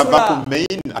bansasula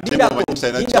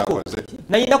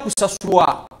nayina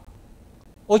kusasulwa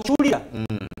okiwulira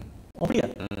ompulira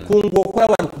kungu okola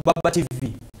wano ku Baba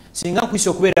TV singa nkwisa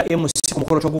okubeera MC ku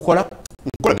mukolo togukola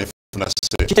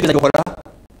kitegeeza gyokola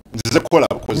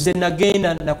nze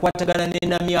nagenda nakwatagana ne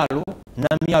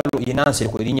Namyalo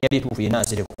yenansereko erinnya lyetuufu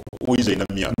yenansereko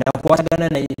nakwatagana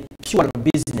naye pure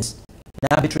business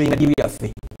n'abetrayinga diri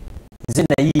yaffe nze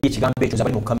nayiye ekigambo ekyo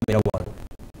zabali mu kamera wano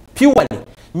pure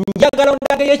njagala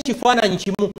ondagayo ekifaananyi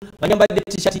kimu nga nyambadde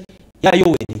t-shirt ya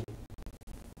Yoweri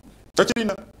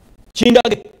tokirina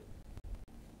kindage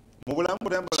mu bulamu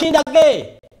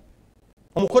kindage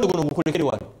omukono guno gukolekere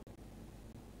wano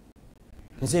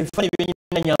nze ebifaananyi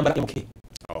byenyina nyambala MK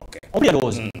ompulira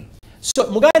lowooza so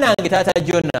muganda wange taata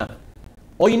Jona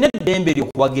oyina eddembe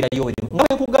ly'okuwagira Yoweri nga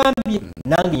bwe nkugambye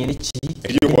nange nyine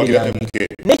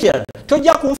nekirala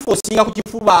tojja kunfoosinga ku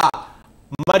kifuba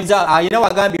mmaliza ayina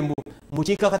wagambye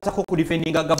mukinkakatako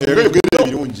okudifendinga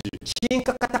gavumenti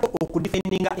kinkakatako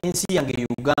okudifendinga ensi yange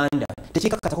Uganda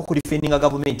tekinkakatako okudifendinga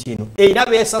gavumenti eno erina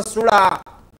beesasula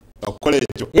okukola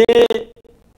ekyo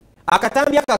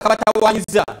akatambi ako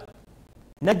akabatawanyiza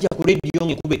najja ku rediyo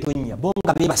ngekuba etonnya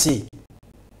bonga beebase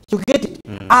kigete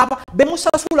aba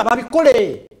bemusasula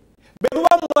babikole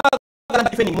bemuba mwagala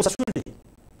defending musasule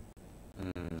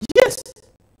yes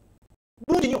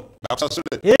bulungi nnyo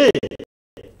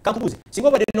kankubuze singa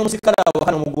obadde n'omusikala awo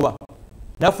kano mugoba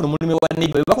nafuna omulimu wa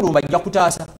neiba bebakulumba ajja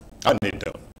kutaasa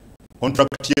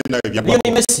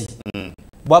Lionel Messi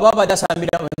bw'aba badde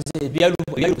asambira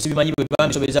ebyalukusi bimanyi bwe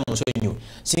bamisobereza mu nsonyi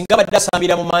singa badde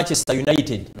asambira mu Manchester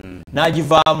United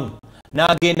n'agivaamu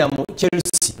n'agenda mu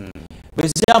Chelsea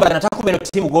bwezambala natakumeno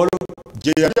timu golo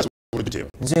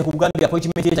nze nkugambye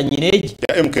appointment eta nyineegi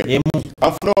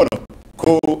afunono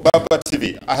ku Baba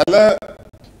TV ahala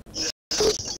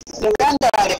Uganda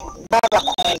baba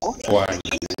kungu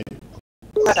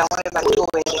bada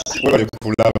webali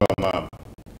kulaba mama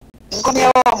nkomya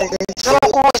wa mugenzi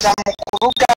okuwuza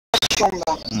mukulu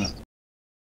Gashumba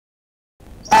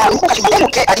mukashumba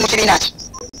ali mu kibiina ki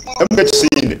MK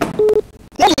kisinde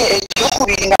naye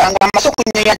ekyokubiri nga amaze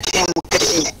okunyoya ttiimu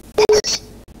kisinde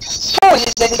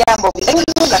tuwuliza ebigambo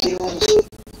birenga birungi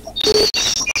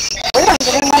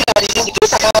webanjire mwanga birungi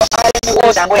tusaka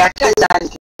alimuwoza ngo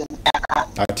yatazanze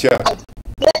atya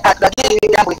atulagira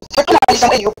ebigambo tetulabisa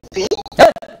mu UP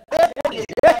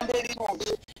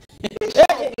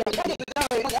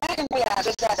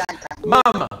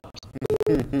mama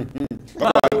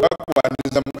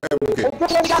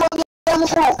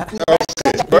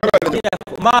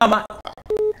mama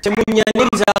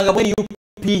temunyanyirizanga muri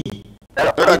UP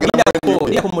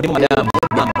ndako mulimu madamu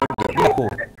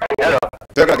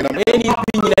NUP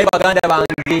nyina baganda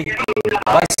bange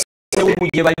basewu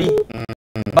gye bali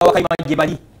bawakayima gye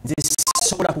bali nze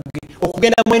sobola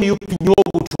okugenda mu NUP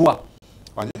nyobutwa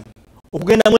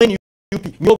okugenda mu NUP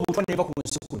nyobutwa neva ku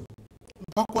nsukulu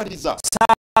bakwaliza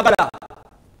sagala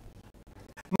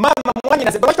mama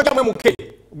mwanyina lwaki ojja mwemuke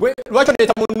lwaki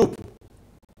ondeeta mu NUP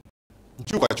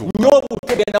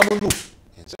nyobutwa genda mu NUP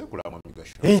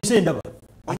ensi ndaba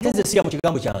ate nze siga mu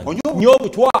kigambo kyange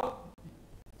nyobutwa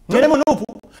ngende mu NUP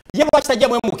ye lwaki tajja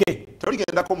mwemuke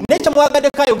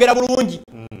nekyamwagaddeko ayogera bulungi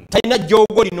talina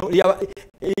jjogo lino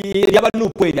lyaba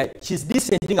NUP erya kis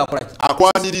decent ngakola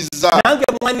akwaniriza nange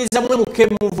mwaniriza mwemuke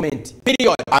movement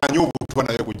period anyobutwa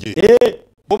naye kujje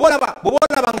bobolaba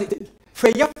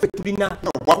ffe yaffe tulina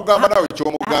wakugamba nawe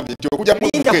kyomugambye nti okujja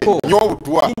mwemuke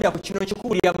nyobutwa linda ku kino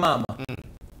nkikuwulira maama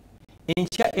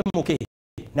enkya MK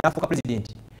n'afuuka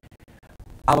pulezidenti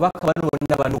ababaka bano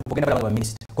bonna bano ogenda balaba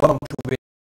baminisita kubanga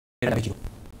tubeera nabekiro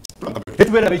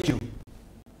tetubeera nabekiro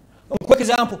nkuwa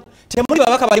example temuli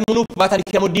babaka bali mu NUP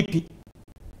batandikira mu DP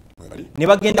ne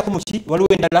bagenda ku muki waliwo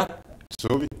endala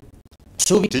subi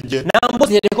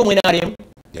nambozi yaliko mwena alemu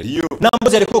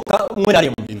nambozi yaliko mwena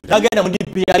alemu nagenda mu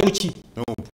DP ali muki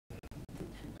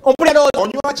ompulira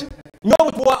onywaki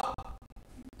nyobutwa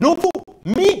nupu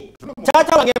mi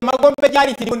tata wange magombe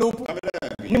jali tiri nupu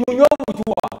ni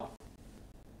munyobutwa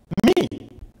mi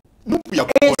nupu ya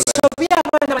sobya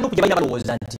abana nupu jabanya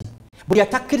balowooza nti buli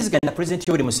atakkiriziganya president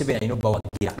Yoweri Museveni alina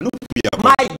obbawagira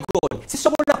my god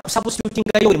sisobola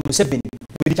kusubstitutinga Yoweri Museveni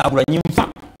buli Kyagulanyi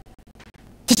nfa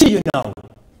kikiriyo naawe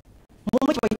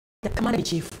mumwe kyebayita kamanda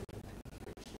chief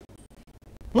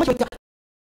mumwe kyebayita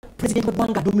president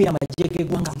w'eggwanga adumira amagye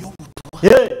g'eggwanga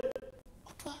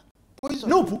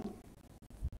nupu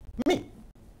mi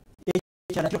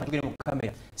ekyana kyo katugere mu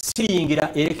kamera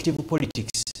siyingira elective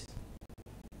politics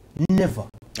never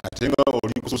atenga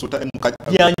oli kususuta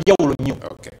yanjawulo nnyo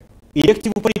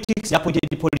elective politics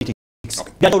appointed politics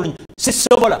yanjawulo nnyo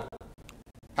sisobola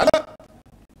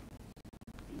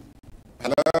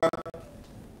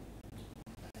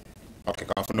okay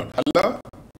kafuno hello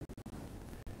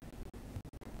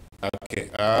okay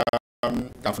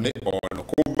kafune ono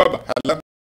kubaba hello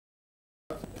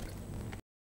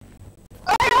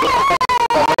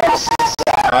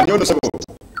anyono sabo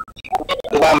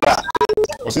Wamba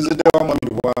osinzidde wa mwami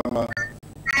Lwama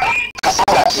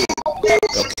kasangati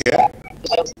okay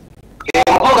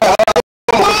mkoga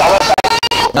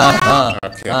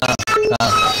okay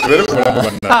bere kumulamu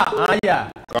banna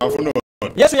aya kafuno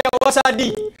Yesu ya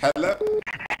wasadi hello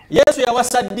Yesu ya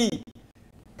wasadi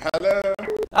hello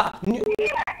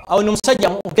awo nomusajja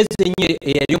mugezi ennyo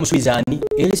yali omusuizani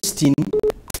Elstin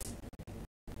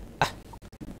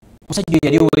musajja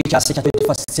yali owekyasa kya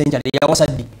 21st century ya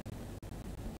wasadi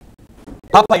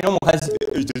papa ino omukazi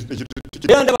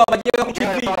era ndaba abajjega ku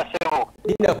TV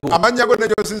amanya go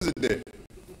najo sinzidde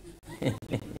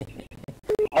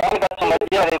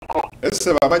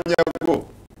ese babanya go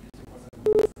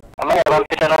amanya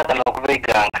bampita Nathan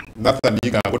okubiganga Nathan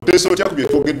yiganga oteso kyakubye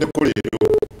twogedde ko leero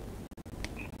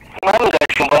Frank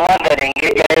Gashumba mwangalenge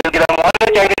yayogera mu wano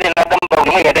kyageze n'agamba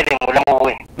buli mwe yadde mu bulamu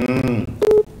bwe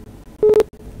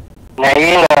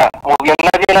naye nga mu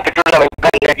byonna byonna tetulaba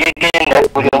Uganda gyegenda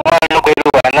buli omwana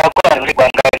okwerwa nakola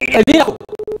nzigwangagira ebirako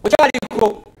okyaliko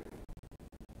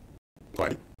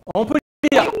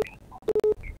ompulira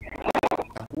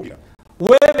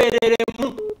weebereremu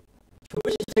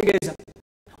kitegeeza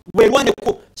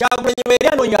weerwaneko Kyagulanyi weeri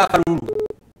anoonya akalulu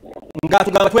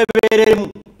ng'atugamba twebereremu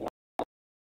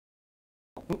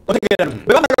otegeera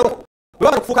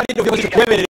bwebamala okufuuka liido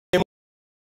twebereremu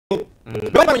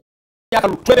bwebamala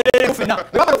akalulu twebereremu fenna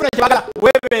bwebamala okufuna kyebagala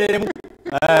weebereremu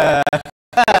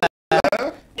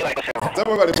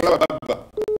zabo bali kulaba baba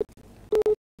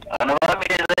ano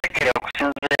bamiriza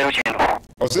okusinzira kino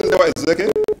osinzira ezeke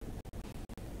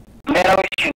mbeera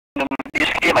wekino mu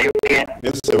disitulikiti y'Emayuge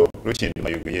yes sir Ruchindi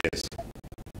Mayuge yes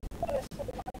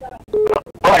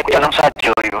bali kutya n'omusajja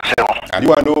oyo sebo ali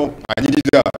wano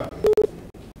anyirira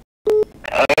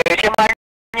ekyemanyi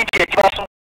nti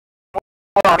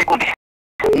ekibasumula bikundi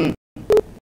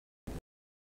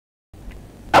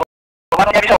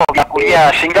abamanya ebisawo byakulya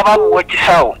singa bakuwa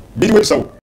ekisawo biriwo ekisawo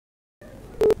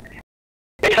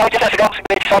ekisawo kyesasiga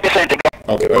kusiga ekisawo kyesente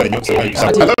okay wala nyo sema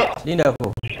ekisawo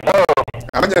lindako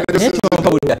amanya najo sinzidde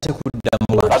budda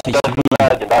tekuddamu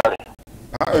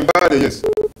embale yes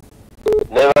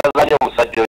nebazanya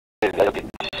omusajja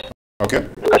okay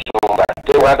Kashumba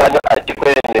tewaganya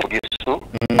akikwene gisu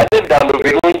ate ebigambo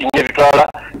birungi nnyo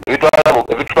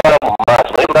ebitwala mu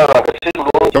maaso naye bulaba nga si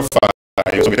bulungi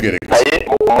naye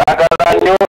mwagala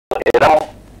nnyo era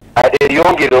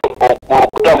eryongere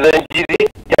okutambuza enjiri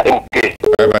ya MK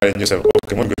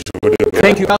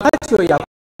thank you kakati oyo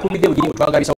yakumidde bugiri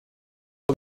mutwagabisa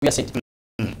bya sente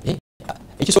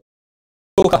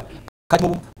ekisooka kati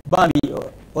mu bambi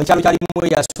okyalo kyalimu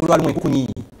yasuulwa alimu enkukunyi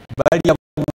balya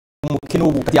mukino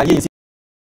obu kati ali ensi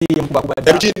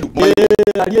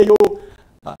ali eyo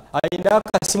ayina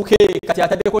akasimu ke kati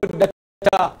ataddeko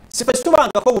data sife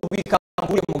situbangako bubika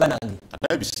nkule muganange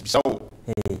bisawo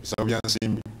bya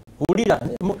nsimbi ulira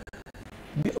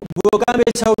bwogamba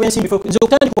ebisawo byensimbi nze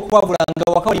okutandika okwabulanga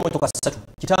waka wali motoka 3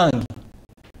 kitangi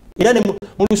era ne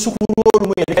mu lusuku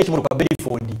lwolumu yaleka ekimotoka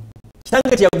Bedford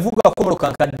kitange teyavugako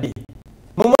motoka nkadde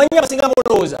mumanyi abasinga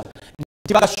mulowooza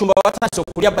nti Bakashumba batandise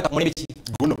okulya bata mulebe ki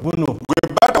guno gwe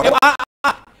bata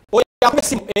oyo yakuba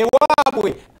esimu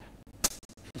ewaabwe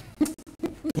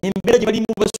embeera gye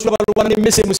balimu basula balwana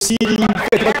n'emmese musiiri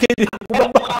bakende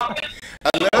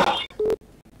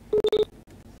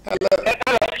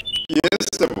yes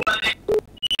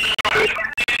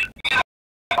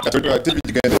katolika TV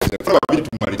gigende fulaba biri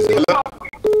tumalirize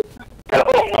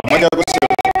amanya go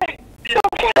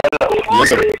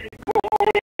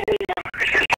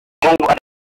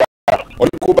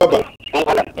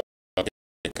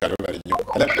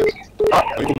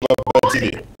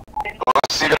wasinzire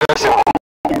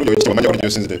wamanya buli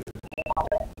gyosinzire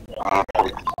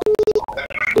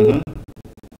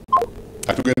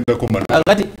atugenda kumana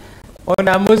kati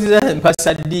ono amuziza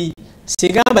mpasaddi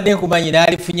singa mbadde nkumanyi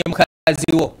n'alifunye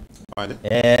mukazi wo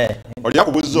oli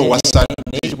akubuuza owasaddi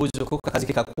nekibuuzo ko kakazi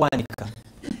ke kakwanika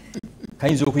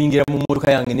kayinza okuyingira mu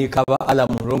mmotoka yange nekaba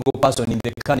alamu rongo person in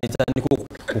the car netandika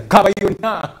okukaba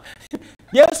yonna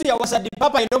yesu yawasaddi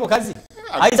papa alina omukazi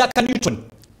Isaac Newton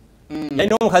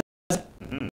yalina omukazi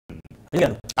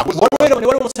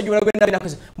waliwo omusajja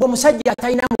olagwendabenakoze bwe omusajja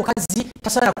atalina mukazi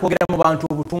tasaana kwogera mu bantu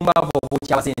obutumbaavu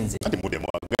obukyabasenze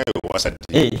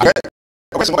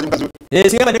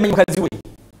singa badde manyi mukazi we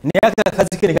naye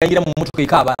akazi ke nekayingira mu mmotoka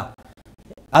ekaba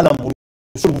alamu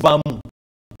olusoluvaamu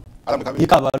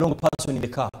yekaba long person in the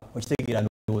car okitegeera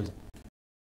ndowooza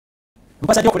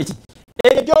mpasa okola ki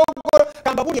ejogolo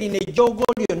kamba buli erina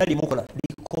ejogolo lyonna limukola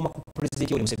likoma ku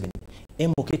pulezidenti Yoweri Museveni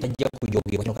emboka etajja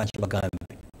kujogerwa kino kanki bagambe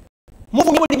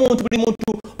muvumye buli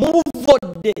muntu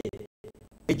mubuvodde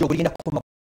ejogolo ligenda kukoma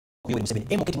ku Yoweri Museveni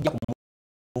emboka etimujja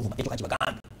kumuvuma ekyo kanki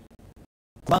bagambe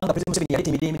kubanga pulezidenti Museveni yaleeta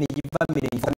emirembe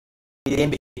negiva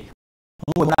mirembe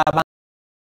muwe mulaba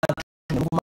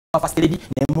nemuvuma first lady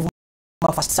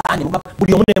nemuvuma first son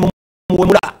buli omu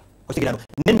nemuwemula okitegeera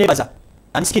nenebaza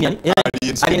ani skin yani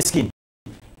alien skin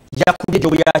yakubye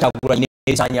ejogolo yakyagula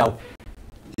nesanyawo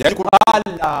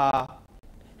ala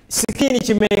skin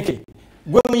kimeke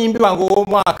gwe muyimbi wange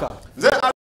ow'omwaka nze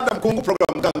Adam Kungu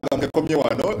program ganga mkekomye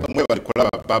wano mwe bali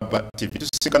kulaba Baba TV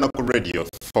tusikana ku radio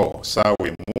 4 sawe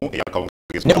mu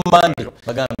yakawongeza ne kumande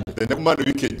bagambe ne kumande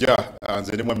wikeja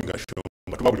nze ne mwami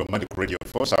Gashumba tubabuli omandi ku radio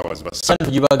 4 sawa ziba santu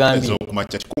tujibagambi zo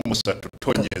kumacha kikumu satu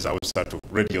tonyeza usatu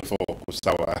radio 4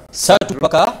 kusawa satu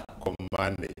paka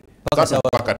komande paka sawa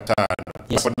paka 5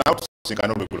 yes. For now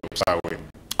tusikana ku sawe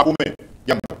abume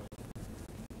yamba